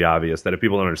glaringly obvious that if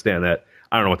people don't understand that,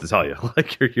 I don't know what to tell you.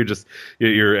 Like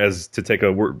you're as to take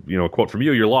a word, a quote from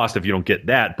you, you're lost if you don't get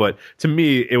that. But to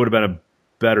me, it would have been a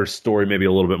better story, maybe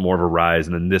a little bit more of a rise,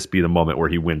 and then this be the moment where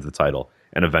he wins the title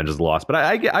and avenges the loss. But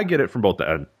I get it from both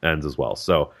the ends as well.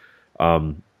 So,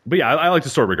 but yeah, I like the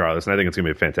story regardless, and I think it's going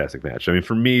to be a fantastic match.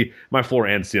 For me, my floor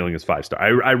and ceiling is 5-star.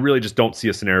 I really just don't see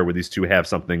a scenario where these two have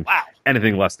something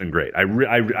anything less than great.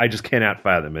 I just cannot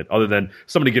fathom it, other than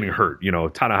somebody getting hurt.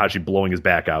 Tanahashi blowing his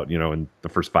back out, in the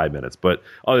first 5 minutes. But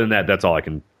other than that, that's all I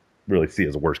can really see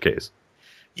as a worst case.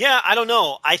 Yeah, I don't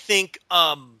know. I think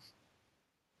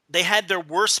they had their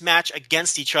worst match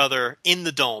against each other in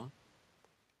the Dome.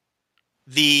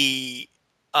 The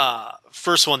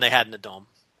first one they had in the Dome,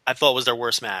 I thought was their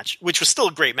worst match, which was still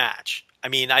a great match.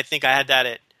 I think I had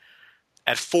that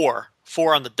at 4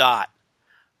 on the dot.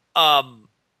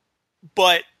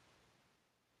 But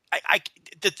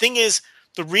the thing is,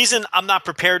 the reason I'm not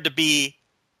prepared to be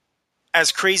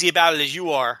as crazy about it as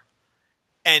you are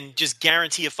and just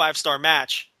guarantee a 5-star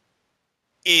match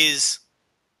is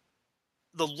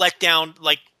the letdown,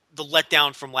 like the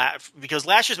letdown from because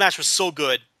last year's match was so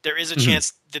good. There is a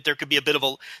chance that there could be a bit of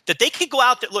that they could go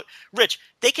out there. Look, Rich,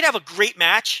 they could have a great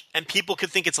match and people could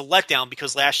think it's a letdown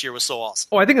because last year was so awesome.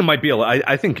 Oh, I think it might be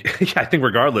I think I think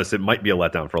regardless, it might be a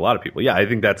letdown for a lot of people. Yeah, I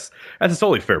think that's a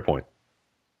totally fair point.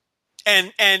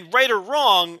 And right or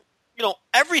wrong,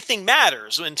 everything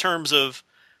matters in terms of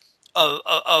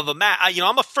a match.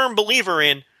 I'm a firm believer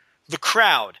in the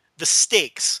crowd, the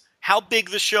stakes, how big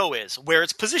the show is, where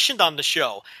it's positioned on the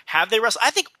show, have they wrestled?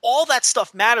 I think all that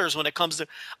stuff matters when it comes to.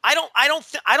 I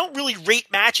don't really rate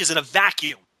matches in a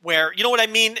vacuum. Where you know what I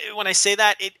mean when I say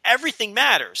that everything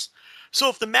matters. So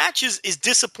if the match is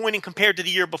disappointing compared to the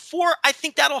year before, I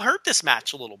think that'll hurt this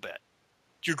match a little bit.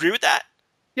 Do you agree with that?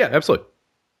 Yeah, absolutely.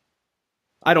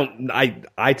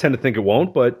 I tend to think it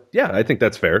won't, but yeah, I think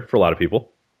that's fair for a lot of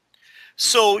people.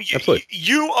 So you've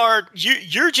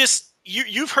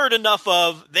heard enough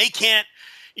of they can't.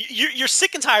 You're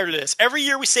sick and tired of this. Every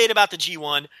year we say it about the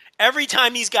G1. Every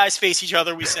time these guys face each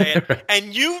other, we say it.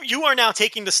 And you are now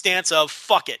taking the stance of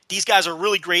fuck it. These guys are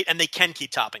really great and they can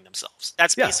keep topping themselves.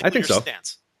 That's basically your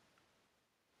stance.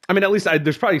 I mean, at least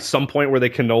there's probably some point where they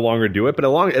can no longer do it. But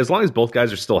as long as both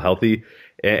guys are still healthy,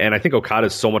 and I think Okada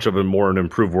is so much of an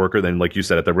improved worker than, like you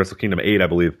said, at the Wrestle Kingdom 8, I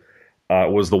believe.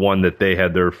 Was the one that they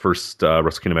had their first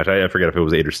Wrestle Kingdom match. I forget if it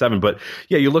was 8 or 7, but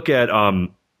yeah, you look at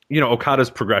Okada's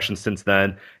progression since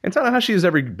then, and Tanahashi is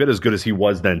every bit as good as he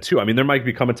was then too. I mean, there might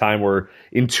become a time where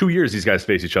in 2 years these guys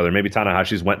face each other. Maybe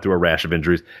Tanahashi's went through a rash of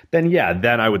injuries. Then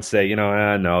I would say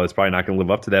no, it's probably not going to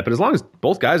live up to that. But as long as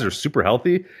both guys are super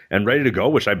healthy and ready to go,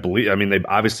 which I believe, I mean they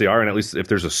obviously are, and at least if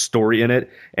there's a story in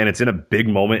it and it's in a big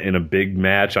moment in a big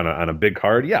match on a big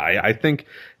card, yeah, I think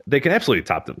they can absolutely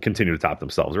continue to top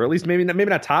themselves, or at least maybe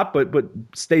not top, but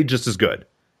stay just as good.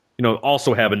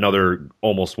 Also have another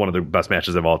almost one of the best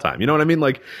matches of all time. You know what I mean?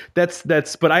 Like that's.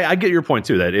 But I get your point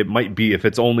too. That it might be if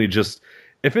it's 4 1/4,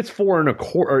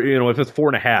 or if it's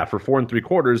 4.5 or 4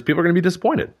 3/4, people are going to be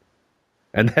disappointed,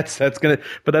 and that's gonna.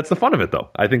 But that's the fun of it, though.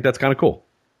 I think that's kind of cool.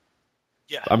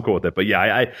 Yeah, I'm cool with it. But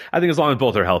yeah, I think as long as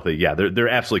both are healthy, yeah, they're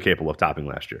absolutely capable of topping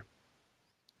last year.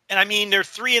 And I mean, they're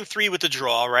 3-3 with the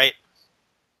draw, right?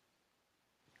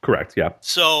 Correct. Yeah.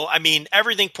 So I mean,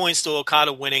 everything points to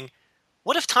Okada winning.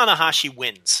 What if Tanahashi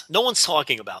wins? No one's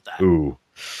talking about that. Ooh.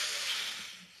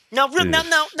 Now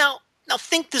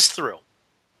think this through,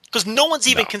 because no one's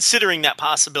even considering that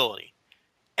possibility,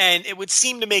 and it would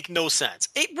seem to make no sense.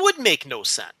 It would make no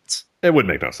sense. It would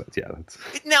make no sense. Yeah.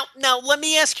 Now let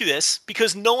me ask you this,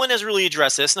 because no one has really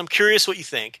addressed this, and I'm curious what you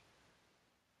think.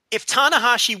 If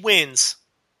Tanahashi wins,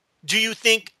 do you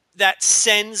think that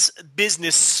sends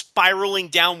business spiraling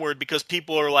downward because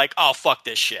people are like, "Oh, fuck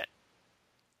this shit"?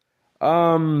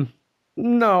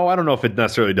 No, I don't know if it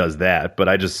necessarily does that, but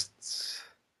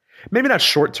maybe not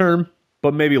short term,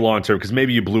 but maybe long term, because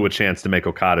maybe you blew a chance to make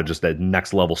Okada just that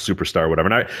next level superstar or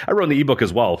whatever. And I wrote in the ebook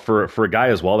as well for a guy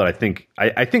as well that I think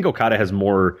Okada has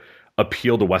more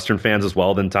appeal to Western fans as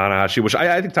well than Tanahashi, which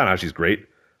I think Tanahashi's great.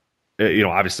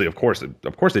 Obviously, of course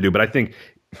they do, but I think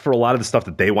for a lot of the stuff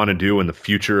that they want to do in the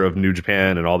future of New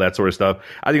Japan and all that sort of stuff,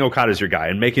 I think Okada's your guy,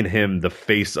 and making him the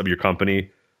face of your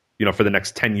company, for the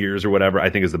next 10 years or whatever,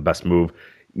 I think is the best move.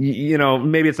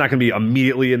 Maybe it's not going to be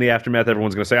immediately in the aftermath.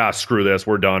 Everyone's going to say, screw this,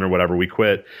 we're done or whatever, we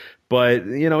quit. But,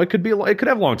 it could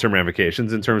have long-term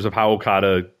ramifications in terms of how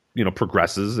Okada,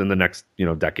 progresses in the next,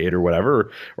 decade or whatever,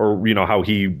 or how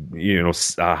he,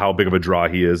 how big of a draw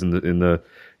he is in the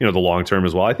the long term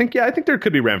as well. I think there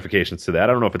could be ramifications to that.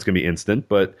 I don't know if it's going to be instant,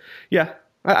 but yeah,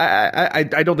 I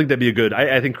don't think that'd be a good,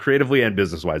 I think creatively and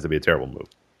business-wise, that'd be a terrible move.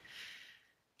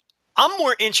 I'm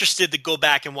more interested to go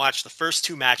back and watch the first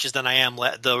 2 matches than I am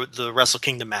the Wrestle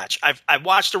Kingdom match. I've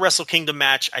watched the Wrestle Kingdom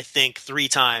match, I think 3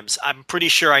 times. I'm pretty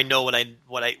sure I know what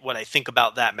I think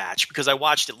about that match, because I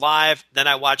watched it live, then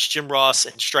I watched Jim Ross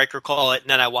and Stryker call it, and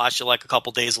then I watched it like a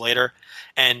couple days later.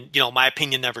 And my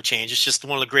opinion never changed. It's just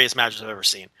one of the greatest matches I've ever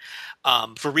seen,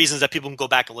 for reasons that people can go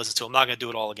back and listen to. I'm not going to do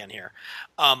it all again here.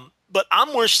 But I'm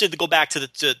more interested to go back to the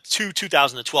 2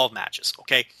 2012 matches.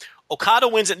 Okay, Okada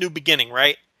wins at New Beginning,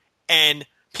 right? And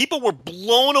people were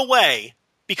blown away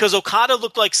because Okada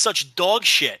looked like such dog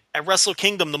shit at Wrestle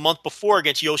Kingdom the month before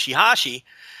against Yoshihashi,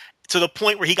 to the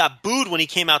point where he got booed when he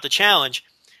came out to challenge.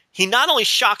 He not only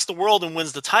shocks the world and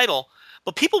wins the title,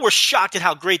 but people were shocked at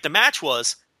how great the match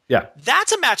was. Yeah.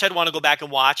 That's a match I'd want to go back and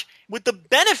watch, with the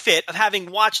benefit of having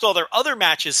watched all their other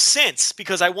matches since,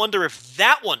 because I wonder if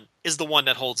that one is the one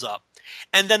that holds up.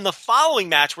 And then the following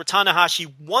match where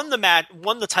Tanahashi won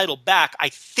the title back, I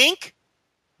think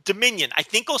Dominion, I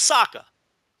think Osaka,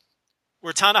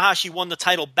 where Tanahashi won the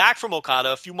title back from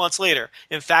Okada a few months later.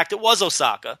 In fact, it was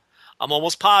Osaka. I'm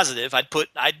almost positive. I'd put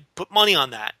money on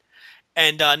that.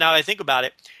 And now that I think about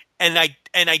it, and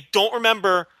I don't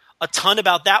remember a ton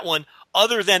about that one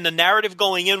other than the narrative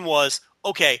going in was,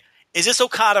 okay, is this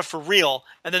Okada for real?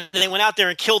 And then they went out there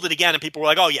and killed it again, and people were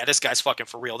like, oh yeah, this guy's fucking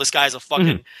for real. This guy's a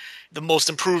fucking the most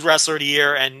improved wrestler of the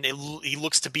year, and he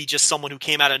looks to be just someone who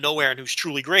came out of nowhere and who's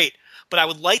truly great. But I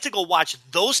would like to go watch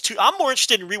those two. I'm more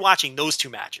interested in rewatching those two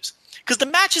matches. Because the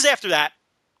matches after that,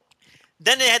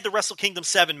 then they had the Wrestle Kingdom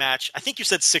 7 match. I think you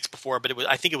said 6 before, but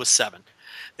I think it was 7.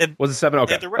 Was it 7?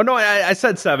 Okay. Oh, no, I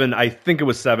said 7. I think it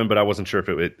was 7, but I wasn't sure if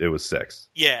it was 6.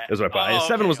 Yeah. Is what I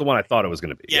 7 was the one I thought it was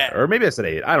going to be. Yeah. Or maybe I said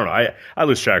 8. I don't know. I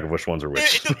lose track of which ones are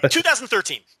which.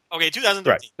 2013. Okay, 2013.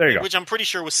 Right. There you go. Which I'm pretty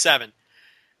sure was 7.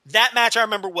 That match I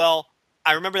remember well.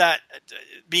 I remember that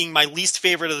being my least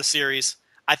favorite of the series.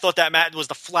 I thought that match was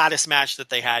the flattest match that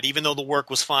they had, even though the work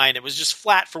was fine. It was just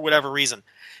flat for whatever reason.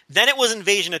 Then it was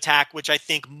Invasion Attack, which I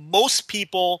think most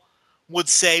people would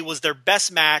say was their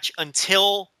best match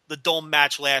until the Dome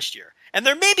match last year. And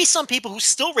there may be some people who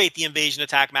still rate the Invasion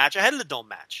Attack match ahead of the Dome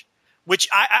match, which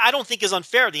I don't think is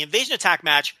unfair. The Invasion Attack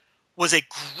match was a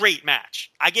great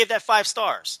match. I gave that 5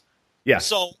 stars. Yeah,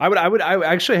 so I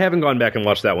actually haven't gone back and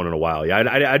watched that one in a while. Yeah,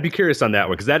 I'd be curious on that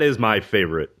one because that is my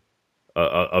favorite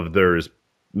of theirs.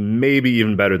 Maybe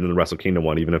even better than the Wrestle Kingdom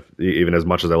one, even as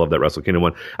much as I love that Wrestle Kingdom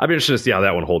one. I'd be interested to see how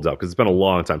that one holds up because it's been a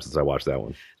long time since I watched that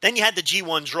one. Then you had the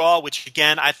G1 draw, which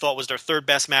again I thought was their third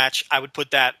best match. I would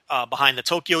put that behind the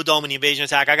Tokyo Dome and the Invasion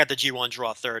Attack. I got the G1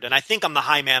 draw third, and I think I'm the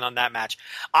high man on that match.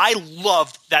 I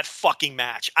loved that fucking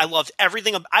match. I loved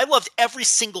everything. I loved every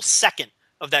single second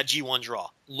of that G1 draw.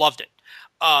 Loved it.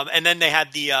 And then they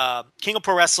had the King of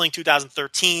Pro Wrestling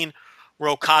 2013, where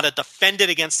Okada defended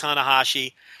against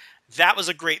Tanahashi. That was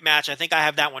a great match. I think I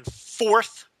have that one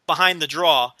 4th behind the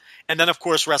draw. And then, of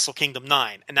course, Wrestle Kingdom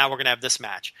 9. And now we're going to have this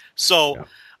match. So,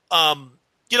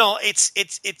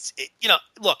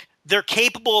 look, they're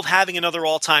capable of having another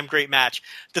all-time great match.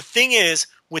 The thing is,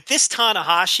 with this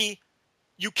Tanahashi,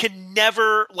 you can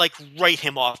never, write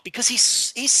him off because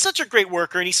he's such a great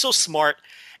worker and he's so smart.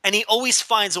 And he always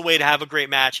finds a way to have a great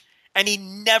match. And he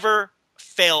never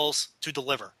fails to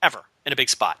deliver, ever, in a big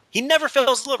spot. He never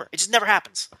fails to deliver. It just never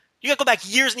happens. You got to go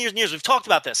back years and years and years. We've talked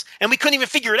about this, and we couldn't even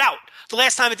figure it out the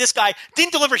last time that this guy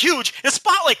didn't deliver huge in a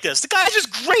spot like this. The guy is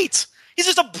just great. He's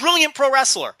just a brilliant pro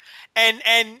wrestler. And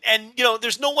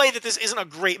there's no way that this isn't a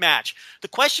great match. The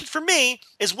question for me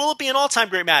is, will it be an all-time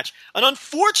great match? And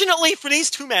unfortunately for these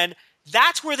two men,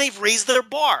 that's where they've raised their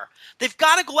bar. They've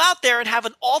got to go out there and have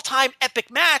an all-time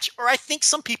epic match, or I think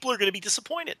some people are going to be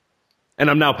disappointed. And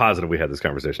I'm now positive we had this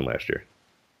conversation last year.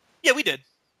 Yeah, we did.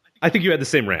 I think you had the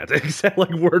same rant,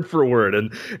 like word for word,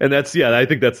 and that's I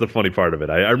think that's the funny part of it.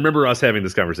 I remember us having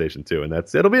this conversation too, and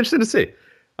it'll be interesting to see.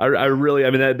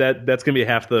 That's gonna be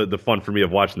half the fun for me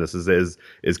of watching this is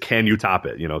can you top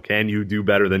it? Can you do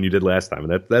better than you did last time?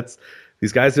 And that's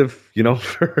these guys have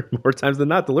for more times than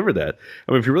not delivered that.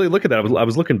 I mean, if you really look at that, I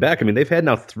was looking back. I mean, they've had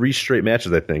now 3 straight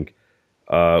matches. I think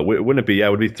wouldn't it be? Yeah,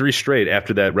 it would be 3 straight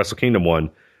after that Wrestle Kingdom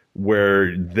one,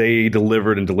 where they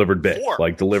delivered and delivered big. 4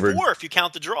 if you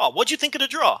count the draw. What'd you think of the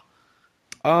draw?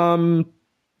 No,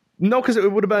 because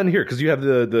it would have been here because you have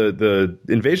the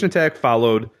Invasion Attack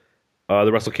followed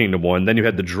the Wrestle Kingdom one, then you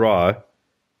had the draw,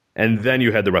 and then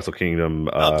you had the Wrestle Kingdom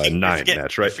 9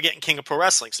 match, right? You're forgetting King of Pro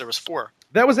Wrestling, so there was 4.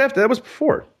 That was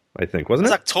before, I think, wasn't it?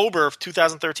 It was October of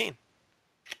 2013.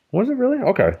 Was it really?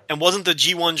 Okay. And wasn't the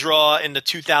G1 draw in the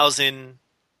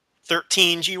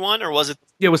 2013 G1, or was it?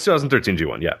 Yeah, it was 2013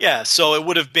 G1, yeah. Yeah, so it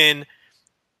would have been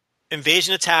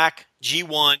Invasion Attack,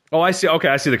 G1. Oh, I see. Okay,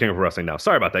 I see the King of Pro Wrestling now.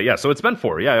 Sorry about that. Yeah, so it's been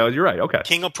 4. Yeah, you're right. Okay.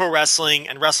 King of Pro Wrestling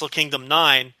and Wrestle Kingdom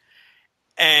 9.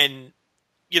 And,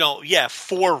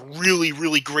 4 really,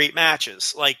 really great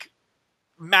matches. Like,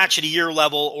 match of the year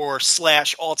level or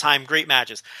 / all-time great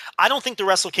matches. I don't think the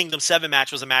Wrestle Kingdom 7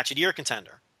 match was a match of the year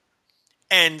contender.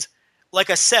 And like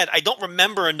I said, I don't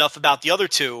remember enough about the other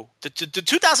two. The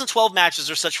 2012 matches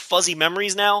are such fuzzy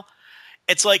memories now.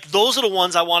 It's like those are the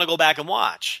ones I want to go back and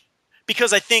watch.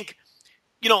 Because I think,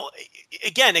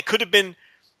 again,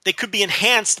 they could be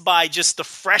enhanced by just the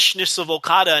freshness of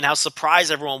Okada and how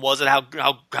surprised everyone was at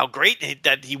how great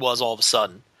that he was all of a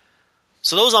sudden.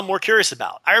 So those I'm more curious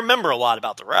about. I remember a lot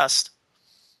about the rest.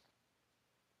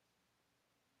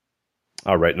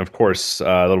 All right, and of course,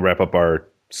 that'll wrap up our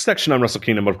section on Wrestle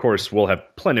Kingdom. Of course, we'll have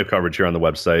plenty of coverage here on the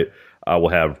website. We'll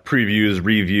have previews,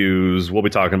 reviews. We'll be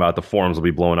talking about the forums will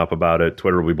be blowing up about it.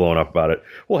 Twitter will be blowing up about it.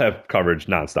 We'll have coverage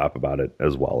nonstop about it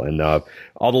as well. And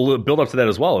all the build up to that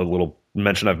as well. I've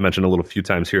mentioned a little few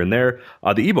times here and there.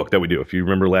 The ebook that we do. If you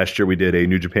remember last year, we did a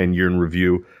New Japan Year in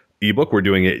Review ebook. We're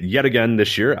doing it yet again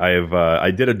this year.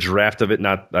 I did a draft of it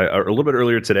a little bit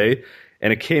earlier today.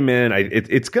 and it came in.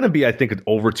 It's going to be, I think,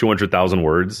 over 200,000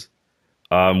 words,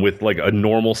 with like a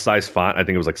normal size font. I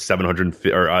think it was like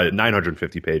 750 or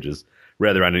 950 pages,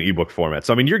 rather, on an ebook format.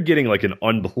 So I mean, you're getting like an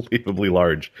unbelievably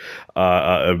large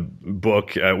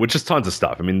book, which is tons of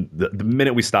stuff. I mean, the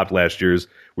minute we stopped last year's,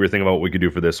 we were thinking about what we could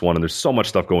do for this one, and there's so much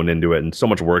stuff going into it, and so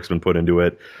much work's been put into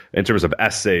it in terms of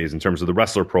essays, in terms of the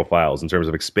wrestler profiles, in terms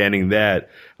of expanding that,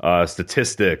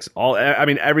 statistics, I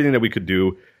mean, everything that we could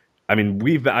do. I mean,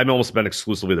 I've almost been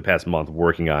exclusively the past month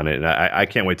working on it, and I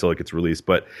can't wait till it gets released.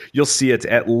 But you'll see it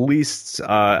at least,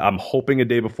 I'm hoping, a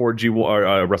day before G1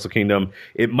 or Wrestle Kingdom.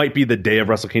 It might be the day of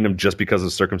Wrestle Kingdom just because of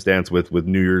the circumstance with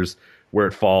New Year's, where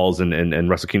it falls, and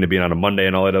Wrestle Kingdom being on a Monday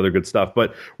and all that other good stuff.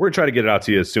 But we're going to try to get it out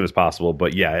to you as soon as possible.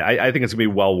 But yeah, I think it's going to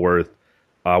be well worth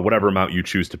whatever amount you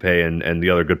choose to pay. And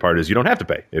the other good part is you don't have to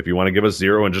pay. If you want to give us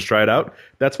 $0 and just try it out,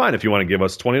 that's fine. If you want to give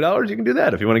us $20, you can do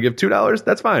that. If you want to give $2,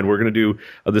 that's fine. We're going to do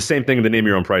the same thing, the name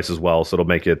your own price as well. So it'll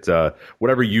make it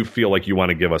whatever you feel like you want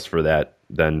to give us for that,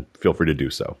 then feel free to do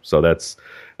so. So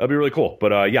that'll be really cool.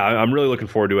 But yeah, I'm really looking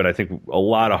forward to it. I think a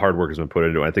lot of hard work has been put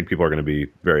into it. I think people are going to be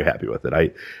very happy with it.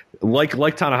 I like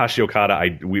Tanahashi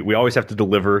Okada. We always have to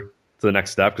deliver to the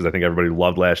next step, because I think everybody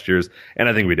loved last year's, and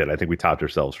I think we did. I think we topped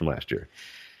ourselves from last year.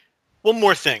 One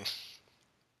more thing.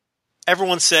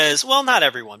 Everyone says, well, not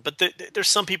everyone, but there's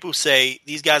some people who say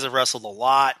these guys have wrestled a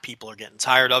lot. People are getting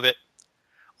tired of it.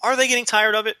 Are they getting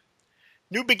tired of it?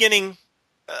 New Beginning,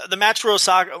 the match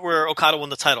where Okada won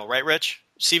the title, right, Rich?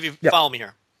 See if you follow me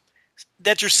here.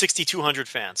 That's your 6,200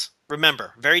 fans.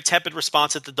 Remember, very tepid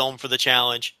response at the Dome for the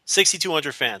challenge.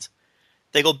 6,200 fans.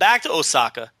 They go back to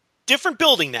Osaka, different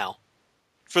building now.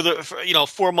 For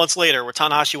 4 months later, where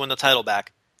Tanahashi won the title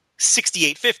back,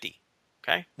 6,850.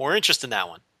 Okay, more interest in that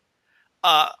one.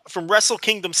 From Wrestle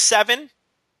Kingdom 7,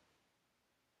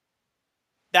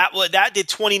 that did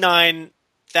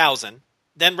 29,000.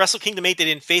 Then Wrestle Kingdom 8, they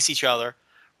didn't face each other.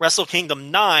 Wrestle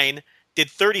Kingdom 9 did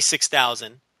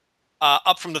 36,000,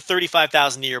 up from the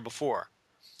 35,000 the year before.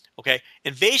 Okay,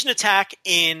 Invasion Attack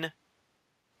in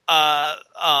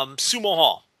Sumo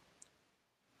Hall,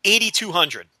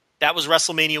 8,200. That was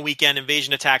WrestleMania weekend,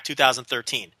 Invasion Attack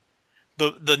 2013.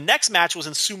 The next match was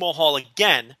in Sumo Hall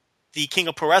again, the King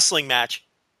of Pro Wrestling match,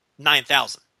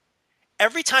 9,000.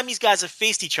 Every time these guys have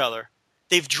faced each other,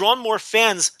 they've drawn more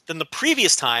fans than the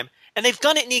previous time, and they've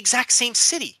done it in the exact same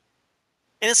city.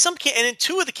 And in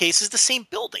two of the cases, the same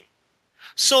building.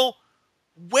 So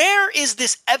where is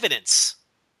this evidence?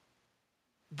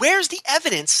 Where's the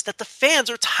evidence that the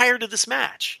fans are tired of this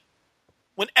match?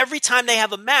 When every time they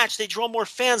have a match, they draw more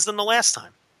fans than the last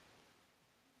time.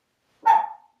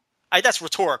 That's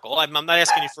rhetorical. I'm not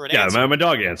asking you for an answer. Yeah, my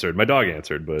dog answered.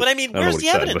 But I mean, where's the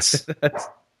evidence?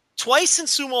 Twice in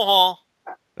Sumo Hall,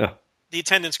 the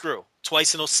attendance grew.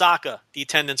 Twice in Osaka, the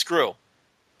attendance grew.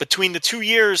 Between the 2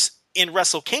 years in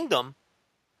Wrestle Kingdom,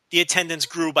 the attendance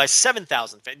grew by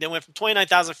 7,000 fans. They went from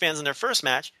 29,000 fans in their first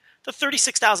match to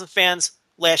 36,000 fans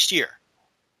last year.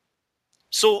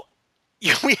 So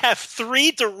we have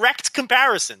 3 direct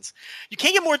comparisons. You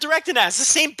can't get more direct than that. It's the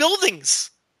same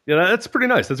buildings. Yeah, that's pretty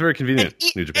nice. That's very convenient,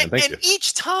 New Japan. Thank you. And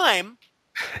each time,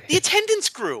 the attendance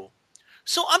grew.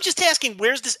 So I'm just asking,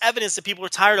 where's this evidence that people are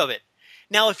tired of it?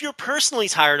 Now, if you're personally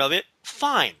tired of it,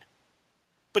 fine.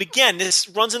 But again, this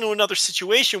runs into another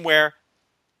situation where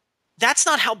that's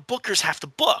not how bookers have to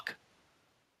book.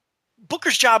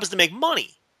 Booker's job is to make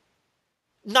money.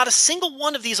 Not a single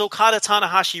one of these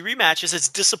Okada-Tanahashi rematches is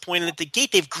disappointed at the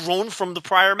gate. They've grown from the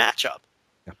prior matchup.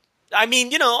 Yeah. I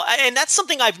mean, and that's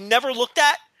something I've never looked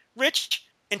at, Rich,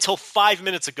 until 5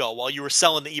 minutes ago while you were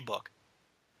selling the ebook.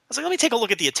 I was like, let me take a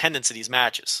look at the attendance of these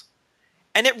matches.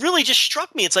 And it really just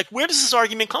struck me. It's like, where does this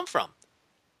argument come from?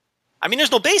 I mean,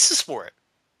 there's no basis for it.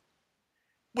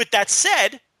 With that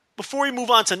said, before we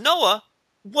move on to Noah,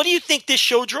 what do you think this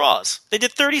show draws? They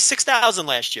did 36,000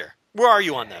 last year. Where are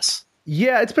you on this?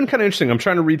 Yeah, it's been kind of interesting. I'm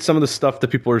trying to read some of the stuff that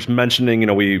people are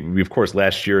mentioning. We of course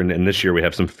last year and this year we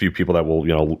have some few people that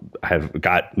will have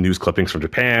got news clippings from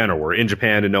Japan or were in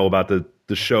Japan to know about the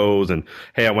shows and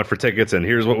hey, I went for tickets and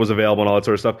here's what was available and all that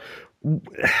sort of stuff.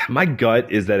 My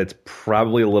gut is that it's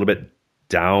probably a little bit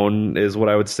down, is what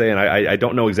I would say, and I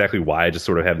don't know exactly why. I just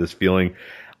sort of have this feeling.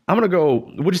 I'm gonna go.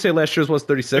 What'd you say last year's was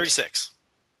 36? 36.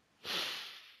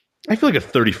 I feel like a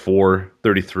 34,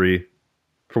 33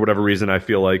 for whatever reason. I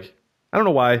feel like. I don't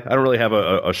know why. I don't really have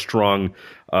a strong,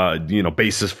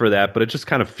 basis for that, but it just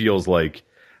kind of feels like,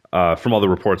 from all the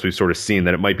reports we've sort of seen,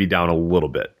 that it might be down a little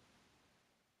bit.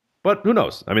 But who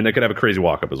knows? I mean, they could have a crazy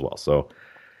walk-up as well. So,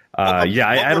 I don't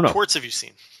know. What reports have you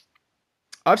seen?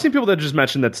 I've seen people that just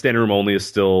mentioned that standing room only is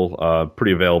still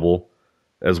pretty available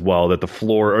as well. That the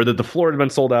floor had been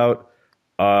sold out.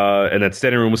 And that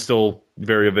standing room was still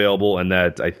very available, and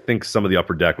that I think some of the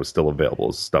upper deck was still available.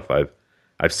 Is stuff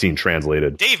I've seen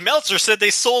translated. Dave Meltzer said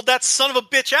they sold that son of a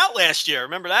bitch out last year.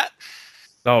 Remember that?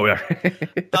 Oh yeah.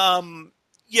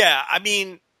 Yeah. I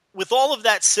mean, with all of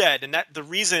that said, and that the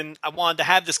reason I wanted to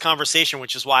have this conversation,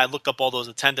 which is why I looked up all those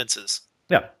attendances,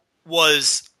 Yeah.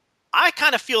 was I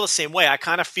kind of feel the same way. I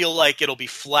kind of feel like it'll be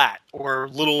flat or a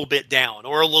little bit down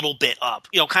or a little bit up,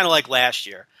 kind of like last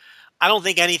year. I don't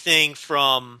think anything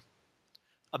from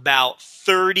about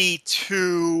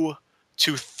 32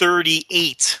 to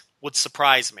 38 would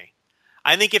surprise me.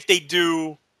 I think if they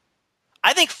do,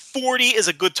 I think 40 is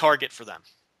a good target for them.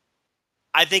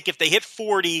 I think if they hit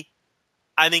 40,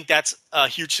 I think that's a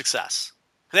huge success.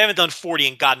 They haven't done 40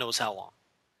 in God knows how long.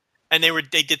 And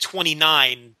they did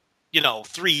 29,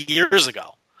 3 years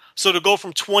ago. So to go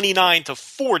from 29 to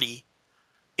 40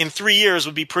 in 3 years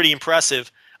would be pretty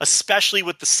impressive, especially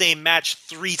with the same match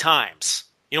 3 times.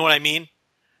 You know what I mean?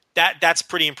 That's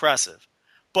pretty impressive.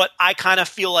 But I kind of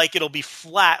feel like it'll be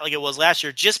flat like it was last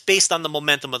year, just based on the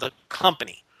momentum of the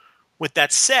company. With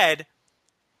that said,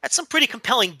 that's some pretty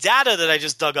compelling data that I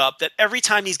just dug up, that every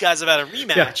time these guys have had a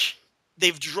rematch,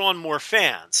 they've drawn more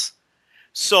fans.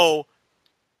 So,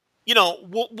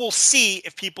 we'll see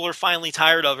if people are finally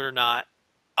tired of it or not.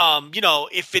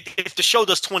 If the show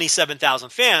does 27,000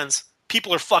 fans,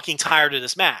 people are fucking tired of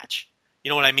this match. You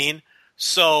know what I mean?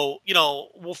 So,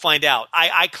 we'll find out.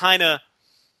 I kind of,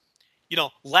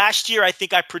 last year I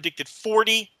think I predicted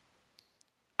 40.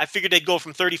 I figured they'd go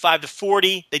from 35 to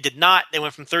 40. They did not. They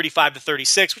went from 35 to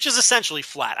 36, which is essentially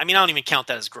flat. I mean, I don't even count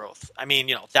that as growth. I mean,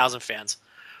 1,000 fans.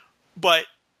 But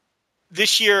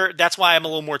this year, that's why I'm a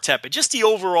little more tepid. Just the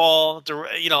overall, they've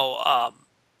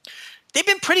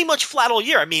been pretty much flat all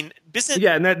year. I mean, business.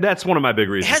 Yeah, and that's one of my big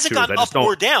It reasons. hasn't gone up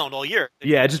or down all year.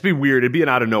 Yeah, it'd just be weird. It'd be an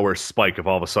out of nowhere spike if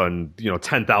all of a sudden,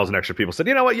 10,000 extra people said,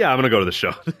 you know what? Yeah, I'm going to go to the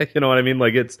show. You know what I mean?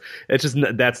 Like it's just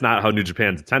that's not how New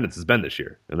Japan's attendance has been this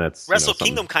year, and that's Wrestle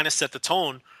Kingdom kind of set the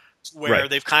tone where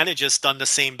they've kind of just done the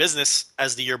same business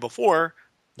as the year before.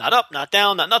 Not up, not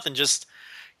down, not nothing. Just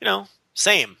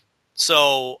same.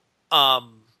 So,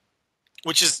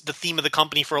 which is the theme of the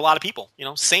company for a lot of people.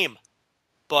 Same,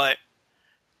 but.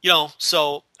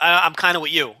 So I'm kind of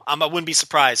with you. I wouldn't be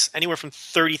surprised. Anywhere from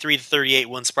 33 to 38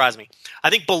 wouldn't surprise me. I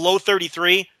think below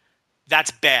 33, that's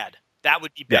bad. That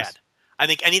would be bad. Yes. I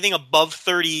think anything above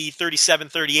 30, 37,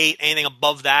 38, anything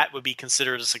above that would be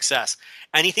considered a success.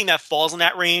 Anything that falls in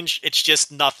that range, it's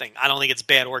just nothing. I don't think it's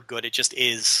bad or good. It just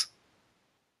is.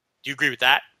 Do you agree with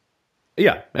that?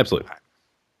 Yeah, absolutely. All right.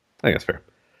 I think that's fair.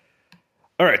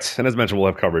 All right, and as mentioned,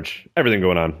 we'll have coverage, everything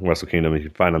going on in Wrestle Kingdom. You can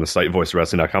find on the site,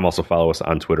 voicewrestling.com. Also follow us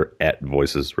on Twitter at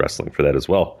Voices Wrestling for that as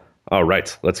well. All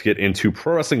right, let's get into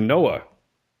Pro Wrestling Noah.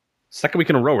 Second week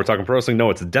in a row, we're talking Pro Wrestling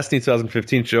Noah. It's the Destiny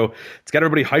 2015 show. It's got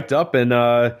everybody hyped up, and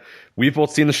we've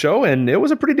both seen the show, and it was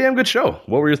a pretty damn good show.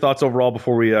 What were your thoughts overall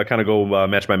before we kind of go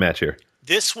match by match here?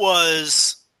 This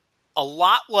was a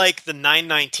lot like the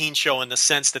 919 show in the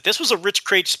sense that this was a Rich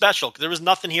Kraetsch special. There was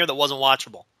nothing here that wasn't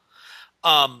watchable.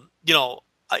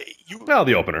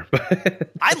 The opener.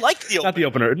 I liked the opener. Not the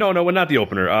opener. No, not the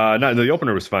opener. The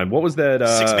opener was fine. What was that?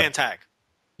 6-man tag.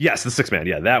 Yes, the 6-man.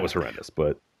 Yeah, that was horrendous.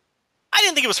 But I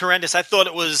didn't think it was horrendous. I thought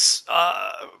it was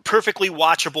perfectly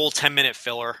watchable 10-minute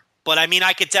filler. But I mean,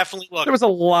 I could definitely look. There was a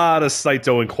lot of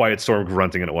Saito and Quiet Storm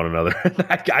grunting at one another.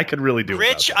 I could really do.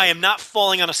 Rich, I am not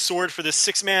falling on a sword for this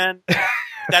 6-man.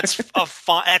 That's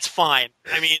that's fine.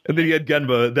 I mean, and then you had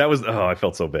Genba. That was I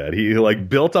felt so bad. He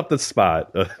built up the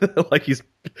spot like he's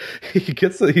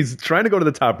trying to go to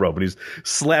the top rope and he's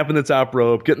slapping the top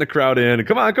rope, getting the crowd in. And,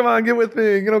 come on, get with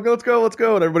me. Let's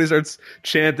go. And everybody starts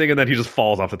chanting, and then he just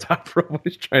falls off the top rope when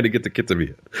he's trying to get to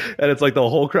Kitamiya. And it's like the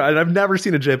whole crowd. And I've never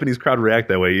seen a Japanese crowd react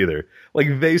that way either.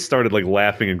 Like they started like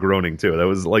laughing and groaning too. That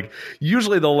was like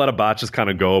usually they'll let a botch just kind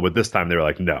of go, but this time they were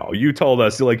like, no, you told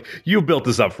us, you built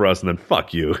this up for us, and then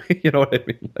fuck you. You know what I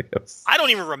mean? Like I don't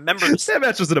even remember this. That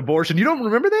match was an abortion. You don't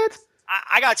remember that?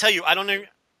 I gotta tell you, I don't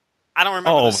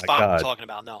remember the spot I'm talking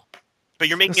about. No, but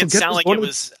you're making it sound like it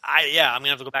was. I'm gonna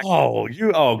have to go back.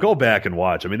 Go back and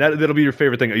watch. I mean, that'll be your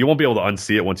favorite thing. You won't be able to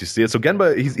unsee it once you see it. So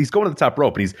Genba, he's going to the top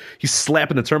rope and he's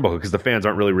slapping the turnbuckle because the fans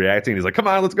aren't really reacting. He's like, "Come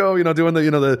on, let's go!" Doing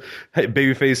the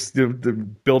babyface the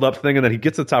build up thing, and then he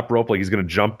gets to the top rope like he's gonna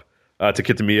jump to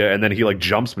Kitamiya, and then he like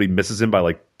jumps, but he misses him by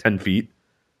like 10 feet.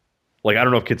 Like, I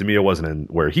don't know if Kitamiya wasn't in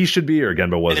where he should be or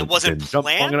Genba wasn't. And it wasn't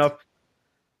planned? Long enough.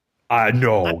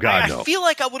 No. I feel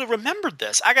like I would have remembered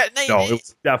this. No, it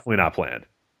was definitely not planned.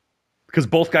 Because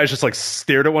both guys just like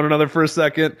stared at one another for a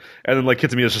second, and then like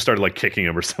Kitamiya just started like kicking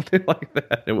him or something like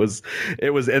that. It was,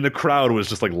 and the crowd was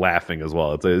just like laughing as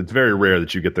well. It's very rare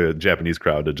that you get the Japanese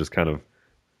crowd to just kind of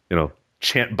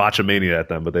chant botchamania at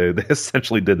them, but they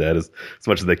essentially did that as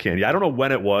much as they can. Yeah, I don't know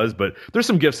when it was, but there's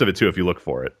some gifs of it too if you look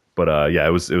for it. But yeah,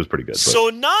 it was pretty good. So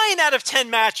 9 out of 10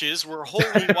 matches were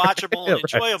wholly watchable and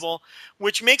enjoyable,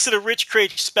 which makes it a Rich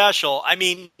Kraetsch special. I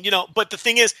mean, but the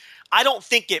thing is, I don't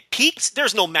think it peaked.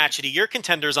 There's no match of the year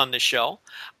contenders on this show.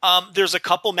 There's a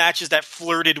couple matches that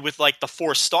flirted with like the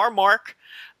 4-star mark.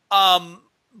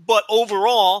 But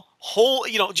overall,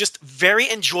 just very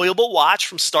enjoyable watch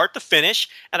from start to finish.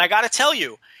 And I got to tell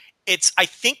you, I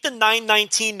think the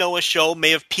 919 Noah show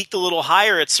may have peaked a little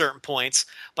higher at certain points,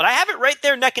 but I have it right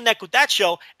there neck and neck with that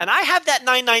show. And I have that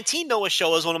 919 Noah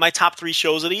show as one of my top 3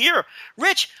 shows of the year.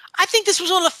 Rich, I think this was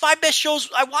one of the 5 best shows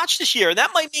I watched this year. And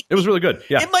that might make it was really good.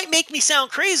 Yeah. It might make me sound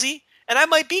crazy, and I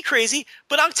might be crazy,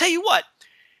 but I'll tell you what.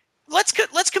 Let's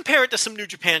compare it to some New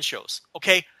Japan shows,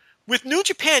 okay? With New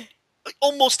Japan,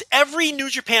 almost every New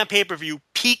Japan pay-per-view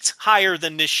peaked higher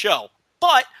than this show.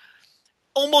 But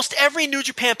almost every New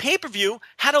Japan pay-per-view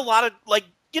had a lot of,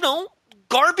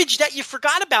 garbage that you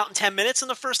forgot about in 10 minutes in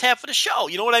the first half of the show.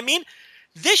 You know what I mean?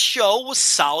 This show was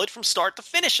solid from start to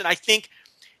finish, and I think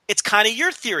it's kind of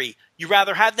your theory. You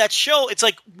rather have that show. It's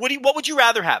like, what would you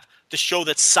rather have? The show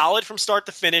that's solid from start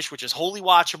to finish, which is wholly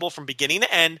watchable from beginning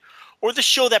to end, or the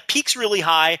show that peaks really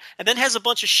high and then has a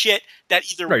bunch of shit that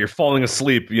either... Right, you're falling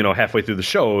asleep, halfway through the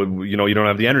show. You don't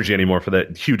have the energy anymore for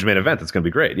that huge main event that's going to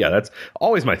be great. Yeah, that's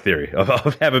always my theory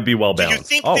of having it be well balanced.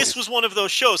 Do you think this was one of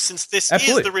those shows, since this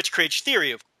Absolutely. is the Rich Kraetsch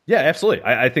theory of... Yeah, absolutely.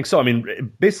 I think so. I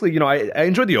mean, basically, I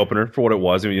enjoyed the opener for what it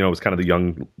was. It was kind of the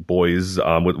young boys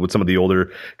with some of the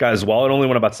older guys as well. It only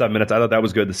went about 7 minutes. I thought that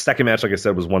was good. The second match, like I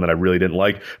said, was one that I really didn't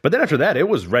like. But then after that, it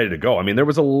was ready to go. I mean, there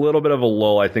was a little bit of a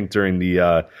lull, I think, during the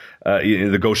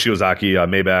Go Shiozaki,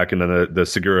 Maybach, and then the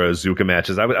Segura Azuka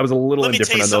matches. I was a little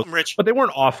indifferent on those, Rich. But they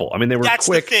weren't awful. I mean, they were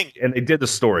quick, and they did the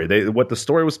story. What the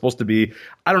story was supposed to be.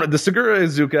 I don't know. The Segura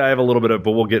Azuka, I have a little bit of,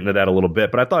 but we'll get into that a little bit.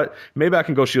 But I thought Maybach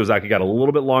and Go Shiozaki got a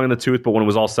little bit long in the tooth, but when it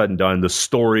was all said and done, the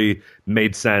story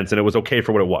made sense, and it was okay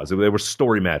for what it was. They were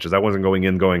story matches. I wasn't going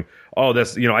in going, oh,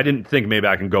 this, I didn't think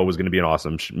Maybach and Go was going to be an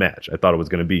awesome match. I thought it was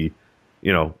going to be,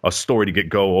 a story to get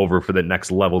Go over for the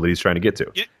next level that he's trying to get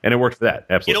to. And it worked for that.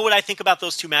 Absolutely. You know what I think about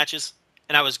those two matches?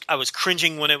 And I was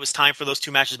cringing when it was time for those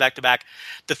two matches back to back.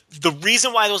 The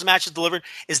reason why those matches delivered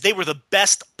is they were the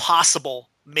best possible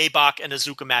Maybach and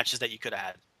Azuka matches that you could have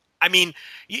had. I mean,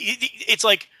 it's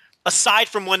like, aside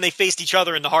from when they faced each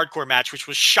other in the hardcore match, which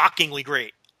was shockingly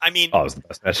great. I mean, it was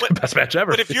the best match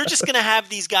ever. But if you're just going to have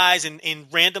these guys in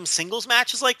random singles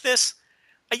matches like this,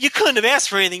 you couldn't have asked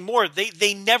for anything more.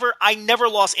 I never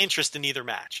lost interest in either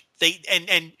match.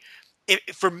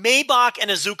 For Maybach and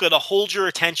Azuka to hold your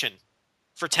attention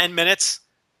for 10 minutes,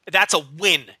 that's a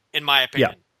win in my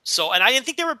opinion. Yeah. So, and I didn't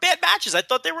think they were bad matches. I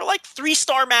thought they were like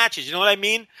 3-star matches. You know what I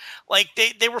mean? Like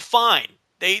they were fine.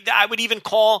 I would even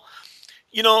call,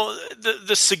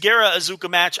 the Segura Azuka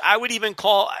match, I would even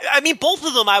call. I mean, both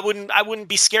of them, I wouldn't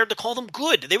be scared to call them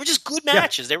good. They were just good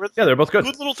matches. Yeah. They're both good.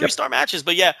 Good little 3-star matches.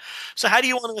 But yeah, so how do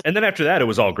you want to? And then after that, it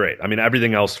was all great. I mean,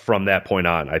 everything else from that point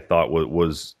on, I thought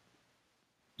was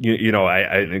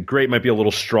great might be a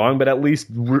little strong, but at least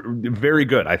very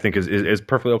good. I think is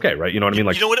perfectly okay, right? You know what I mean?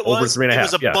 Like, you know what it was? Over 3.5. It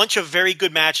was a bunch of very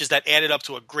good matches that added up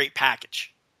to a great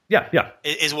package. Yeah.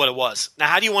 Is what it was. Now,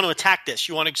 how do you want to attack this?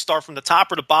 You want to start from the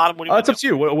top or the bottom? What do you it's up to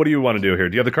you. What do you want to do here?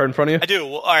 Do you have the card in front of you? I do.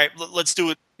 Well, all right, let's do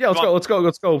it. Yeah, let's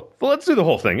go. Well, let's do the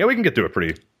whole thing. Yeah, we can get through it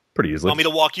pretty easily. Want me to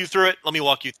walk you through it? Let me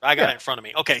walk you through it. I got it in front of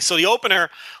me. Okay, so the opener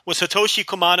was Hitoshi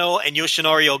Kumano and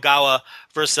Yoshinari Ogawa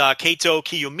versus Keito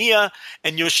Kiyomiya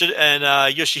and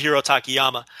Yoshihiro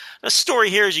Takayama. The story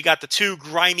here is you got the two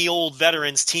grimy old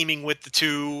veterans teaming with the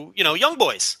two, young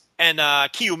boys. And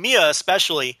Kiyomiya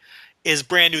especially is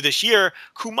brand new this year.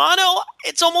 Kumano,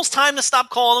 it's almost time to stop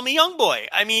calling him a young boy.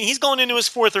 I mean, he's going into his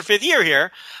 4th or 5th year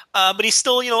here, but he's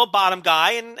still, a bottom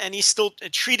guy, and he's still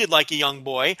treated like a young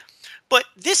boy. But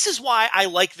this is why I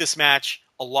like this match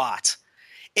a lot.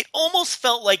 It almost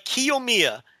felt like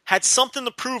Kiyomiya had something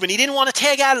to prove, and he didn't want to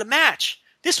tag out of the match.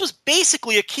 This was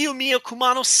basically a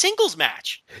Kiyomiya-Kumano singles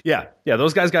match. Yeah,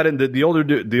 those guys got in. The old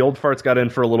farts got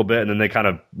in for a little bit, and then they kind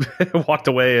of walked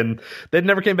away, and they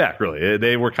never came back, really.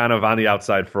 They were kind of on the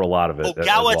outside for a lot of it.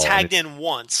 Ogawa tagged in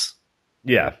once.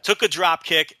 Yeah. Took a drop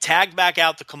kick, tagged back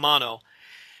out to Kumano.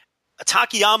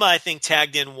 Takayama, I think,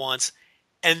 tagged in once,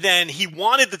 and then he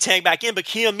wanted to tag back in, but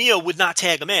Kiyomiya would not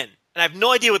tag him in. And I have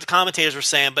no idea what the commentators were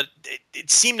saying, but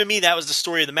it seemed to me that was the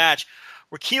story of the match,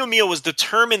 where Kiyomiya was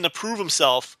determined to prove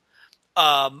himself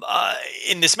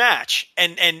in this match,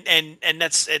 and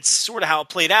it's sort of how it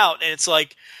played out. And it's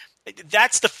like,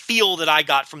 that's the feel that I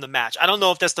got from the match. I don't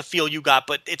know if that's the feel you got,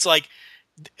 but it's like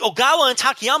Ogawa and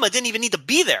Takayama didn't even need to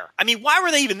be there. I mean, why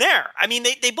were they even there? I mean,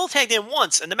 they both tagged in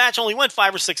once, and the match only went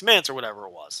 5 or 6 minutes or whatever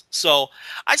it was. So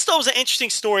I just thought it was an interesting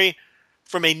story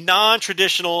from a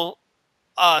non-traditional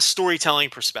storytelling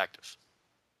perspective.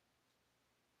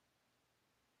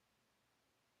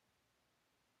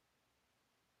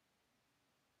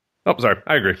 Oh, sorry.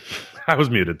 I agree. I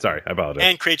was muted. Sorry. I apologize.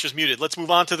 And Craich was muted. Let's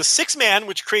move on to the 6-man,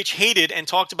 which Craich hated and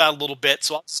talked about a little bit.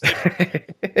 So I'll skip.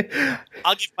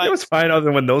 I'll give my. It was fine other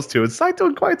than when those two. It's Saito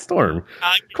and Quiet Storm.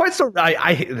 Quiet Storm.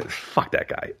 I fuck that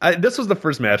guy. This was the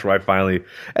first match where I finally,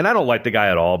 and I don't like the guy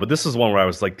at all, but this is one where I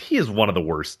was like, he is one of the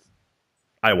worst.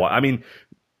 I mean,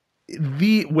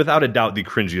 without a doubt the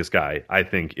cringiest guy I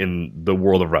think in the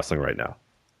world of wrestling right now.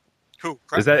 Who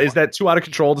is that too out of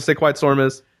control to say Quiet Storm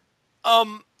is?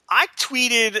 I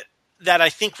tweeted that I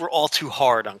think we're all too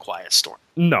hard on Quiet Storm.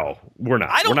 No, we're not.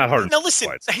 We're not hard. Now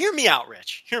listen, hear me out,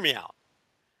 Rich. Hear me out.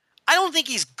 I don't think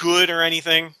he's good or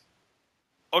anything.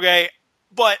 Okay,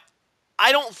 but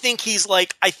I don't think he's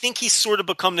like. I think he's sort of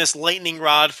become this lightning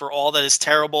rod for all that is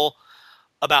terrible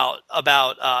about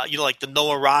like the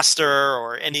Noah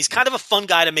roster, and he's kind of a fun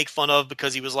guy to make fun of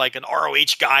because he was like an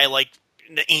ROH guy, like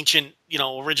in the ancient,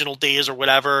 original days or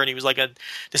whatever, and he was like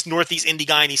this Northeast indie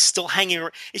guy, and he's still hanging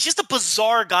around. It's just a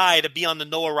bizarre guy to be on the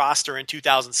Noah roster in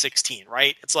 2016,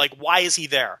 right? It's like, why is he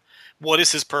there? What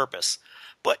is his purpose?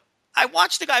 But I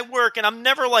watch the guy work, and I'm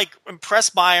never like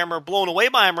impressed by him or blown away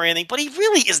by him or anything, but he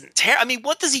really isn't terrible. I mean,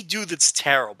 what does he do that's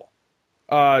terrible?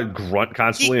 Grunt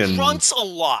constantly. He grunts a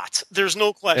lot. There's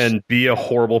no question. And be a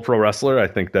horrible pro wrestler. I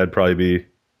think that'd probably be.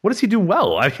 What does he do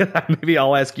well? Maybe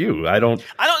I'll ask you. I don't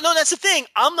know. That's the thing.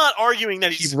 I'm not arguing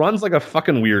that he runs like a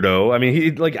fucking weirdo. I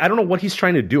mean, I don't know what he's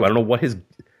trying to do. I don't know what his.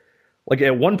 Like,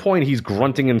 at one point, he's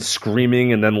grunting and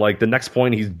screaming, and then, like, the next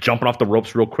point, he's jumping off the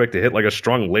ropes real quick to hit, like, a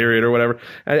strong lariat or whatever.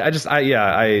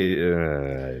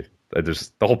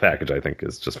 The whole package, I think,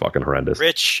 is just fucking horrendous.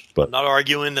 Rich, but I'm not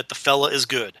arguing that the fella is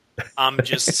good. I'm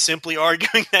just simply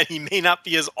arguing that he may not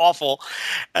be as awful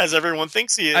as everyone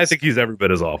thinks he is. I think he's every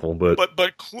bit as awful, but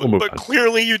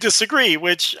clearly you disagree,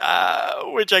 which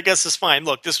I guess is fine.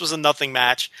 Look, this was a nothing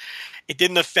match. It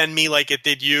didn't offend me like it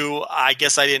did you. I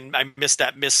guess I missed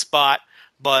that missed spot,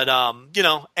 but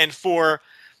and for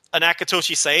an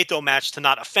Akatoshi Saito match to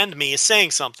not offend me is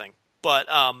saying something. But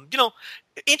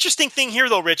interesting thing here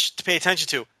though, Rich, to pay attention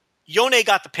to. Yone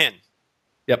got the pin.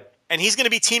 Yep. And he's going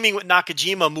to be teaming with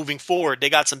Nakajima moving forward. They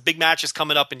got some big matches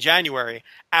coming up in January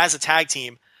as a tag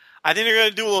team. I think they're going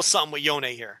to do a little something with Yone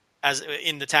here as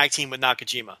in the tag team with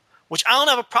Nakajima, which I don't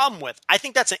have a problem with. I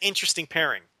think that's an interesting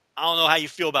pairing. I don't know how you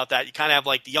feel about that. You kind of have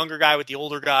like the younger guy with the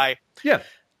older guy. Yeah.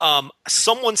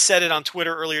 Someone said it on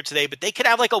Twitter earlier today, but they could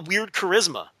have like a weird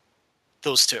charisma,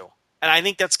 those two. And I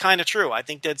think that's kind of true. I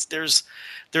think there's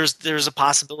a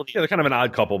possibility. Yeah, they're kind of an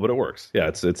odd couple, but it works. Yeah,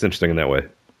 it's interesting in that way.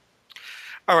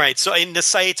 All right, so in the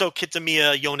Saito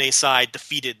Kitamiya Yone side,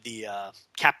 defeated the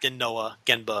Captain Noah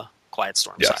Genba Quiet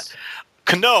Storm side.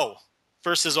 Kano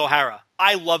versus O'Hara.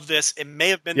 I love this. It may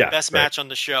have been the best match on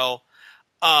the show.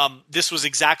 This was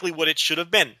exactly what it should have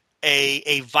been.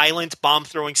 A violent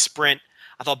bomb-throwing sprint.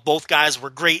 I thought both guys were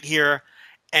great here.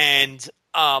 And,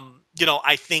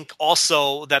 I think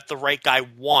also that the right guy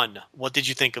won. What did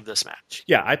you think of this match?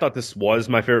 Yeah, I thought this was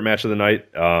my favorite match of the night.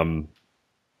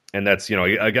 And that's,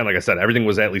 again, like I said, everything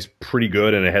was at least pretty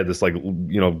good, and it had this, like,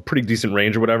 pretty decent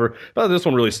range or whatever. But this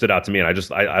one really stood out to me, and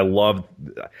I love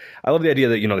the idea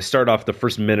that, they started off the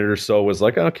first minute or so was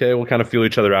like, okay, we'll kind of feel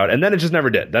each other out, and then it just never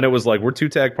did. Then it was like, we're two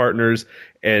tag partners,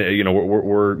 and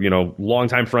we're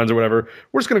longtime friends or whatever.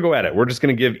 We're just gonna go at it. We're just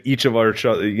gonna give each of our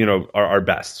our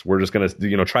best. We're just gonna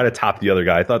try to top the other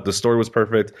guy. I thought the story was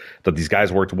perfect. I thought these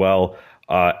guys worked well.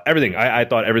 Everything. I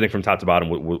thought everything from top to bottom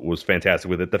was fantastic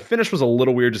with it. The finish was a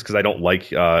little weird just because I don't like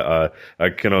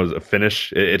Kano's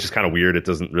finish. It's just kind of weird. It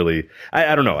doesn't really.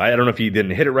 I don't know. I don't know if he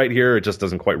didn't hit it right here. It just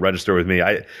doesn't quite register with me.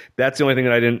 That's the only thing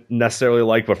that I didn't necessarily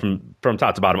like. But from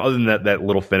top to bottom, other than that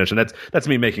little finish, and that's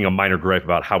me making a minor gripe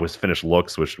about how his finish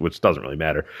looks, which doesn't really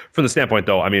matter. From the standpoint,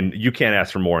 though, I mean, you can't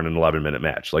ask for more in an 11-minute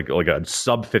match. Like a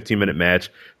sub 15-minute match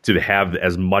to have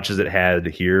as much as it had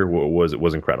here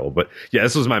was incredible. But yeah,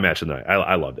 this was my match of the night.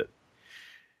 I loved it.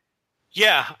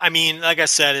 Yeah, I mean, like I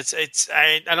said,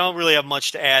 I don't really have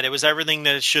much to add. It was everything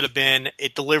that it should have been.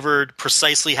 It delivered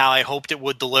precisely how I hoped it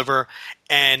would deliver,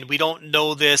 and we don't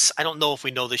know this. I don't know if we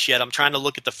know this yet. I'm trying to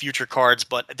look at the future cards,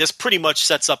 but this pretty much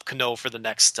sets up Kano for the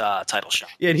next title shot.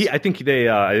 Yeah, and I think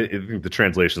the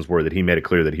translations were that he made it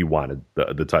clear that he wanted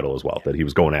the title as well, that he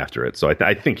was going after it. So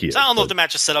I think he is. So I don't know if the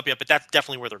match is set up yet, but that's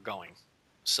definitely where they're going.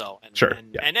 So sure,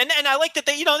 and I like that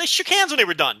they shook hands when they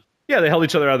were done. Yeah, they held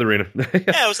each other out of the arena.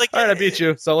 Yeah, it was like all right, I beat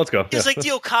you, so let's go. It was like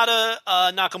the Okada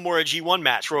Nakamura G1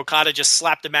 match where Okada just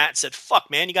slapped the mat and said, "Fuck,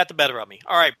 man, you got the better of me.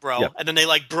 All right, bro." And then they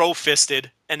like bro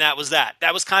fisted, and that was that.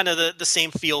 That was kind of the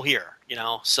same feel here,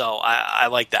 So I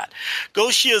like that. Go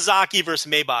Shiozaki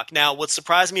versus Maybach. Now, what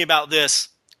surprised me about this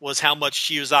was how much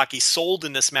Shiozaki sold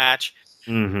in this match.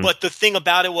 Mm-hmm. But the thing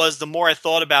about it was, the more I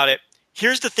thought about it,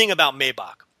 here's the thing about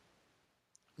Maybach.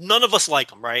 None of us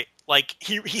like him, right? Like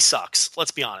he sucks.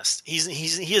 Let's be honest. He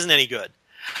isn't any good.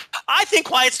 I think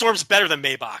Quiet Storm's better than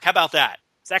Maybach. How about that?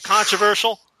 Is that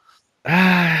controversial?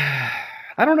 I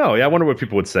don't know. Yeah, I wonder what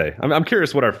people would say. I'm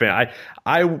curious what our fan.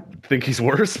 I think he's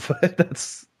worse,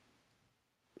 but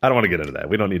I don't want to get into that.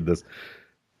 We don't need this.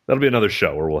 That'll be another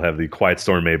show where we'll have the Quiet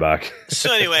Storm Maybach.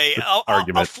 So anyway,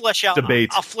 I'll flesh out debate.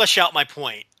 I'll flesh out my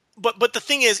point. But the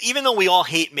thing is, even though we all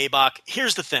hate Maybach,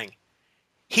 here's the thing.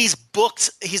 He's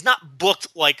not booked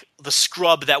like the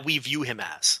scrub that we view him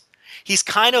as. He's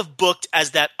kind of booked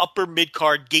as that upper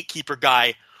mid-card gatekeeper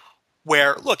guy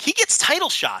where, look, he gets title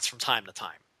shots from time to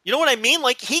time. You know what I mean?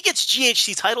 Like, he gets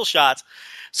GHC title shots.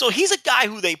 So he's a guy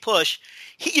who they push.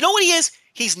 You know what he is?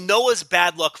 He's Noah's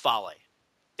Bad Luck Fale.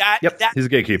 He's a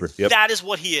gatekeeper. Yep. That is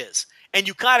what he is. And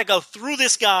you got to go through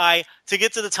this guy to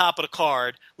get to the top of the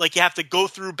card. Like, you have to go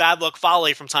through Bad Luck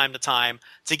Fale from time to time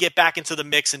to get back into the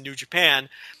mix in New Japan.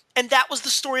 And that was the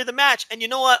story of the match. And you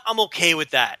know what? I'm okay with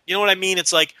that. You know what I mean?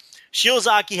 It's like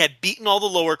Shiozaki had beaten all the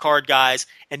lower card guys,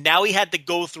 and now he had to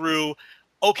go through,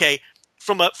 okay,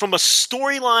 from a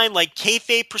storyline like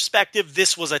kayfabe perspective,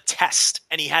 this was a test,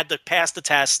 and he had to pass the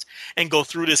test and go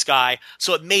through this guy.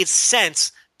 So it made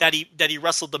sense that he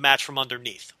wrestled the match from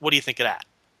underneath. What do you think of that?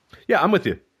 Yeah, I'm with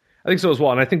you. I think so as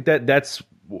well. And I think that's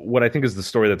what I think is the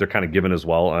story that they're kind of given as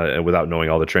well, without knowing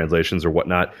all the translations or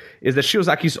whatnot, is that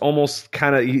Shiozaki's almost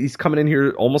he's coming in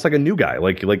here almost like a new guy.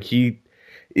 Like he,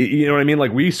 you know what I mean?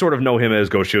 Like, we sort of know him as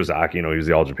Go Shiozaki. You know, he was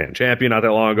the All Japan champion not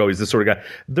that long ago. He's this sort of guy.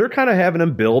 They're kind of having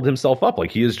him build himself up.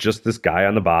 Like, he is just this guy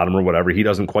on the bottom or whatever. He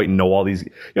doesn't quite know all these. You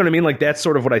know what I mean? Like, that's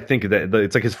sort of what I think. That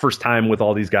it's like his first time with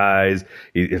all these guys.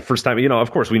 First time. You know,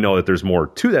 of course, we know that there's more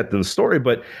to that than the story,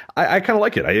 but I kind of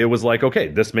like it. It was like, okay,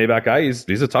 this Maybach guy,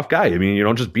 he's a tough guy. I mean, you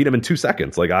don't just beat him in 2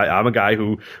 seconds. Like, I'm a guy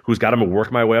who's got to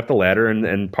work my way up the ladder,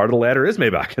 and part of the ladder is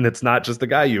Maybach, and it's not just the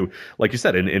guy you, like you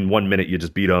said, in 1 minute you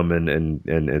just beat him and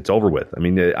it's over with. I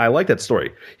mean, I like that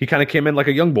story. He kind of came in like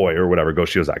a young boy or whatever, Go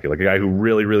Shiozaki, like a guy who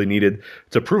really, really needed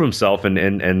to prove himself,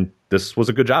 and this was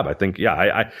a good job. I think,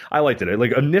 yeah, I liked it.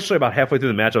 Like, initially, about halfway through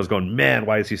the match, I was going, man,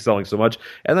 why is he selling so much?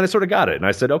 And then I sort of got it, and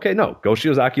I said, okay, no, Go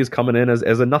Shiozaki is coming in as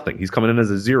a nothing. He's coming in as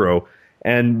a zero,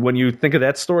 and when you think of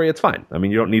that story, it's fine. I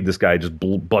mean, you don't need this guy just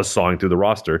buzzsawing through the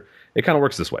roster. It kind of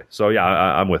works this way. So, yeah,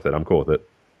 I'm with it. I'm cool with it.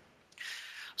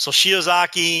 So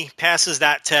Shiozaki passes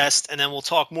that test, and then we'll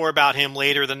talk more about him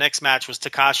later. The next match was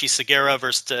Takashi Sugiura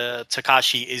versus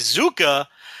Takashi Iizuka.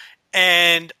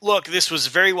 And look, this was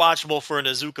very watchable for an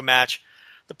Iizuka match.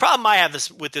 The problem I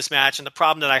have with this match, and the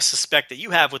problem that I suspect that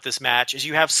you have with this match, is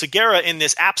you have Sugiura in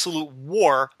this absolute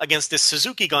war against this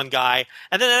Suzuki Gun guy,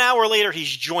 and then an hour later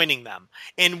he's joining them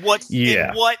in what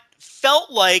felt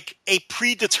like a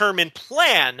predetermined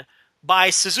plan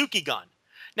by Suzuki Gun.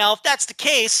 Now, if that's the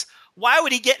case, why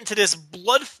would he get into this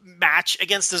blood match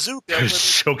against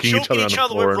Iizuka, choking each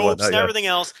other with ropes and everything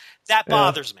else? That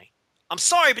bothers me. I'm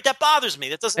sorry, but that bothers me.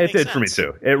 That doesn't make sense. It did for me,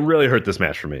 too. It really hurt this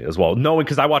match for me as well. Knowing,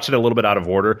 because I watched it a little bit out of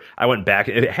order. I went back.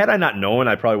 Had I not known,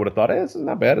 I probably would have thought, hey, this is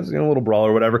not bad. It's a little brawl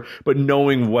or whatever. But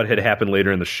knowing what had happened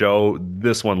later in the show,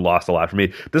 this one lost a lot for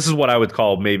me. This is what I would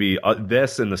call maybe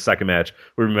this and the second match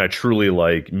were my truly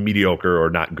like mediocre or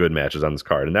not good matches on this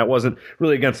card. And that wasn't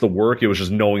really against the work. It was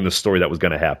just knowing the story that was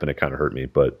going to happen. It kind of hurt me.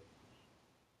 But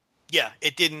yeah,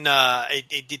 it didn't.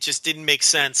 It just didn't make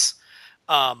sense.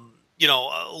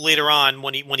 Later on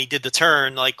when he did the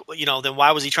turn, then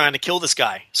why was he trying to kill this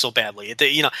guy so badly?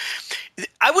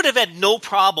 I would have had no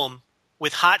problem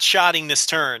with hot-shotting this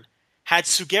turn had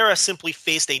Sugiura simply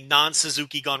faced a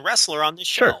non-Suzuki Gun wrestler on this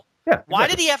show. Sure. Yeah, why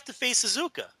did he have to face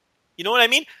Iizuka? You know what I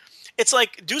mean? It's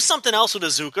like, do something else with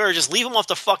Iizuka, or just leave him off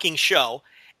the fucking show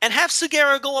and have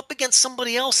Sugiura go up against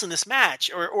somebody else in this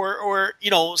match, or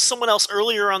someone else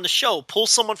earlier on the show. Pull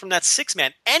someone from that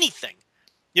 6-man, anything.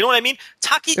 You know what I mean?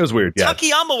 It was weird. Yeah.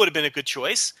 Takayama would have been a good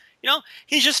choice.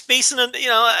 He's just facing it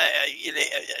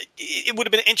would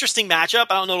have been an interesting matchup.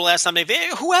 I don't know the last time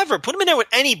whoever, put him in there with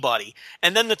anybody.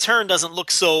 And then the turn doesn't look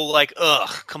so like, ugh,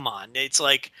 come on. It's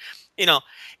like, and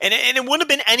it wouldn't have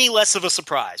been any less of a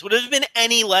surprise. Would it have been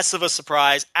any less of a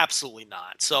surprise? Absolutely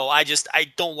not. So I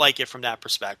don't like it from that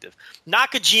perspective.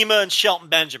 Nakajima and Shelton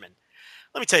Benjamin.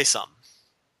 Let me tell you something.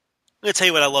 I'm going to tell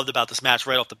you what I loved about this match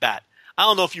right off the bat. I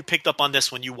don't know if you picked up on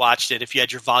this when you watched it, if you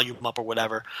had your volume up or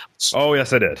whatever. Oh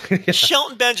yes, I did. Yeah.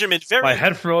 Shelton Benjamin, My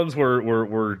headphones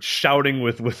were shouting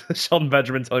with Shelton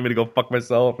Benjamin telling me to go fuck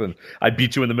myself, and I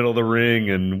beat you in the middle of the ring,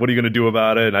 and what are you going to do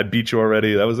about it? And I beat you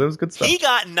already. That was good stuff. He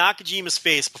got in Nakajima's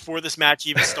face before this match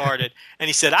even started, and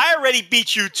he said, "I already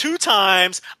beat you 2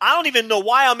 times. I don't even know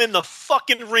why I'm in the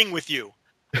fucking ring with you."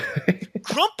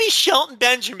 Grumpy Shelton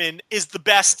Benjamin is the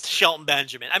best Shelton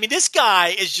Benjamin. I mean, this guy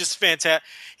is just fantastic.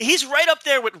 He's right up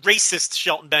there with racist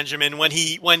Shelton Benjamin when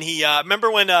he remember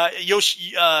when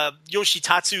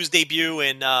Yoshitatsu's debut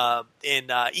in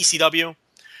ECW.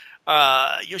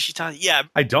 Yoshitatsu, yeah.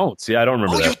 I don't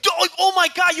remember that. You don't? Oh my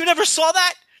God, you never saw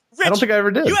that? Rich, I don't think I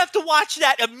ever did. You have to watch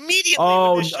that immediately.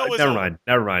 Oh, when the show is never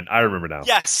over. mind. I remember now.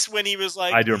 Yes, when he was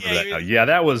like, I do remember that now. Yeah,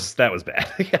 that was bad.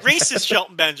 Racist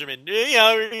Shelton Benjamin. You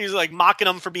know, he was like mocking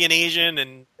him for being Asian,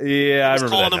 and yeah, I was remember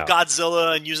calling that him now.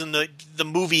 Godzilla and using the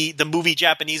movie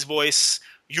Japanese voice.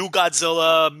 You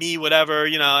Godzilla, me whatever,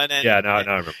 you know. And yeah, now I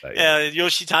remember that. Yeah.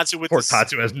 Yoshitatsu with Poor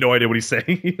Tatsu has no idea what he's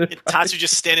saying. Tatsu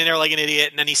just standing there like an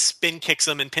idiot, and then he spin kicks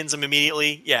him and pins him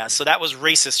immediately. Yeah, so that was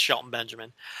racist Shelton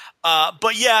Benjamin.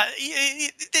 But yeah,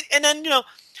 and then, you know,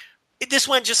 this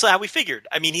went just how we figured.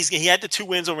 I mean, he had the 2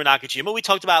 wins over Nakajima. We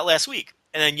talked about it last week.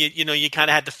 And then, you kind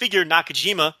of had to figure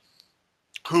Nakajima,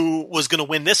 who was going to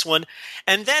win this one.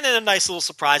 And then in a nice little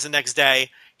surprise the next day,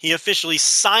 he officially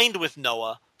signed with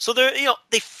Noah. So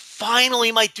they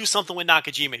finally might do something with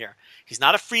Nakajima here. He's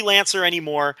not a freelancer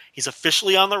anymore. He's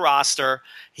officially on the roster.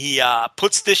 He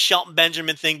puts this Shelton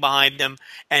Benjamin thing behind him,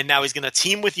 and now he's going to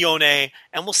team with Yone,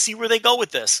 and we'll see where they go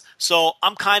with this. So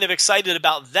I'm kind of excited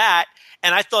about that,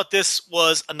 and I thought this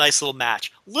was a nice little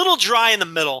match. Little dry in the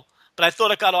middle, but I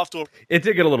thought it got off to a It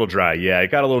did get a little dry. Yeah,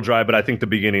 it got a little dry, but I think the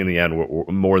beginning and the end were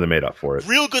more than made up for it.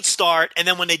 real good start, and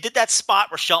then when they did that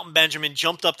spot where Shelton Benjamin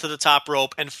jumped up to the top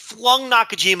rope and flung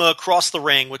Nakajima across the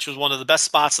ring, which was one of the best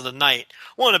spots of the night,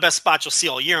 one of the best spots you'll see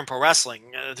all year in pro wrestling,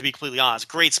 to be completely honest.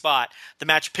 Great spot. The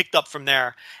match picked up from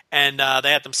there, and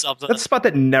they had themselves... That's a spot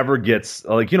that never gets,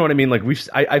 like, you know what I mean? Like,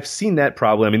 I've seen that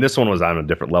probably. I mean, this one was on a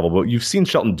different level, but you've seen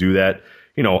Shelton do that,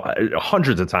 you know,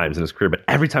 hundreds of times in his career, but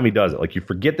every time he does it, like, you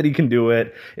forget that he can do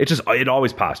it. It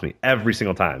always pops me every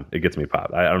single time. It gets me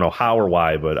popped. I don't know how or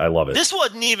why, but I love it. This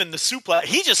wasn't even the suplex.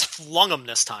 He just flung him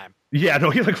this time. Yeah, no,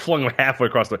 he like flung him halfway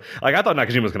across the. Like, I thought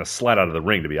Nakajima was going to slide out of the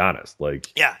ring, to be honest.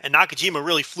 Like, yeah, and Nakajima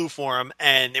really flew for him,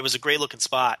 and it was a great looking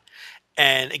spot.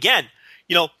 And again,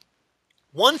 you know,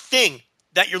 one thing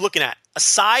that you're looking at,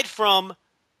 aside from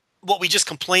what we just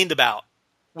complained about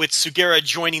with Sugiura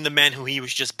joining the men who he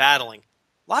was just battling,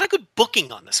 a lot of good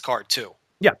booking on this card too.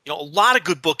 Yeah, you know, a lot of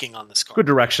good booking on this card. Good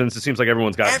directions. It seems like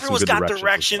everyone's got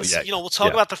directions. Well. Yeah, you know, we'll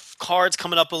talk about the cards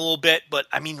coming up a little bit, but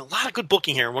I mean, a lot of good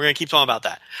booking here. And we're going to keep talking about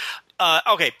that.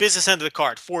 Okay, business end of the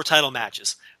card. 4 title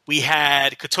matches. We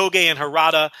had Kotoge and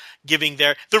Harada giving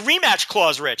the rematch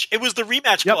clause, Rich. It was the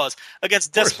rematch clause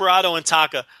against Desperado and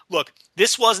Taka. Look,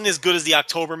 this wasn't as good as the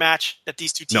October match that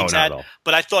these two teams had,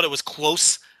 but I thought it was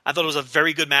close. I thought it was a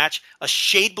very good match, a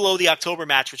shade below the October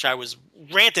match, which I was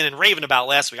ranting and raving about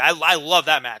last week. I love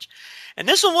that match, and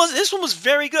this one was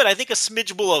very good. I think a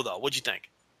smidge below, though. What'd you think?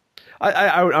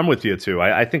 I'm with you too.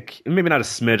 I think maybe not a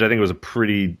smidge. I think it was a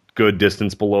pretty good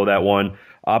distance below that one.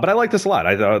 But I like this a lot.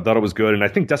 I thought it was good, and I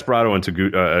think Desperado and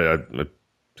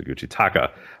Taguchi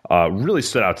Taka really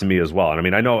stood out to me as well. And I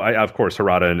mean, I know, of course,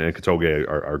 Harada and Kotoge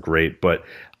are great, but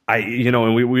I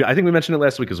think we mentioned it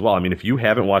last week as well. I mean, if you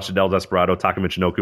haven't watched El Desperado, Taka Michinoku